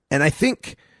 And I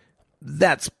think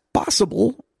that's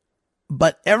possible,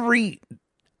 but every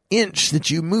inch that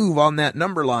you move on that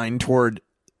number line toward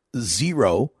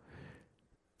zero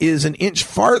is an inch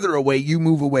farther away you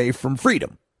move away from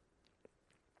freedom.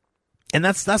 And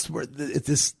that's where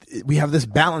we have this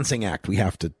balancing act. We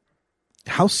have to,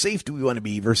 how safe do we want to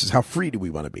be versus how free do we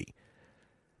want to be?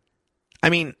 I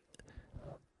mean,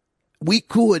 we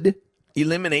could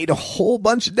eliminate a whole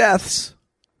bunch of deaths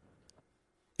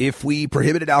if we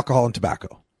prohibited alcohol and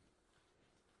tobacco.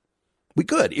 We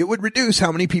could. It would reduce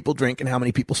how many people drink and how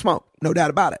many people smoke. No doubt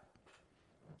about it.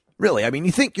 Really, I mean,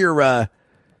 you think your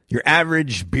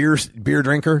average beer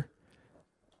drinker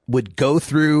would go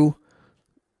through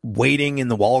waiting in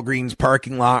the Walgreens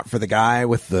parking lot for the guy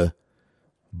with the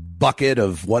bucket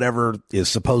of whatever is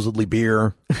supposedly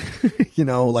beer,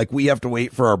 like we have to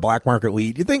wait for our black market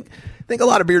weed? You think a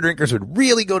lot of beer drinkers would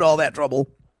really go to all that trouble?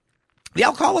 The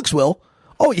alcoholics will.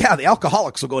 Oh yeah, the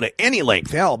alcoholics will go to any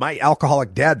length. Hell, my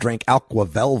alcoholic dad drank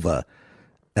Aquavelva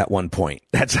at one point.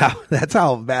 That's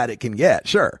how bad it can get.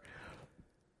 Sure.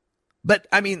 But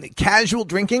I mean, casual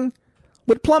drinking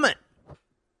would plummet.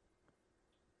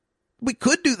 We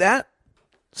could do that.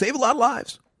 Save a lot of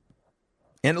lives.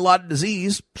 End a lot of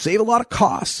disease. Save a lot of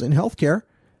costs in healthcare.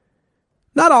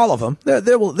 Not all of them.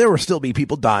 There will still be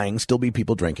people dying, still be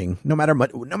people drinking. No matter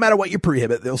what you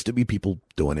prohibit, there'll still be people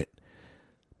doing it.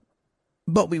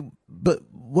 But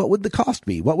what would the cost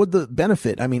be? What would the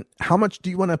benefit? I mean, how much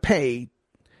do you want to pay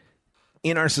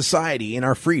in our society, in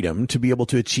our freedom, to be able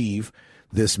to achieve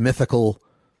this mythical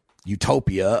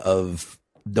utopia of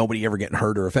nobody ever getting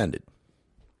hurt or offended?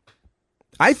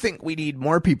 I think we need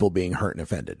more people being hurt and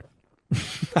offended.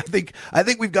 I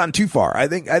think we've gone too far. I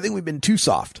think we've been too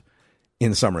soft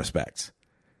in some respects.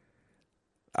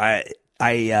 For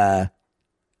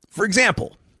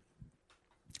example,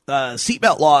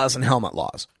 seatbelt laws and helmet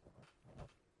laws.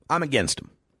 I'm against them.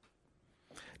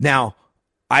 Now,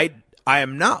 I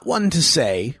am not one to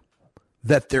say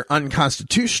that they're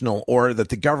unconstitutional or that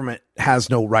the government has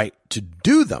no right to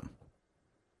do them.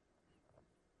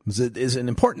 is an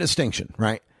important distinction,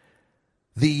 right?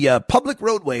 The public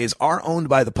roadways are owned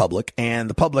by the public, and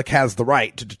the public has the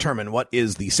right to determine what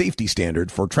is the safety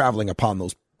standard for traveling upon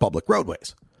those public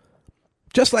roadways.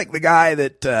 Just like the guy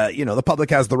that, the public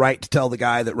has the right to tell the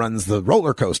guy that runs the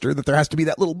roller coaster that there has to be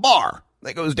that little bar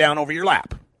that goes down over your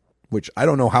lap, which I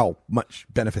don't know how much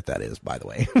benefit that is, by the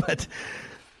way.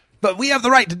 But we have the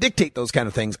right to dictate those kind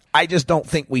of things. I just don't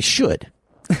think we should,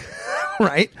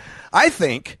 right? I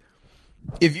think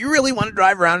if you really want to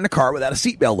drive around in a car without a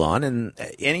seatbelt on and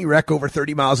any wreck over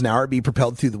 30 miles an hour be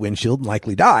propelled through the windshield and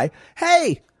likely die,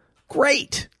 hey,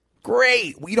 great.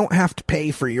 We don't have to pay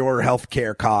for your health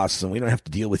care costs and we don't have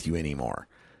to deal with you anymore.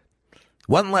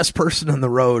 One less person on the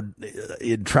road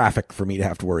in traffic for me to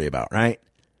have to worry about, right?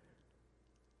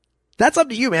 That's up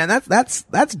to you, man.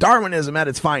 That's Darwinism at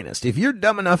its finest. If you're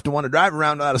dumb enough to want to drive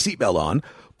around without a seatbelt on,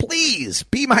 please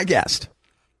be my guest.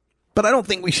 But I don't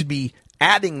think we should be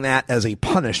adding that as a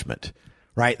punishment,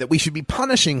 right? That we should be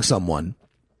punishing someone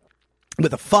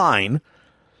with a fine,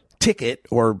 ticket,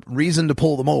 or reason to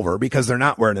pull them over because they're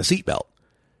not wearing a seatbelt.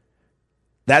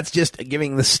 That's just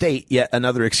giving the state yet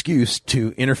another excuse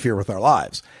to interfere with our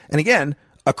lives. And again,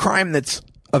 a crime that's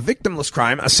a victimless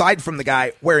crime, aside from the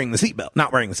guy wearing the seatbelt,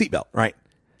 not wearing the seatbelt, right?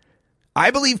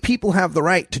 I believe people have the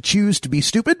right to choose to be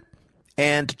stupid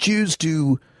and to choose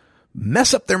to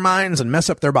mess up their minds and mess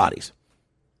up their bodies.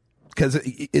 Because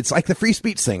it's like the free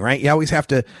speech thing, right? You always have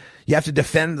to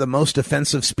defend the most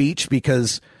offensive speech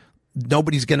because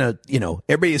nobody's going to,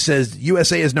 everybody says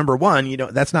USA is number one.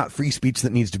 That's not free speech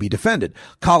that needs to be defended.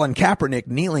 Colin Kaepernick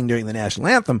kneeling during the national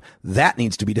anthem, that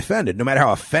needs to be defended. No matter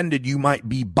how offended you might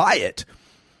be by it,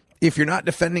 if you're not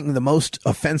defending the most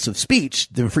offensive speech,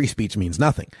 then free speech means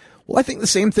nothing. Well, I think the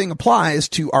same thing applies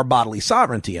to our bodily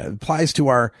sovereignty. It applies to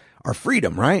our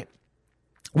freedom, right?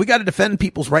 We got to defend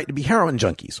people's right to be heroin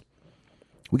junkies.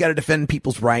 We got to defend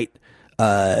people's right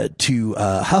to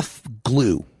huff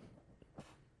glue,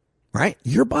 right?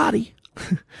 Your body,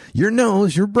 your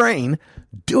nose, your brain,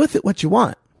 do with it what you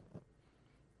want.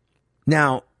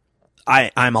 Now,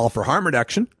 I'm all for harm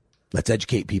reduction. Let's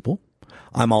educate people.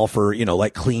 I'm all for,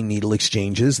 like clean needle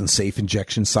exchanges and safe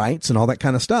injection sites and all that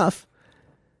kind of stuff.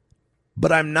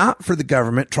 But I'm not for the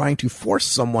government trying to force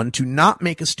someone to not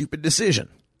make a stupid decision.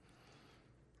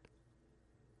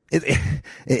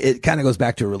 It kind of goes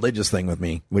back to a religious thing with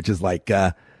me, which is like,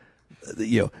 God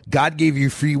gave you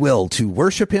free will to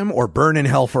worship him or burn in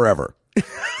hell forever.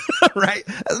 Right?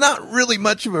 That's not really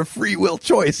much of a free will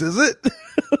choice, is it?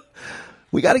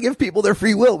 We got to give people their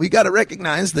free will. We got to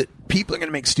recognize that people are going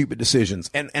to make stupid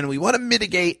decisions, and we want to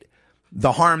mitigate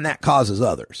the harm that causes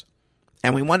others.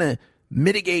 And we want to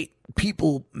mitigate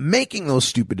people making those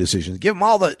stupid decisions. Give them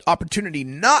all the opportunity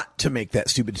not to make that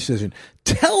stupid decision.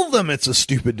 Tell them it's a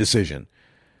stupid decision.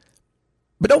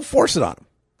 But don't force it on them.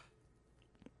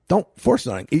 Don't force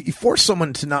it on them. If you force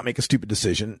someone to not make a stupid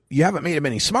decision, you haven't made them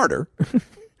any smarter.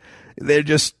 They're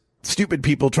just stupid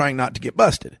people trying not to get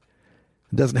busted.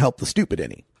 It doesn't help the stupid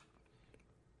any.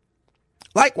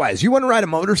 Likewise, you want to ride a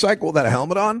motorcycle without a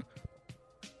helmet on?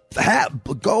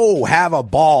 Go have a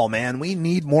ball, man. We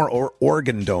need more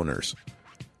organ donors.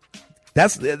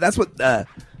 That's what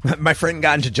my friend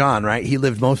got into John, right? He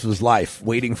lived most of his life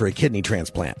waiting for a kidney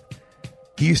transplant.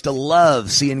 He used to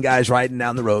love seeing guys riding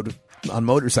down the road on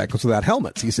motorcycles without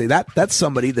helmets. You say that's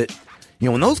somebody that,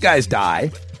 when those guys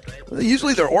die,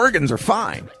 usually their organs are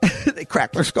fine. They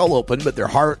crack their skull open, but their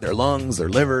heart, their lungs, their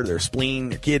liver, their spleen,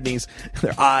 their kidneys,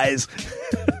 their eyes,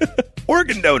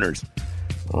 organ donors.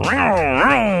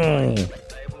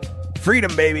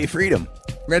 Freedom, baby, freedom.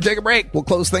 We're going to take a break. We'll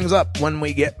close things up when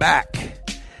we get back.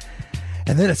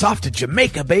 And then it's off to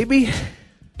Jamaica, baby.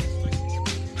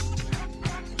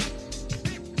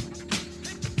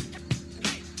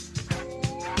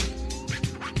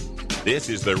 This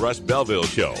is the Russ Belville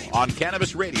Show on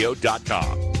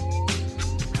CannabisRadio.com.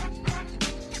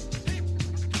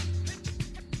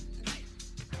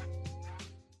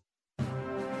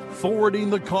 Forwarding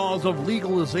the cause of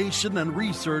legalization and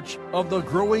research of the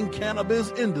growing cannabis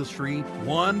industry,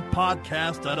 one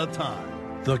podcast at a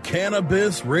time. The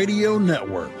Cannabis Radio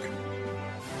Network.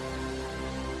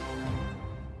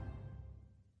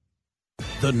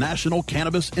 The National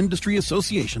Cannabis Industry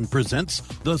Association presents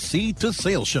the Seed to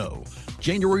Sale Show,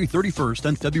 January 31st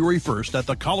and February 1st at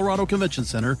the Colorado Convention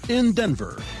Center in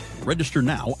Denver. Register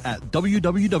now at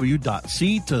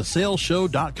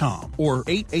www.seedtosaleshow.com or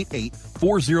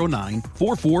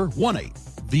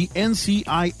 888-409-4418. The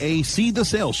NCIA Seed to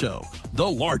Sale Show, the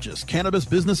largest cannabis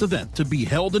business event to be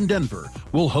held in Denver,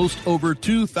 will host over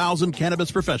 2,000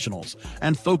 cannabis professionals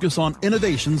and focus on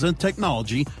innovations and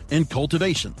technology in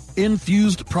cultivation,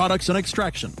 infused products and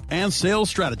extraction, and sales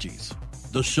strategies.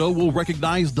 The show will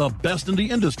recognize the best in the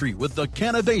industry with the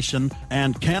Cannovation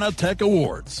and Cannatech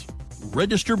Awards.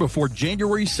 Register before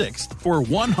January 6th for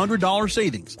 $100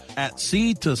 savings at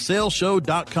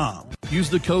seedtosaleshow.com. Use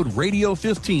the code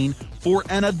RADIO15 for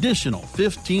an additional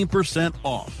 15%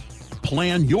 off.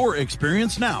 Plan your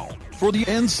experience now for the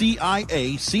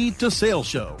NCIA Seed to Sales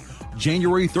Show,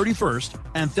 January 31st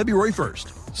and February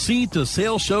 1st.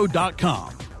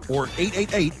 seedtosaleshow.com or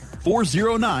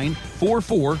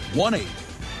 888-409-4418.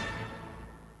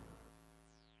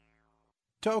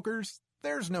 Tokers,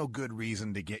 there's no good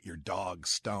reason to get your dog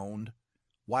stoned.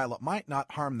 While it might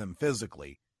not harm them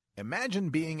physically, imagine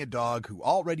being a dog who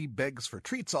already begs for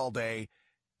treats all day,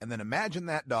 and then imagine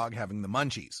that dog having the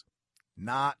munchies.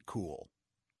 Not cool.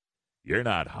 You're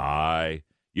not high.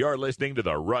 You're listening to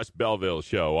the Russ Belville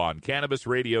Show on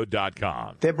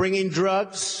CannabisRadio.com. They're bringing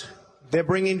drugs. They're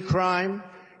bringing crime.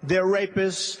 They're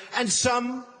rapists. And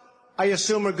some, I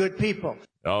assume, are good people.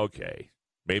 Okay.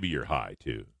 Maybe you're high,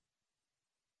 too.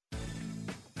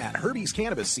 At Herbie's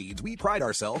Cannabis Seeds, we pride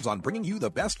ourselves on bringing you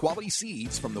the best quality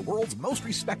seeds from the world's most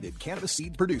respected cannabis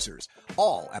seed producers,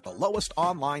 all at the lowest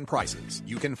online prices.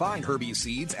 You can find Herbie's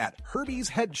seeds at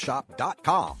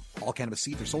herbiesheadshop.com. All cannabis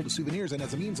seeds are sold as souvenirs and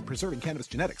as a means of preserving cannabis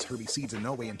genetics. Herbie's Seeds in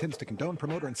no way intends to condone,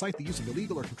 promote, or incite the use of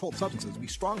illegal or controlled substances. We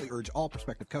strongly urge all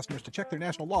prospective customers to check their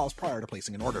national laws prior to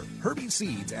placing an order. Herbie's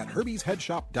Seeds at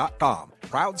herbiesheadshop.com.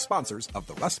 Proud sponsors of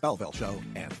the Russ Belville Show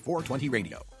and 420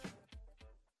 Radio.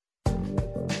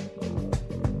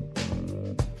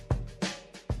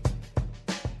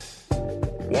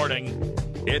 Warning,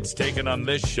 hits taken on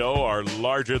this show are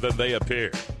larger than they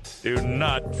appear. Do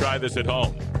not try this at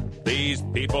home. These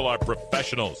people are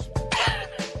professionals.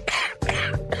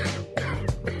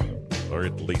 Or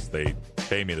at least they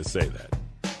pay me to say that.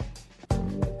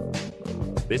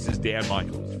 This is Dan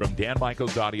Michaels from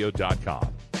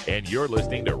danmichaelsaudio.com, and you're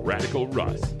listening to Radical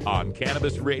Russ on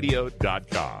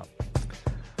CannabisRadio.com.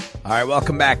 All right,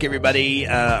 welcome back, everybody.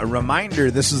 A reminder,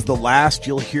 this is the last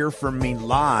you'll hear from me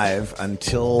live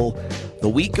until the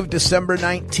week of December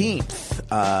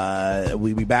 19th.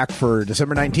 We'll be back for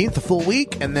December 19th, the full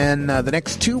week, and then the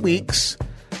next 2 weeks,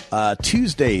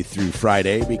 Tuesday through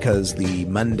Friday, because the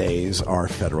Mondays are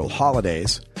federal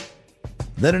holidays.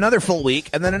 Then another full week,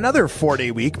 and then another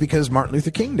 4-day week because Martin Luther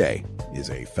King Day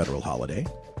is a federal holiday.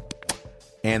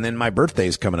 And then my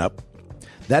birthday's coming up.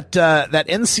 That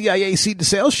NCIA Seed to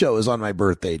Sales show is on my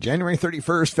birthday, January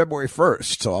 31st, February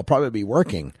 1st. So I'll probably be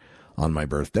working on my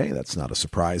birthday. That's not a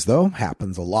surprise, though.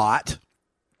 Happens a lot.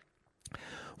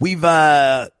 We've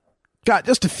got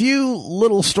just a few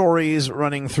little stories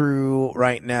running through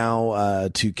right now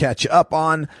to catch up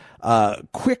on.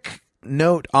 Quick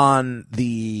note on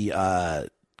the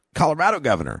Colorado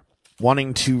governor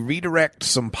wanting to redirect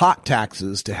some pot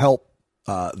taxes to help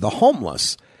the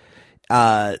homeless.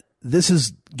 This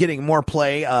is getting more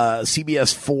play.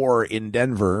 CBS 4 in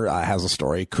Denver has a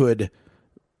story. Could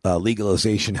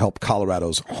legalization help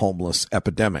Colorado's homeless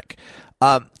epidemic?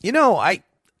 I'm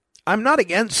not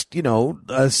against,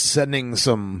 sending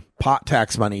some pot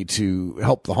tax money to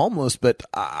help the homeless, but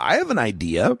I have an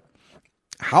idea.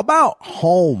 How about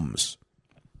homes?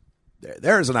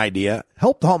 There's an idea.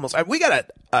 Help the homeless. We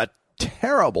got a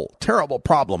terrible, terrible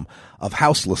problem of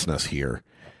houselessness here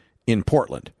in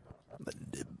Portland.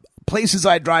 Places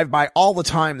I drive by all the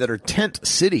time that are tent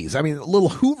cities. I mean, little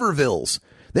Hoovervilles.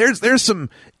 There's some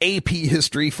AP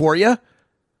history for you.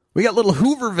 We got little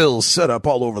Hoovervilles set up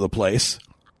all over the place.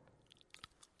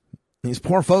 These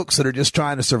poor folks that are just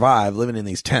trying to survive living in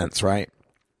these tents, right?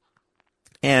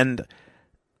 And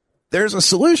there's a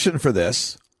solution for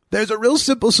this. There's a real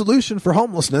simple solution for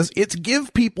homelessness. It's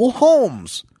give people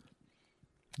homes.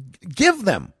 Give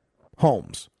them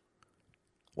homes.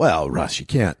 Well, Russ, you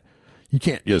can't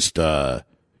just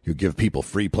you give people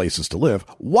free places to live.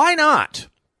 Why not?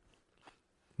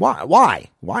 Why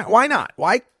not?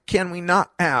 Why can we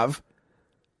not have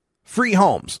free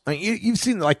homes? I mean, you've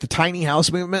seen like the tiny house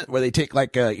movement where they take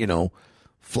like a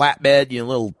flatbed,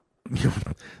 little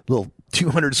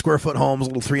 200 square foot homes,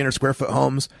 little 300 square foot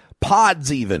homes,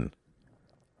 pods even.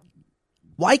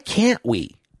 Why can't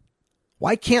we?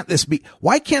 Why can't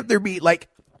there be like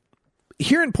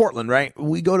here in Portland, right?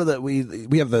 We go to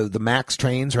we have the Max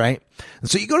trains, right? And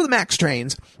so you go to the Max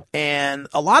trains and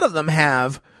a lot of them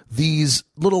have these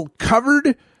little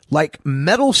covered like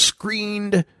metal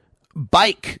screened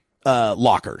bike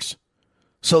lockers.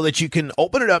 so that you can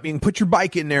open it up, you can put your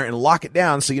bike in there and lock it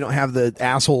down so you don't have the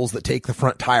assholes that take the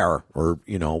front tire or,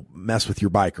 mess with your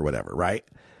bike or whatever, right?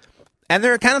 And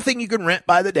they're the kind of thing you can rent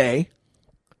by the day.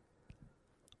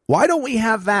 Why don't we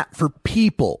have that for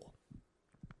people?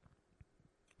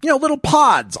 Little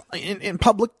pods in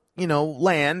public,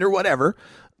 land or whatever,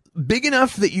 big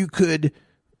enough that you could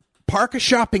park a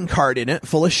shopping cart in it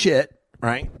full of shit,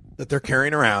 right, that they're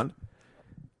carrying around,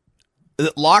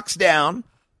 that locks down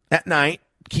at night,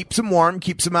 keeps them warm,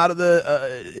 keeps them out of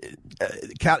the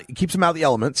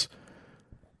elements,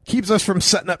 keeps us from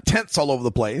setting up tents all over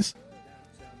the place.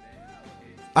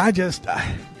 And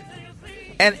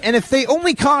if they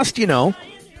only cost, a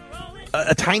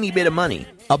tiny bit of money,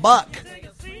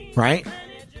 $1, right?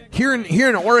 Here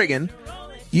in Oregon,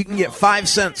 you can get 5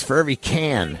 cents for every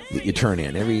can that you turn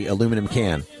in, every aluminum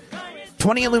can.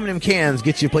 20 aluminum cans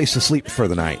gets you a place to sleep for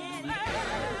the night.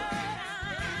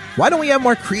 Why don't we have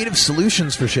more creative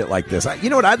solutions for shit like this? You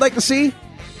know what I'd like to see?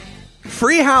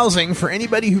 Free housing for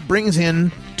anybody who brings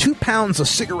in 2 pounds of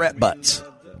cigarette butts.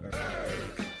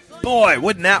 Boy,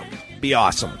 wouldn't that be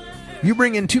awesome? You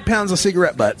bring in 2 pounds of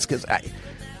cigarette butts, because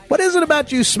what is it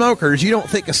about you smokers? You don't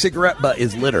think a cigarette butt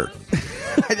is litter.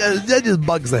 That just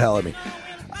bugs the hell out of me.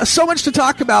 So much to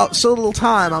talk about, so little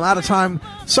time. I'm out of time.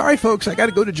 Sorry, folks, I got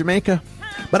to go to Jamaica.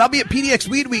 But I'll be at PDX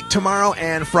Weed Week tomorrow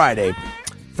and Friday.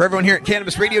 For everyone here at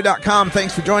CannabisRadio.com,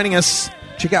 thanks for joining us.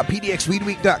 Check out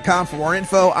PDXWeedWeek.com for more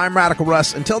info. I'm Radical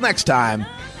Russ. Until next time,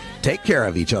 take care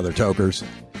of each other, tokers.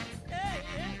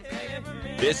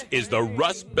 This is the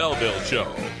Russ Belville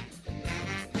Show.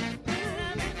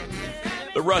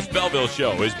 The Russ Belville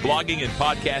Show is blogging and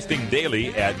podcasting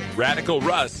daily at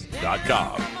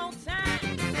RadicalRuss.com.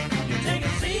 You take a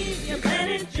seed, you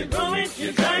plant it, you grow it,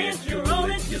 you dry it, you roll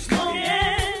it, you smoke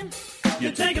it.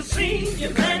 You take a seed, you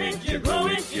plant it,